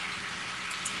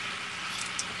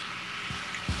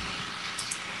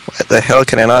 Why the hell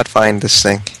can I not find this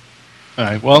thing? All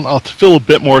right. Well, I'll fill a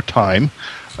bit more time.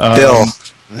 Bill.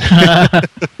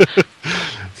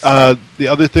 The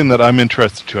other thing that I'm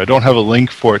interested to, I don't have a link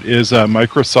for it, is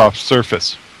Microsoft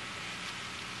Surface.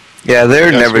 Yeah,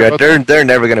 they're never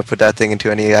going to put that thing into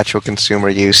any actual consumer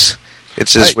use.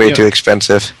 It's just way too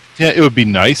expensive. Yeah, it would be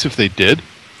nice if they did.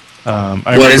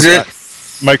 What is it?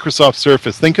 Microsoft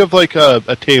Surface. Think of like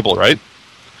a table, right?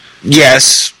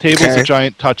 Yes. Table's a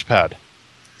giant touchpad.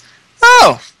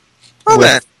 Oh.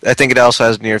 Okay. I think it also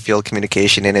has near-field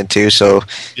communication in it too. So,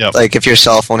 Yep. like if your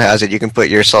cell phone has it, you can put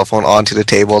your cell phone onto the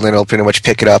table, and then it'll pretty much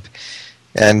pick it up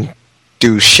and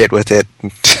do shit with it.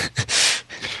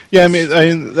 Yeah, I mean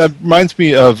that reminds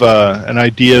me of an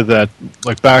idea that,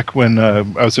 like back when I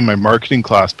was in my marketing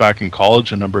class back in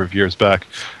college a number of years back,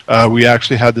 we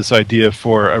actually had this idea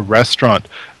for a restaurant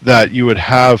that you would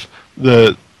have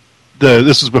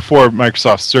this was before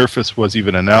Microsoft Surface was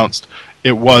even announced.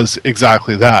 It was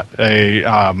exactly that,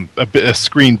 a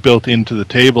screen built into the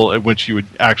table at which you would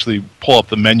actually pull up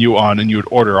the menu on, and you would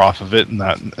order off of it in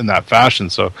that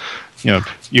fashion. So,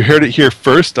 you heard it here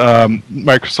first.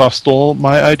 Microsoft stole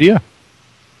my idea.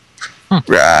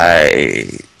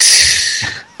 Right.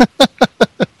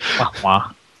 Wah,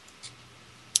 wah.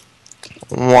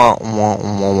 Wah, wah, wah,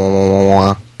 wah, wah,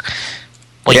 wah.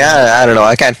 Yeah, I don't know.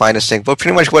 I can't find this thing. But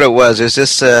pretty much what it was is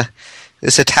this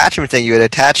attachment thing you would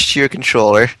attach to your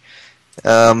controller,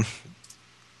 and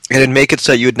it'd make it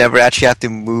so you would never actually have to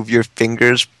move your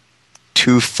fingers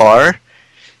too far.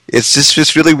 It's just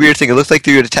this really weird thing. It looked like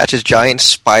you would attach this giant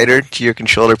spider to your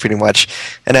controller pretty much,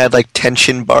 and it had like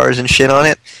tension bars and shit on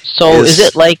it. So is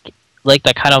it like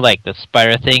that kind of like the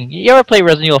spider thing? You ever play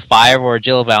Resident Evil 5 where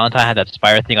Jill Valentine had that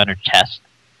spider thing on her chest?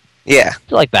 Yeah.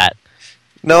 It's like that.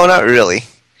 No, not really.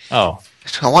 Oh.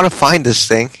 I want to find this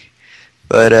thing,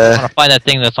 but I want to find that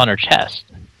thing that's on her chest.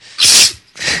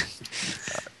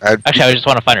 Actually, I just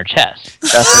want to find her chest.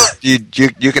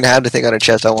 You can have the thing on her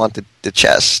chest. I want the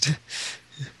chest.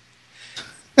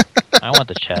 I want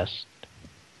the chest.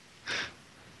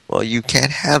 Well, you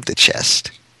can't have the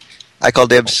chest. I call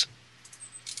dibs.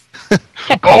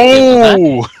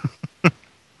 Oh!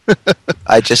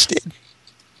 I just did.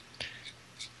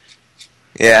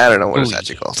 Yeah, I don't know what it's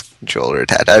actually called. Controller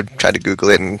attach. I tried to Google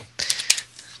it and...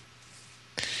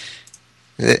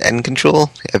 Is it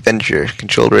N-Control? Avenger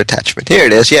controller attachment. Here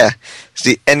it is, yeah. It's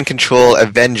the N-Control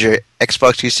Avenger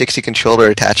Xbox 360 controller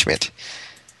attachment.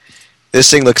 This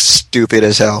thing looks stupid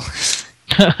as hell.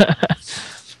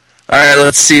 Alright,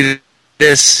 let's see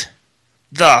this.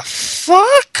 The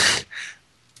fuck?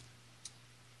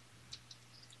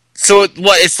 So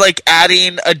it's like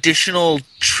adding additional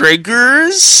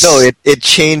triggers? No, it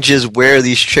changes where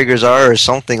these triggers are or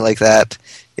something like that.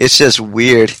 It's just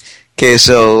weird. Okay,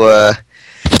 so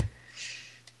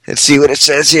let's see what it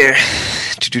says here.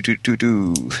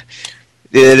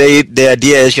 The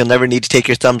idea is you'll never need to take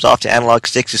your thumbs off the analog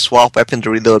sticks to swap weapons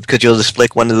or reload because you'll just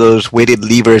flick one of those weighted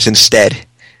levers instead.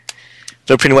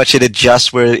 So pretty much it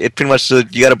adjusts where it pretty much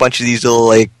you got a bunch of these little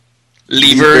like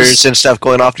levers and stuff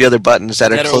going off the other buttons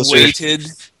that are closer. Weighted.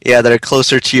 Yeah, that are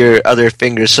closer to your other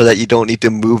fingers so that you don't need to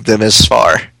move them as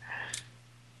far.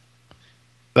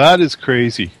 That is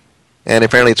crazy. And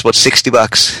apparently it's about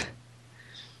 $60.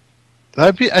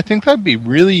 I think that'd be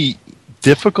really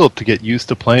difficult to get used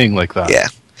to playing like that. Yeah.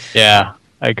 Yeah,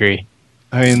 I agree.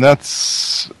 I mean,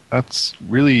 that's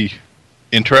really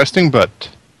interesting, but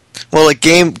well, like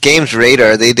Games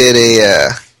Radar, they did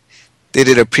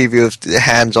a preview of the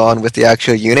hands-on with the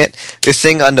actual unit. This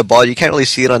thing on the bottom, you can't really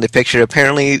see it on the picture.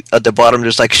 Apparently, at the bottom,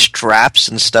 there's like straps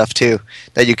and stuff too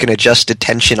that you can adjust the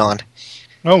tension on.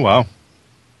 Oh wow!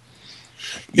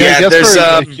 Yeah, I guess there's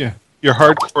for your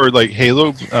hardcore like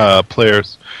Halo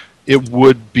players, it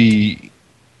would be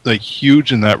like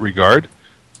huge in that regard,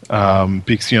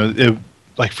 because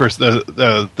like first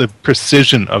the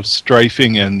precision of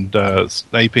strafing and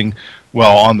sniping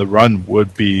while on the run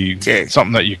would be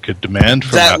something that you could demand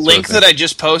from that link that I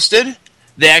just posted.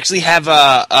 They actually have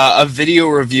a video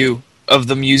review of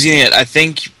them using it. I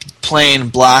think playing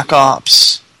Black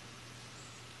Ops.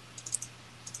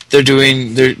 They're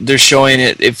showing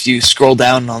it if you scroll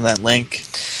down on that link.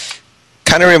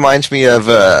 Kind of reminds me of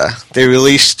they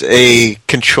released a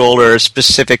controller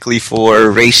specifically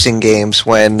for racing games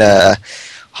when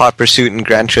Hot Pursuit and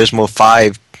Gran Turismo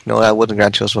 5. No, that wasn't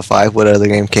Gran Turismo 5. What other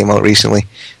game came out recently?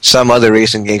 Some other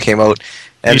racing game came out,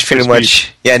 and it's pretty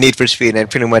much Need for Speed, and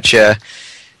pretty much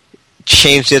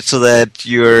changed it so that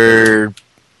your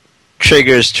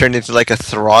triggers turned into like a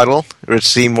throttle, or it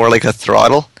seemed more like a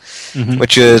throttle,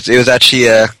 which was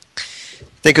actually I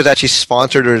think it was actually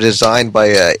sponsored or designed by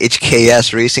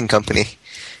HKS Racing Company,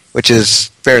 which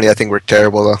is apparently I think worked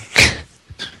terrible though.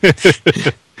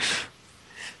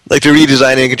 Like they're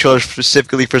redesigning a controller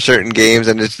specifically for certain games,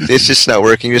 and it's just not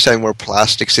working. You're just having more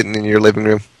plastic sitting in your living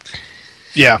room.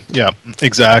 Yeah,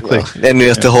 exactly. And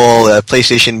with the whole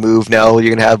PlayStation Move now,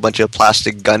 you're gonna have a bunch of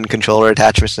plastic gun controller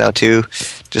attachments now too,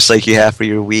 just like you have for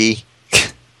your Wii.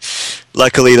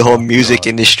 Luckily, the whole music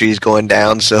industry is going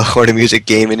down, or the music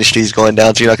game industry is going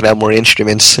down, so you're not gonna have more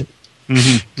instruments.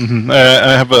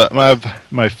 I have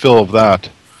my fill of that.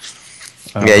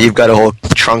 Yeah, you've got a whole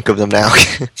trunk of them now.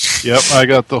 Yep, I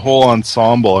got the whole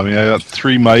ensemble. I mean, I got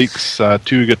 3 mics,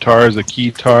 2 guitars, a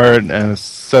keytar, and a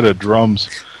set of drums.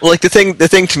 Well, like the thing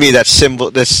to me that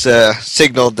signaled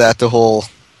that the whole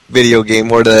video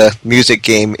game or the music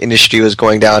game industry was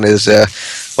going down is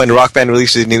when Rock Band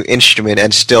releases a new instrument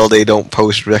and still they don't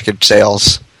post record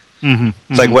sales.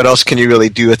 It's like, what else can you really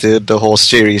do with the whole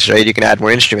series, right? You can add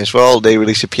more instruments. Well, they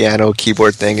released a piano,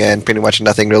 keyboard thing, and pretty much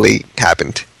nothing really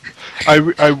happened.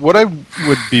 What I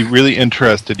would be really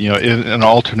interested, in an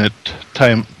alternate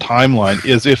timeline,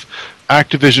 is if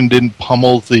Activision didn't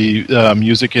pummel the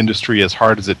music industry as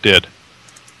hard as it did.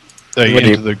 What do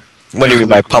you mean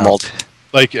by pummeled?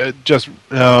 Like,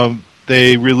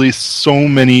 they released so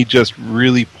many just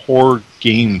really poor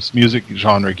games, music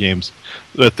genre games,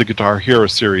 with the Guitar Hero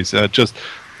series. I wouldn't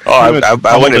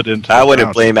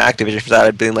blame Activision for that.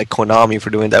 I'd blame like Konami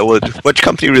for doing that. Which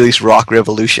company released Rock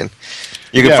Revolution?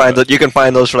 You can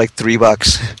find those for like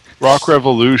 $3. Rock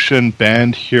Revolution,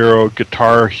 Band Hero,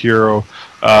 Guitar Hero,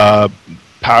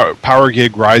 Power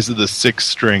Gig, Rise of the Sixth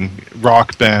String,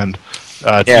 Rock Band.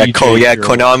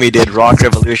 Konami did Rock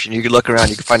Revolution. You could look around,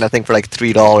 you could find that thing for like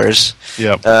 $3.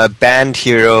 Yep. Band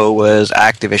Hero was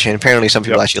Activision. Apparently some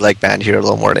people actually like Band Hero a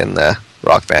little more than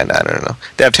Rock Band. I don't know.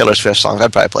 They have Taylor Swift songs.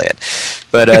 I'd probably play it.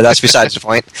 But that's besides the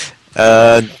point.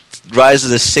 Rise of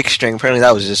the Sixth String, apparently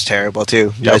that was just terrible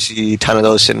too. Yep. I see a ton of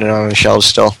those sitting around on the shelves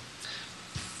still.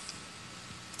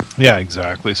 Yeah,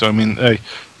 exactly. So I mean,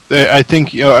 I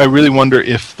think I really wonder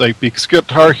if because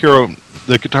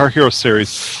the Guitar Hero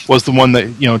series was the one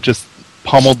that just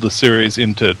pummeled the series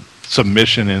into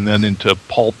submission and then into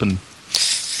pulp and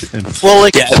well,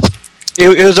 like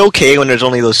it was okay when there's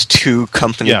only those 2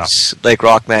 companies like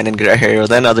Rock Band and Guitar Hero.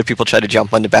 Then other people try to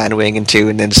jump on the bandwagon too,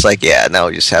 and then it's like, now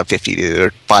we just have 50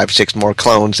 or 5-6 more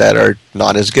clones that are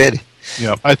not as good.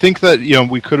 Yeah, I think that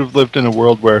we could have lived in a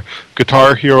world where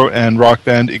Guitar Hero and Rock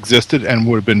Band existed and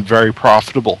would have been very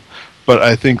profitable. But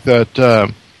I think that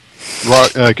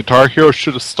Guitar Hero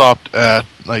should have stopped at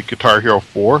like Guitar Hero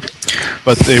 4,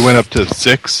 but they went up to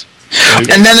 6. And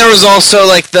then there was also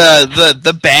like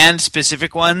the band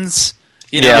specific ones.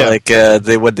 Like they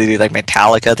do like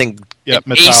Metallica. I think. Yeah,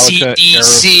 Metallica,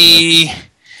 AC/DC.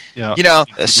 Yeah.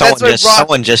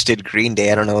 Someone just did Green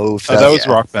Day. I don't know if that was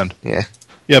Rock Band. Yeah.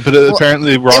 Yeah, but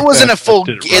apparently Rock Band.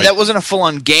 That wasn't a full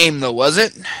on game though, was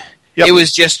it? Yep. It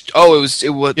was just it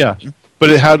was Yeah, but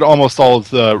it had almost all of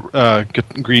the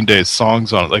Green Day's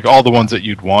songs on it, like all the ones that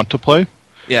you'd want to play.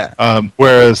 yeah.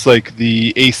 Whereas like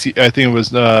the I think it was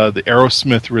the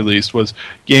Aerosmith release was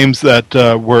games that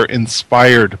were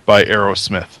inspired by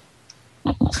Aerosmith.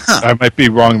 I might be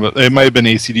wrong, but it might have been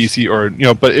AC/DC or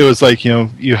but it was like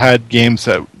you had games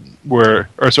that were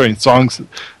songs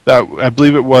that I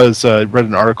believe it was I read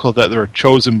an article that they were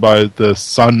chosen by the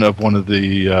son of one of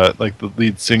the like the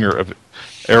lead singer of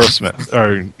Aerosmith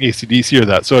or AC/DC or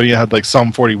that. So you had like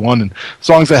Psalm 41 and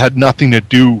songs that had nothing to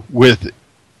do with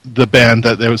the band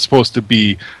that they were supposed to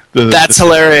be. That's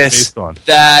hilarious. Based on.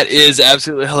 That is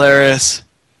absolutely hilarious.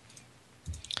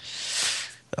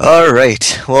 All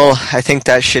right. Well, I think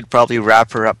that should probably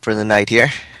wrap her up for the night here.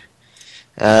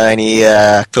 Any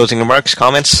closing remarks,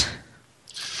 comments?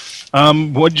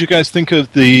 What did you guys think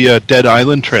of the Dead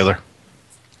Island trailer?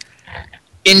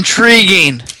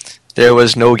 Intriguing. There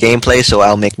was no gameplay, so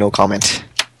I'll make no comment.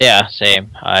 Yeah, same.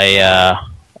 I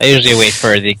usually wait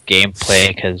for the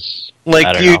gameplay because Like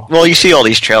I don't know. you see all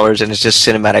these trailers and it's just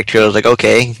cinematic trailers. Like,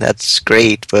 okay, that's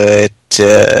great, but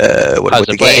what How's about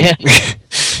the it play? game?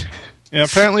 Yeah,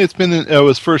 apparently it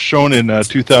was first shown in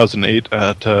 2008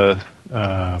 at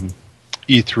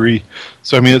E3.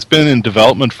 So I mean, it's been in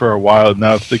development for a while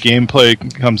now. If the gameplay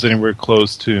comes anywhere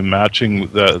close to matching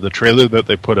the trailer that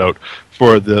they put out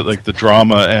for the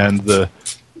drama and the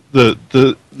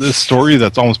story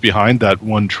that's almost behind that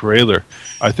one trailer,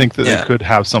 I think that they could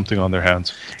have something on their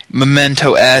hands.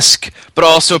 Memento-esque, but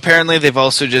also apparently they've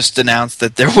also just announced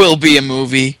that there will be a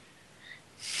movie.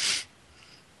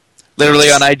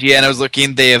 Literally on IGN, I was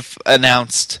looking. They have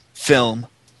announced film.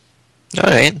 All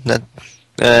right,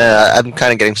 I'm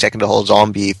kind of getting sick of the whole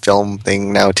zombie film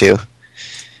thing now too.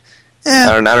 Yeah.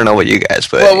 I don't know what you guys,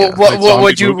 but Well, what Like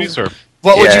would zombie you? movies or-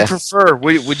 What would Yeah. you prefer?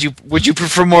 Would you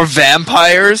prefer more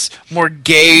vampires, more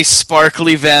gay,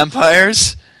 sparkly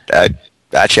vampires?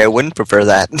 actually, I wouldn't prefer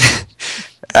that.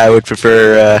 I would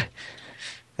prefer.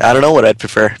 I don't know what I'd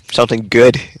prefer. Something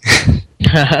good.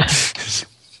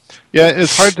 Yeah,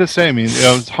 it's hard to say. I mean,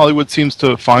 Hollywood seems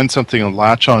to find something and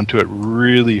latch onto it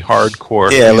really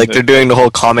hardcore. Yeah, I mean, like they're doing the whole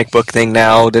comic book thing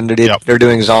now. Then they're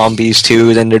doing zombies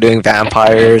too. Then they're doing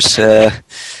vampires,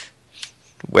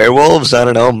 werewolves. I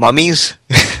don't know, mummies.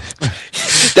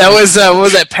 That was what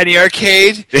was that, Penny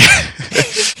Arcade?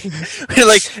 We're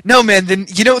like, no man. Then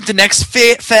you know what the next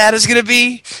fad is gonna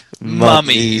be?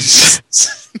 Mummies.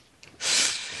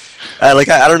 I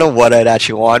don't know what I'd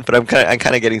actually want, but I'm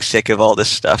kind of getting sick of all this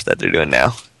stuff that they're doing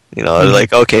now.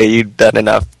 Like, okay, you've done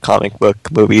enough comic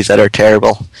book movies that are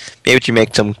terrible. Maybe if you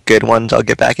make some good ones, I'll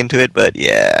get back into it. But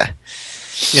yeah,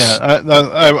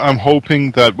 I'm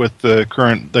hoping that with the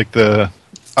current, like the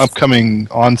upcoming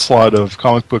onslaught of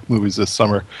comic book movies this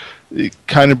summer, it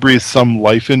kind of breathes some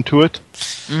life into it.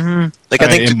 Mm-hmm. like I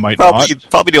think it might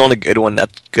probably the only good one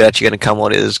that's actually going to come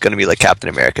out is going to be like Captain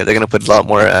America. They're going to put a lot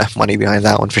more money behind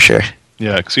that one for sure.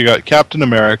 Yeah, because you got Captain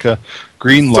America,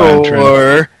 Green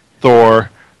Lantern, Thor.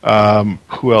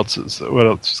 What else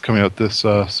is coming out this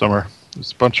summer?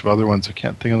 There's a bunch of other ones. I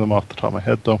can't think of them off the top of my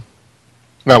head though.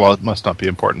 Oh, well, it must not be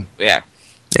important. Yeah.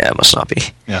 Yeah, it must not be.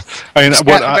 Yeah, I mean,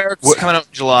 Captain America's coming out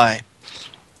in July.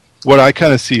 what I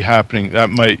kind of see happening that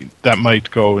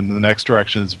might go in the next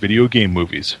direction is video game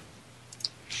movies.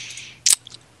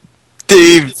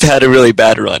 They've had a really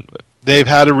bad run. They've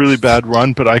had a really bad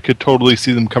run, but I could totally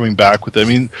see them coming back with it. I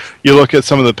mean, you look at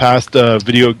some of the past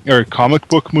video or comic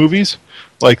book movies,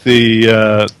 like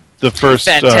the first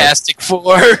Fantastic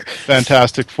Four.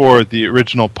 Fantastic Four, the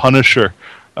original Punisher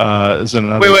is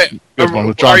another good one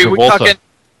with John Travolta.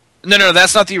 No,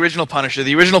 that's not the original Punisher.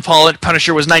 The original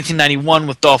Punisher was 1991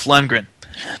 with Dolph Lundgren.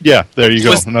 Yeah, there you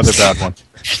go, another bad one.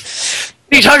 What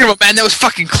are you talking about, man? That was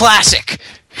fucking classic.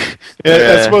 Yeah,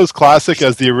 that's about as classic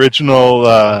as the original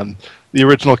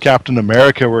Captain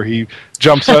America, where he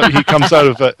jumps out, he comes out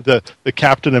of the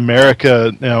Captain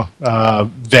America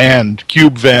van,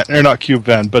 cube van, or not cube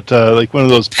van, but like one of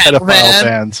those pedophile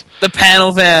vans. The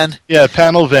panel van. Yeah,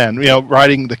 panel van.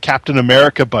 Riding the Captain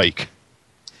America bike.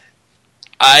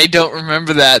 I don't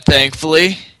remember that,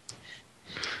 thankfully.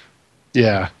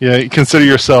 Yeah. You consider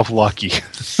yourself lucky.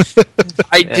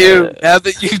 I do. Now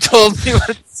that you told me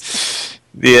what.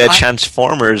 The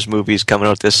Transformers movie's coming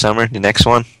out this summer. The next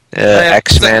one,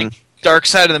 X-Men. Like Dark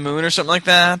Side of the Moon or something like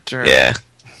that. Or? Yeah,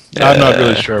 I'm not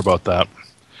really sure about that.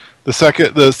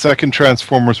 The second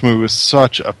Transformers movie was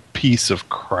such a piece of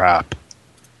crap.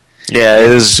 Yeah,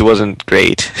 it wasn't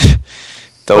great.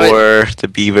 Thor, the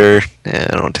Beaver. I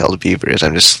don't want to tell the Beavers.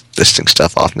 I'm just listing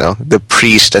stuff off now. The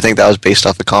Priest. I think that was based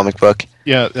off a comic book.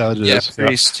 Yeah, it is. Yeah,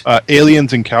 Priest.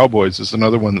 Aliens and Cowboys is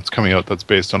another one that's coming out that's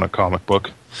based on a comic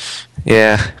book.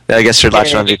 Yeah, I guess they're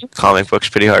latching onto comic books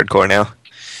pretty hardcore now.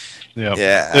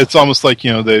 Yeah. It's almost like,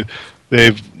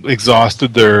 they've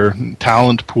exhausted their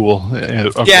talent pool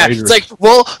of writers. It's like,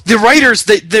 well, the writers,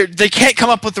 they can't come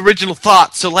up with original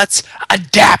thoughts, so let's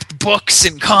adapt books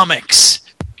and comics.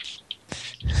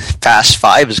 Fast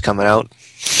 5 is coming out.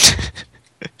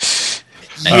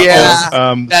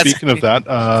 Speaking of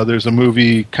that, there's a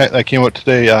movie that came out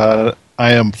today,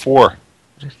 I Am 4.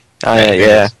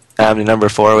 Yeah. I'm number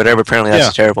 4 or whatever. Apparently that's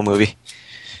a terrible movie.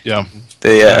 Yeah.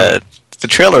 The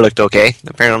trailer looked okay.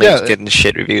 Apparently it's getting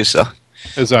shit reviews, so.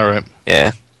 Is that right?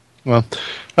 Yeah. Well,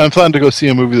 I'm planning to go see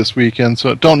a movie this weekend,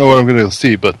 so I don't know what I'm going to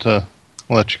see, but I'll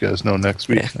let you guys know next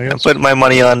week. I'm putting my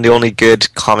money on the only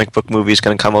good comic book movie that's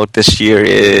going to come out this year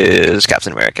is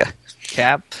Captain America.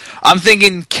 Cap? I'm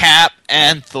thinking Cap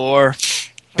and Thor.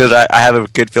 Because I have a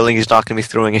good feeling he's not going to be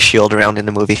throwing a shield around in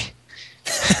the movie.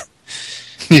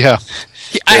 Yeah.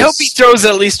 I hope he throws it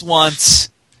at least once.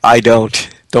 I don't.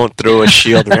 Don't throw a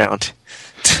shield around.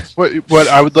 What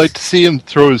I would like to see him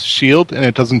throw his shield and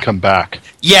it doesn't come back.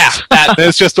 Yeah. And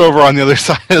it's just over on the other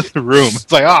side of the room.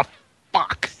 It's like, oh,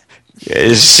 fuck. Yeah,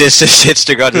 it's just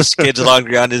got his skids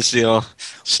along around his,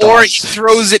 stalks. Or he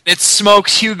throws it and it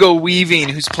smokes Hugo Weaving,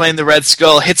 who's playing the Red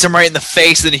Skull, hits him right in the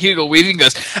face, and then Hugo Weaving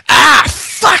goes,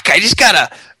 fuck, I just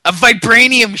got a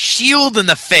vibranium shield in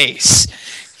the face.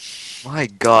 My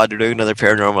God, they're doing another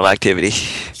Paranormal Activity.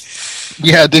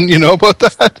 Yeah, didn't you know about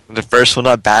that? The first one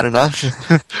not bad enough.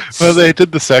 Well, they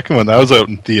did the second one. That was out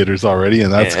in theaters already,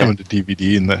 and that's coming to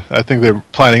DVD, and I think they're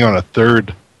planning on a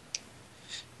third.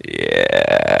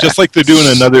 Yeah. Just like they're doing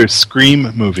another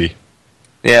Scream movie.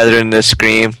 Yeah, they're doing the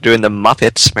Scream, doing the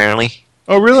Muppets, apparently.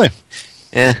 Oh, really?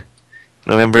 Yeah.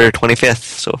 November 25th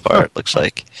so far, it looks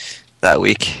like, that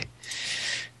week.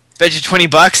 Bet you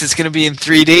 $20 it's going to be in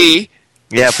 3D.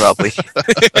 Yeah, probably.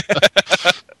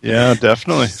 Yeah,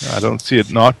 definitely. I don't see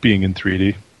it not being in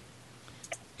 3D.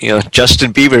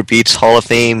 Justin Bieber beats Hall of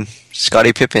Fame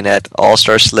Scottie Pippen at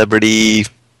All-Star Celebrity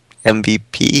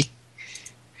MVP.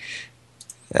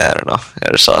 I don't know.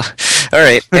 I just saw. All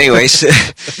right. Anyways, I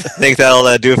think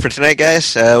that'll do it for tonight,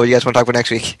 guys. What do you guys want to talk about next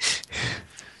week?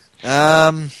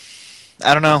 I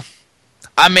don't know.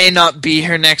 I may not be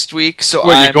here next week, so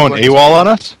What, you're going AWOL on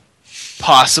us?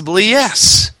 Possibly,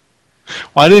 yes.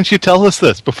 Why didn't you tell us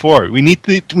this before? We need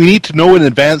to know in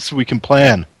advance so we can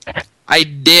plan. I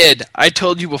did. I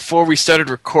told you before we started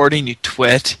recording, you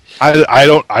twit. I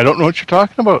don't know what you're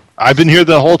talking about. I've been here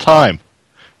the whole time.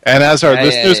 And as our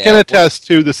listeners can attest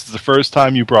to, this is the first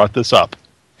time you brought this up.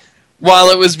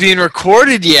 While it was being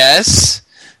recorded, yes.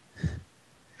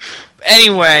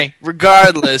 Anyway,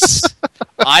 regardless,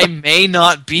 I may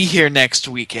not be here next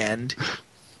weekend.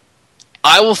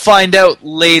 I will find out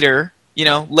later,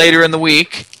 later in the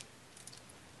week.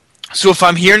 So if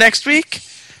I'm here next week,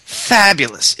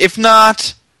 fabulous. If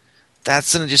not,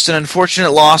 that's just an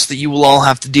unfortunate loss that you will all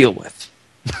have to deal with.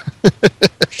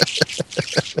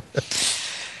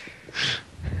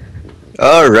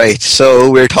 All right,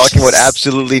 so we're talking about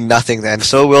absolutely nothing then.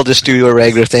 So we'll just do a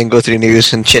regular thing, go through the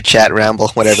news and chit-chat, ramble,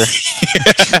 whatever.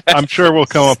 I'm sure we'll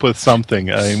come up with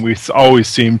something. I mean, we always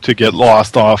seem to get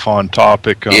lost off on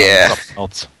topic on something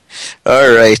else. All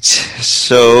right,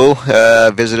 so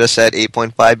visit us at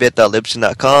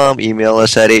 8.5bit.libsyn.com, email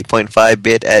us at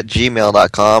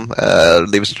 8.5bit@gmail.com,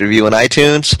 leave us a review on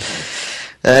iTunes.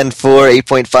 And for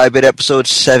 8.5bit episode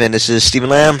 7, this is Stephen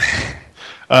Lamb.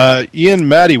 Ian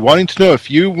Maddie, wanting to know if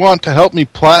you want to help me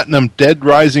platinum Dead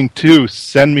Rising 2,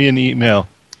 send me an email.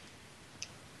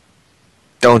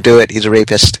 Don't do it. He's a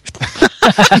rapist.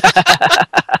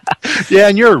 Yeah,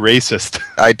 and you're a racist.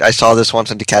 I saw this once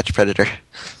on To Catch a Predator.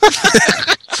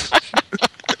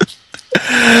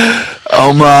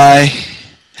 Oh my.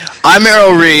 I'm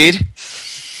Errol Reed.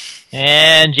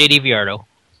 And JD Viardo.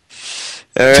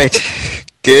 All right.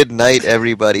 Good night,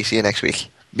 everybody. See you next week.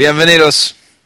 Bienvenidos.